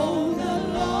Lord.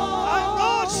 I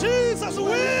know Jesus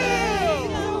will.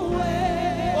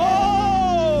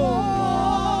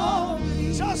 Oh,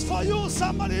 just for you,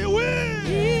 somebody will.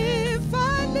 If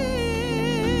I live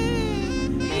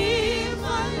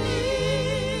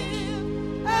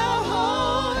a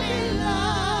holy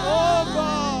life, oh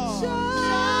God,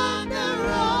 shine the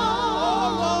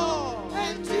road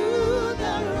and to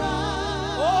the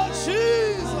right. Oh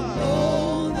Jesus,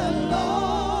 oh the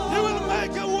Lord, He will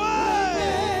make a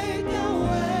way,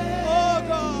 oh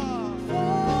God,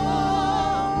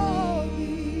 for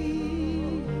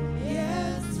me,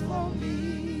 yes for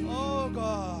me, oh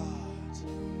God.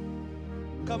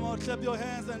 Come on, clap your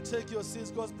hands and take your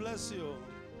seats. God bless you.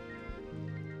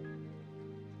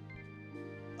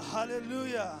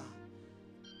 Hallelujah.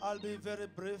 I'll be very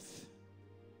brief.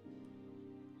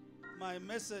 My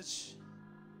message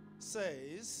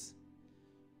says,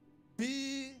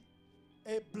 be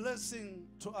a blessing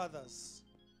to others.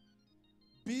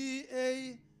 Be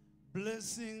a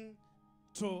blessing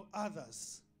to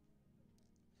others.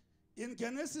 In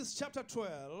Genesis chapter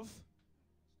 12,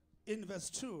 in verse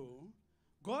 2,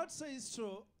 God says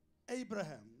to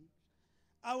Abraham,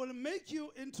 I will make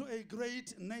you into a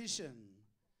great nation.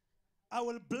 I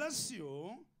will bless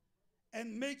you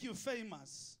and make you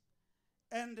famous,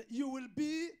 and you will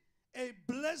be a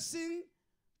blessing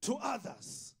to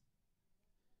others.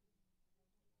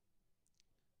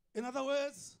 In other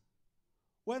words,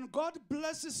 when God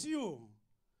blesses you,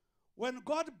 when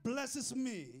God blesses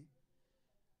me,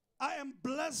 I am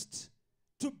blessed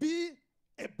to be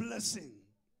a blessing.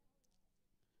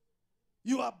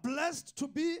 You are blessed to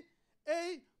be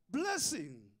a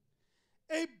blessing.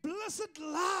 A blessed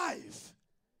life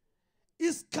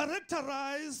is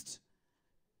characterized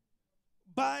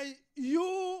by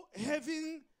you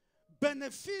having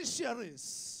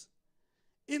beneficiaries.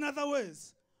 In other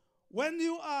words, when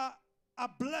you are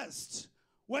blessed,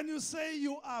 when you say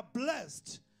you are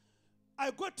blessed,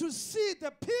 I got to see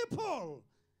the people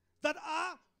that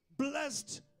are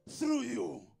blessed through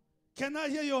you. Can I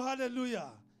hear your hallelujah?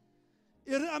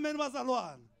 Amen,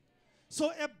 bazalwane.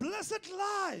 So a blessed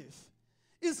life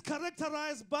is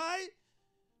characterized by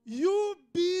you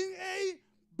being a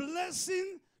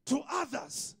blessing to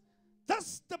others.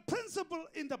 That's the principle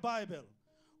in the Bible.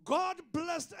 God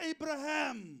blessed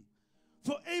Abraham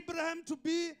for Abraham to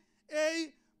be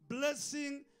a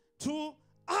blessing to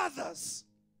others.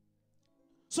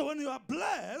 So when you are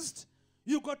blessed,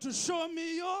 you got to show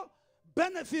me your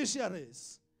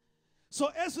beneficiaries.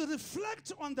 So as we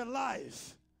reflect on the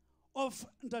life of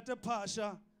Ndate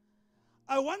Phasha,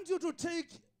 I want you to take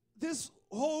this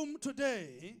home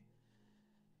today.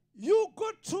 You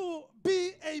got to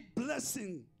be a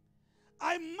blessing.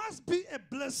 I must be a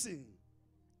blessing.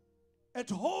 At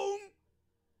home,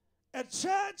 at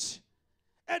church,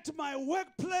 at my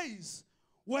workplace,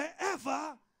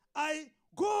 wherever I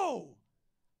go.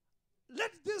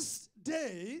 Let this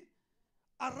day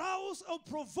arouse or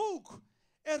provoke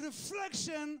a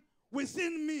reflection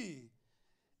within me.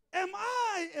 Am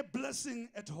I a blessing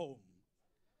at home?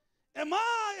 Am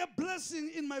I a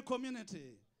blessing in my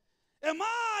community? Am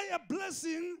I a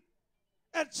blessing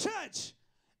at church?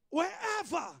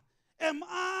 Wherever, am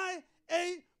I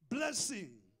a blessing.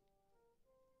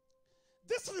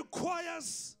 This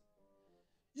requires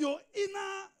your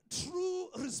inner true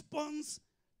response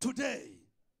today.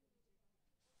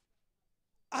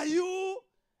 Are you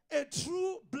a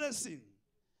true blessing?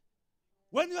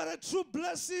 When you are a true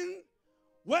blessing,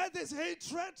 where there's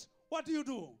hatred, what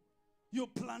do? You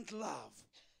plant love.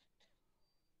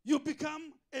 You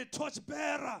become a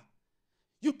torchbearer.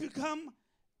 You become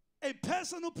a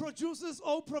person who produces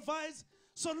or provides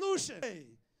solution.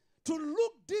 To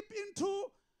look deep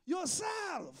into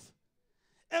yourself.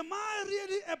 Am I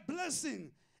really a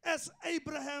blessing as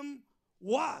Abraham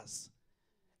was?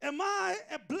 Am I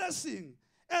a blessing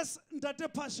as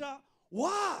Ndate Phasha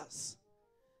was?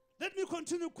 Let me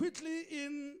continue quickly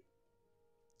in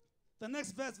the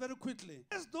next verse very quickly.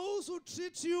 As those who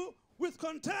treat you with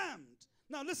contempt.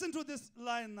 Now listen to this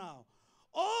line now.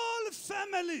 All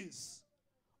families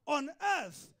on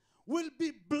earth will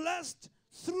be blessed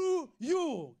through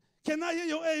you. Can I hear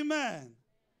your amen?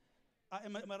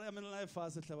 I'm in life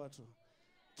fast.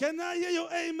 Can I hear your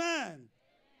amen?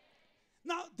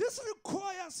 Now this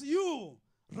requires you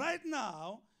right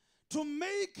now to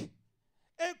make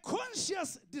a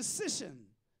conscious decision.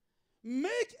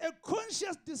 Make a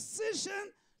conscious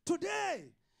decision today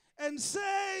and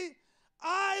say,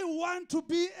 I want to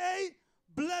be a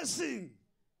blessing.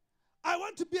 I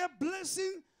want to be a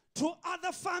blessing to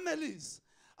other families.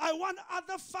 I want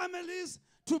other families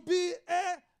to be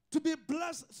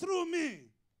blessed through me.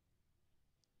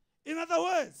 In other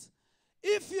words,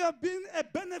 if you have been a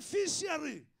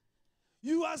beneficiary,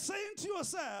 you are saying to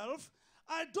yourself,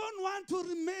 I don't want to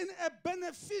remain a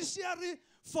beneficiary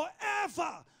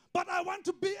forever, but I want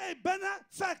to be a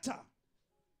benefactor.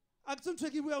 But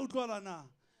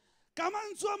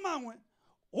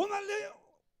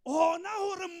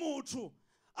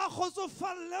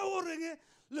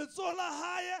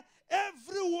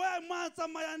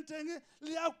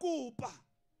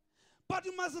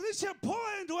you must reach a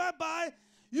point whereby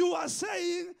you are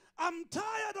saying, I'm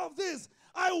tired of this.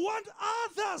 I want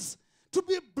others to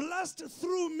be blessed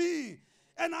through me.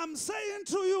 And I'm saying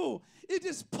to you, it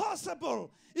is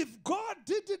possible. If God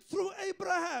did it through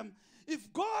Abraham,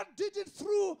 if God did it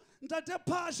through Ndate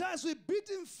Phasha as we bid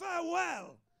him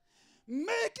farewell,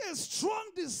 make a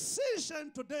strong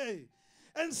decision today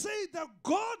and say the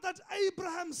God that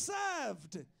Abraham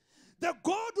served, the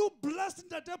God who blessed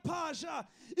Ndate Phasha,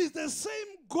 is the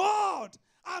same God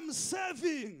I'm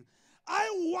serving. I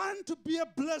want to be a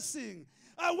blessing.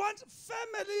 I want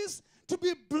families to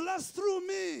be blessed through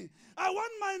me. I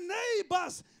want my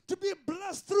neighbors to be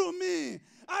blessed through me.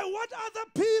 I want other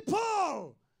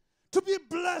people to be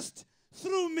blessed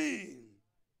through me.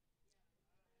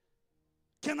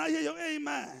 Can I hear your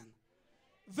amen?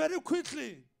 Very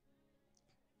quickly.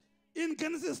 In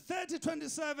Genesis 30,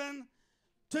 27,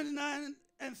 29,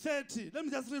 and 30. Let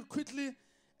me just read quickly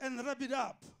and wrap it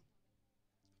up.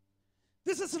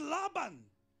 This is Laban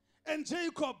and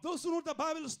Jacob. Those who know the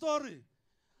Bible story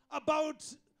about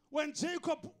when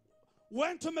Jacob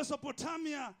went to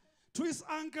Mesopotamia to his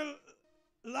uncle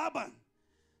Laban.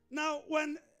 Now,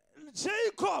 when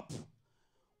Jacob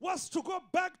was to go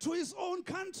back to his own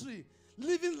country,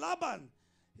 leaving Laban,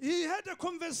 he had a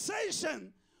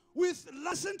conversation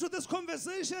listen to this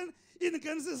conversation in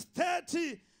Genesis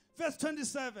 30, verse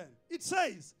 27. It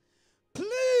says,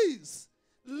 please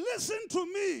listen to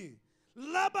me.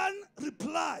 Laban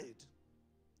replied,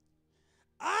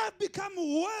 I have become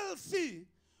wealthy,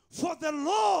 for the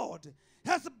Lord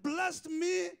has blessed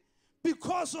me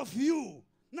because of you.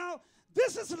 Now,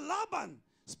 this is Laban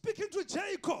speaking to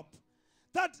Jacob,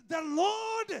 that the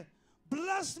Lord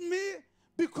blessed me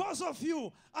because of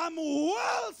you. I'm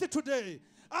wealthy today.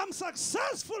 I'm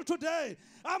successful today.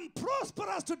 I'm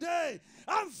prosperous today.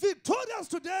 I'm victorious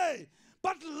today.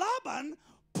 But Laban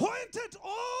pointed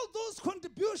all those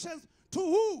contributions to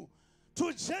who?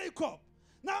 To Jacob.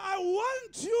 Now I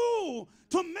want you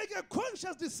to make a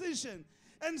conscious decision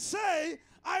and say,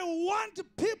 I want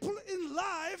people in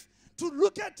life to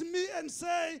look at me and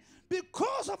say,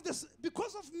 because of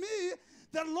me,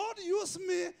 the Lord used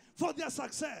me for their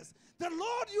success. The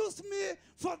Lord used me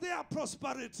for their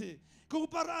prosperity.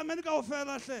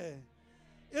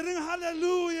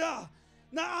 Hallelujah.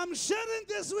 Now I'm sharing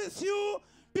this with you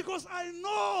because I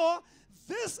know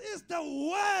this is the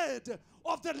word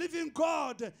of the living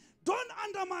God. Don't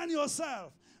undermine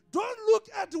yourself. Don't look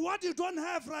at what you don't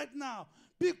have right now.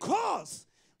 Because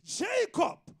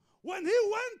Jacob, when he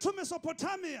went to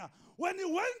Mesopotamia, when he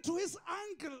went to his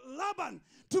uncle Laban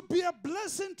to be a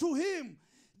blessing to him,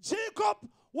 Jacob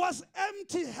was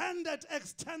empty-handed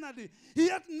externally. He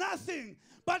had nothing.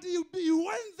 But he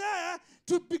went there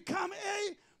to become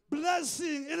a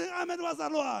blessing. Amen,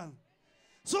 wazalwane.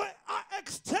 So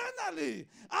externally,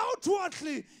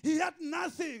 outwardly, he had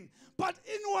nothing. But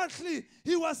inwardly,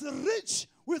 he was rich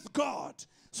with God.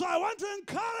 So I want to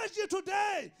encourage you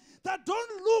today that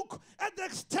don't look at the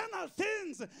external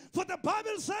things. For the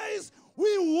Bible says,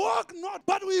 we walk not,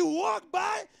 but we walk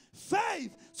by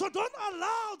faith. So don't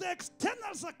allow the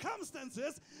external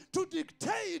circumstances to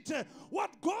dictate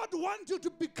what God wants you to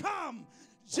become.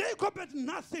 Jacob had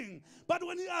nothing. But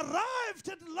when he arrived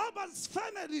at Laban's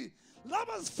family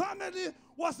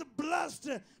was blessed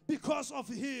because of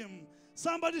him.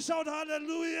 Somebody shout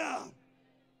hallelujah.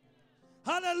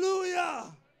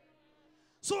 Hallelujah.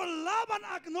 So Laban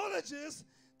acknowledges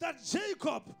that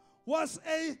Jacob was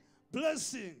a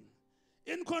blessing.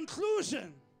 In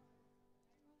conclusion,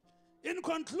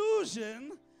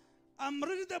 I'm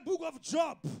reading the book of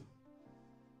Job.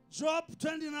 Job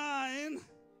 29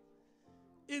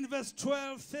 in verse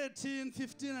 12, 13,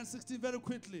 15, and 16 very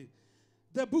quickly.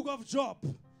 The book of Job.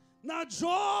 Now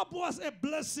Job was a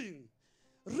blessing.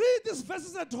 Read these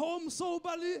verses at home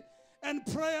soberly and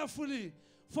prayerfully,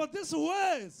 for these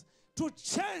words to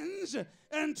change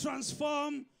and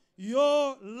transform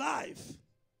your life.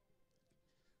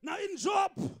 Now in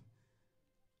Job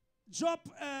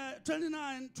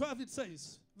 29:12 it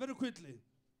says, very quickly,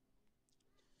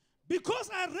 because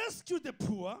I rescued the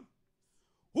poor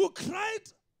who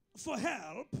cried for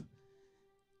help,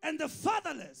 and the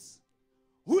fatherless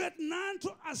who had none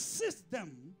to assist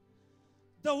them,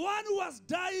 the one who was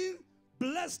dying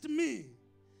blessed me.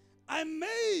 I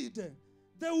made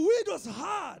the widow's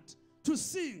heart to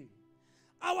sing.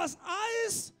 I was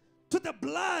eyes to the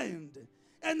blind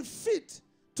and feet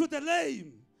to the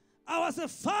lame. I was a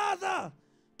father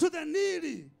to the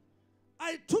needy.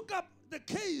 I took up the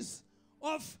case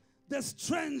of the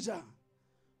stranger.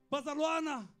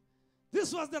 Bazalwana,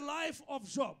 this was the life of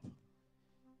Job.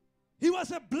 He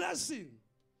was a blessing.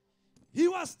 He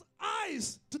was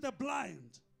eyes to the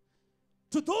blind.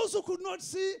 To those who could not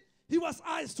see, he was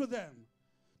eyes to them.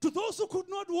 To those who could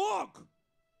not walk,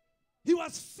 he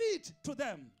was feet to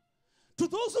them. To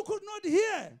those who could not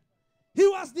hear, he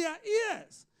was their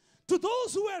ears. To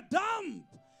those who were dumb,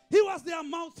 he was their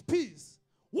mouthpiece.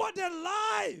 What a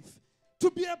life to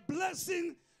be a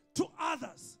blessing to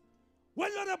others.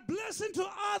 When you're a blessing to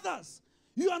others,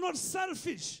 you are not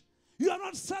selfish. You are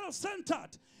not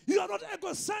self-centered. You are not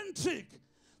egocentric.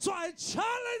 So I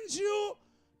challenge you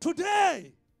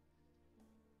today.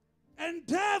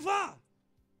 Endeavor.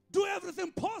 Do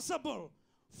everything possible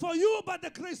for you by the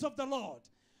grace of the Lord.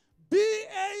 Be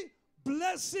a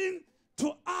blessing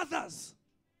to others.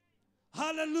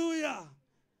 Hallelujah.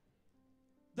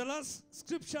 The last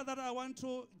scripture that I want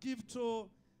to give to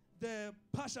the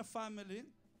Phasha family,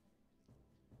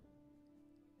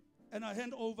 and I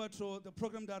hand over to the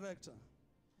program director,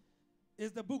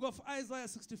 is the book of Isaiah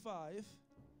 65.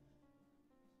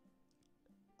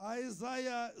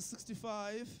 Isaiah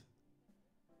 65.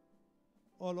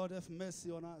 Oh Lord, have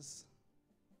mercy on us.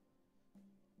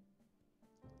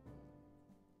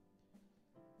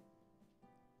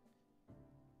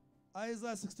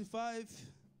 Isaiah 65,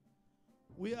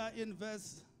 we are in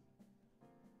verse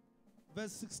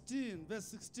 16. Verse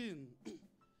 16.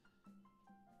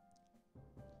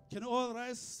 Can you all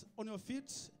rise on your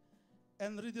feet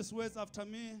and read these words after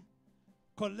me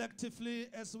collectively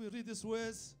as we read these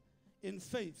words in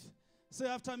faith? Say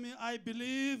after me, I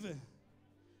believe.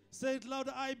 Say it loud,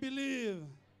 I believe.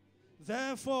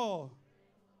 Therefore,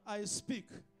 I speak.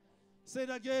 Say it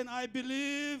again, I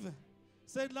believe.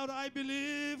 Say it loud, I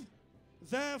believe.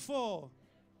 Therefore,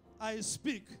 I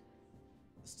speak.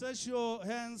 Stretch your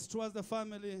hands towards the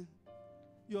family,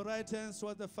 your right hands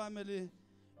towards the family.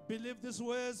 Believe these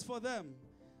words for them.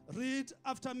 Read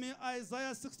after me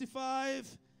Isaiah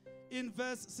 65 in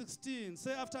verse 16.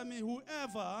 Say after me,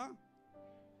 whoever,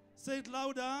 say it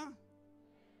louder,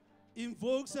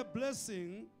 invokes a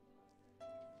blessing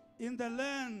in the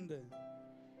land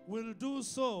will do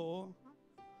so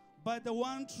by the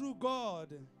one true God.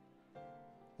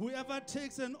 Whoever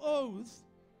takes an oath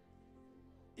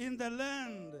in the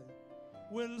land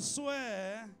will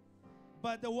swear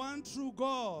by the one true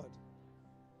God.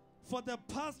 For the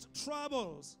past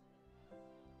troubles,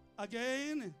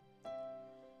 again,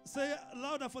 say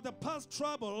louder, for the past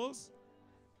troubles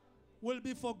will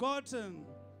be forgotten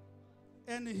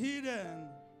and hidden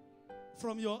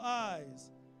from your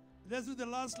eyes. Let's do the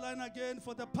last line again.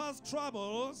 For the past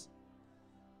troubles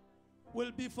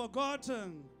will be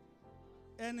forgotten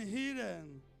and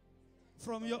hidden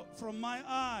from my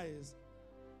eyes.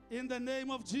 In the name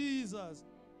of Jesus.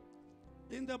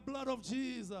 In the blood of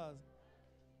Jesus.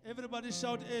 Everybody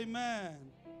shout amen.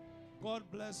 God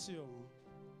bless you.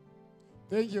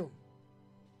 Thank you.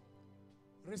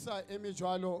 Risa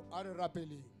Emijwalo are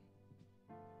rappeling.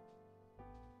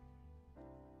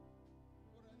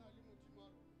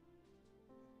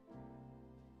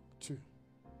 Two.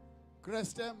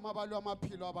 Kreste mabalu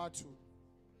amaphilo abathu.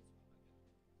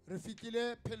 Re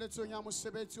fitile pheletsong ya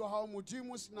mosebetsi wa hao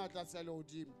modimo senatla tsa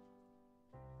lehodimo.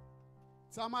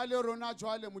 Tsamaya le rona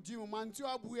jwale modimo mantswe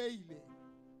a bueile.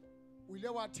 O ile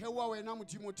wa theoa wena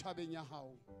modimo thabeng ya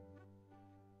hao.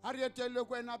 Ha re etelle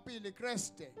kwena pele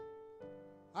Kreste.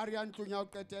 Ha re ya ntlong ya ho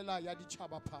qetela ya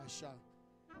Lichaba Phasha.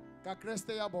 Ka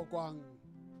Kreste ya bokwang.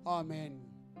 Amen.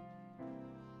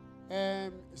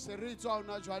 Se re tswa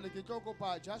ona jwale ke tlo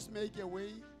kopa just make a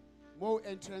way more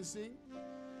entrancing.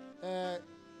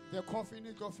 The coffin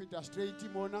is going to fit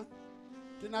straight mona.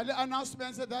 Can I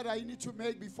announcements that I need to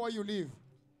make before you leave?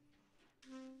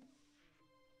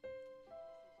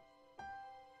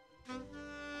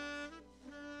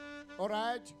 All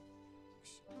right.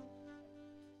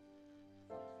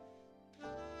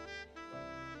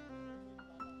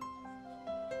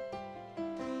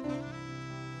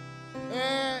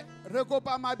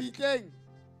 Rekopa mabitleng.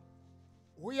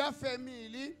 We are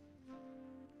family.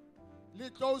 Le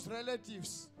close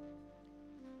relatives.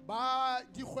 Ba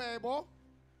dikgwebo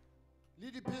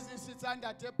le di businesses tsa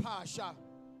Ntate Phasha.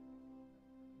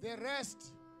 The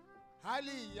rest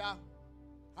haliya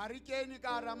ha re kene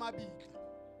ka hara mabitla.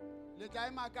 Le tla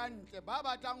ema ka ntle ba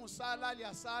batlang ho sala le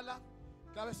ya sala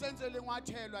tla be sentse le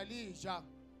ngwathelwa le ja.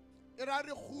 E ra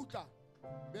re khutla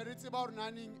be re tseba hore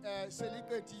naning se le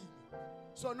qetile.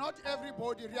 So not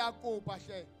everybody re a kopa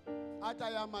hle ata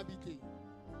ya mabitleng.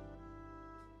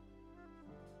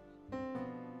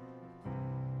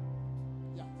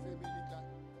 Yeah, family.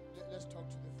 Let's talk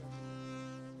to the family.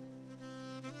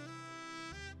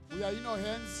 We are in our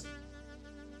hands.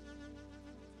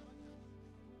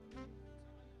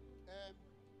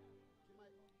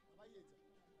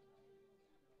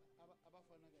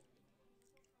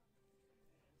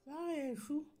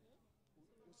 Vaeshu.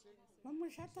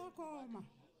 Vamos chata koma.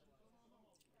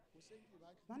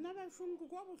 Bana ba shunku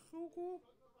kwa bohloko.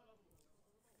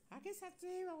 Ha ke sa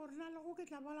tseba gore na le go ke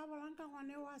tla bola bolanka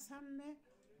ngwane wa samme.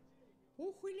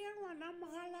 O khwile ngwana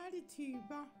mogala a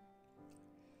dithipa.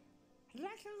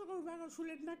 Lahle go ba go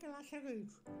shule nna ke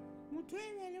lahlegetswe. Motho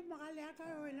e be le mogale ya ka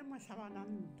yo le mohlabana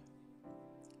ntwa.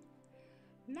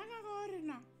 Nna ka gore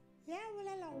na ya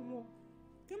bolela go mo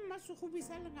ke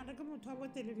mmasugubisa le ngana ke motho wa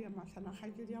botele ya mahlana ga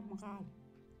ke dia mogala.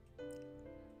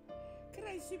 Ke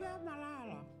ra isiba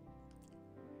malala.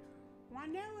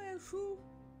 Ngwane weshu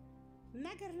nna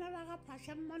ke rena ba ga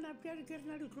Phasha mmana pele ke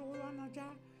rena ditlogolwana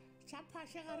tsa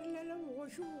Phasha ga re lele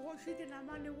bogoši ke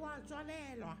namane wa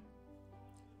tswalelwa.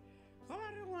 Ga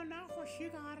ba re ngwana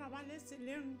kgoši ka gara ba le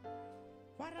seleng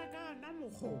ba raka na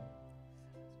mokgo.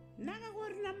 Nna ka go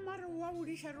rena mmare wa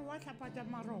bodiša re wa tlhapatša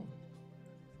marogo.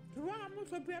 Re wa ga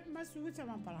motlhophi ya mmasubetsa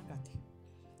mapalakate.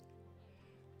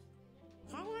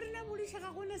 Ga go rena bodiša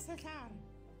ga gone setlhare.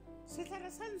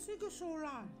 Setlhare sa ntswe ke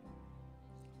soolane.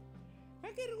 Ga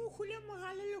ke re go khule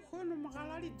mogale le kgono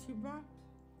mogala dithipa.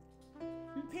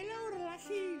 Mphele o re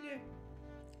lahlile.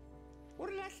 O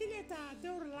re lahlile tate,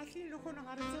 o re lahlile le kgono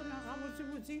ga re tsona ga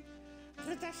botsebotse.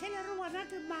 Re tla shele re ngwana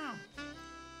ke mang.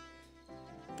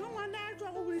 Ke ngwana a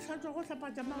tswa go bodiša tswa go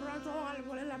tlhapatša maro a tswa go ga le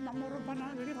bolela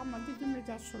mamoropana a bedi ga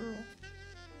matitimetša sollo.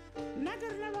 Nna ke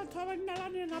rena batho ba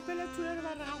bannalane ngapele thulere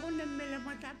ba re ga go nne mmele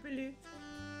motlapele.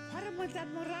 Ba re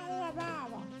motlamorago wa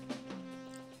baba.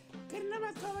 Ke rena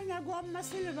batho ba nyako wa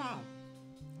mmasele baba.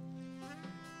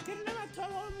 Ke rena batho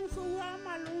ba moso wa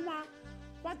maloma.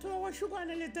 Batho ba go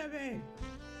shukwane le tabeng.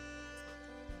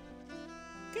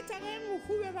 Ke tala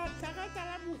mohube ba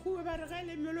tala mohube ba re ga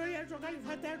le melo ya tswa ka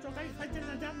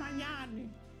lefatela tsa manyane.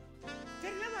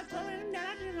 Ke rena batho ba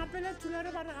nnalane ngapele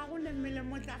thulere ba re ga go nne mmele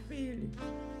motlapele.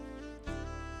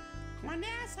 Ngwane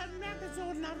a sa mme a ke tse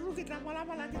gore naruru ke tla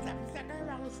bolabala ke tla fihla ka e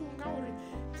ba go šong ka gore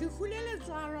ke khule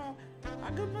letswalo a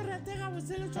ke mo rate ga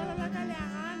botse letswalo la ka le a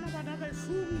gana bana ba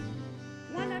šong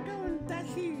ngwana ke o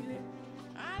ntahlile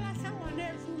a latlha ngwane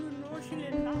e šong noši le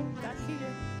nna o ntahlile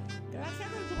ke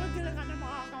latlheketsogo ke le gane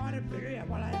moga ka wa re pelo ya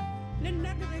bolaya le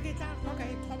nna ke be ke tla tlhoka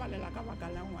e thobalela ka baka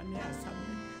la ngwane a sa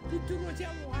mme ditiro tša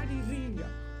moga di ria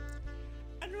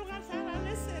a noga tlhala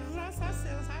le serra sa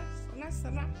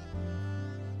sera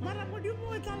mara modimo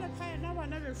o tla lepha ena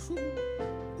bana bešomo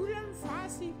duleng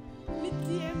fase le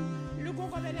tieng le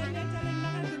kokobelelete le nna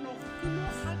ga ke no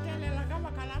gatelela ka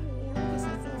baka la mogolo ke sa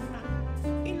tsona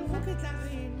e le go ke tla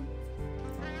reng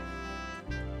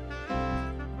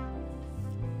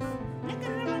le ke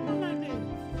rena bananeng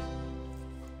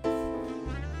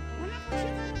ngwana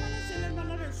mošekare ba leseleng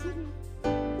bana bešomo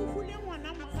o hule ngwana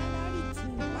mogala a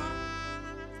dithipa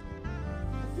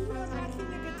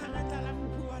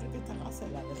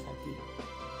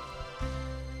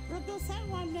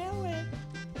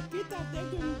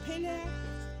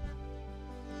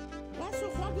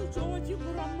George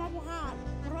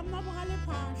Buramabogale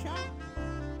Phasha,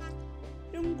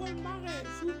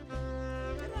 Ngombageshu,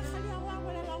 ke re ga dia wa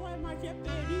bolela go ema ke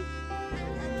pedi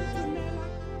ya tutumela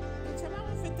ke tseba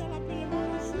go fetela pele mo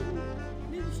moshumo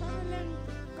le ntshwareleng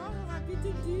ka go ga ke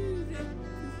dire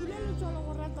ke fule letswalo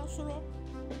go rata solo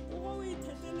go go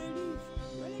itheteledise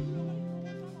jale dilo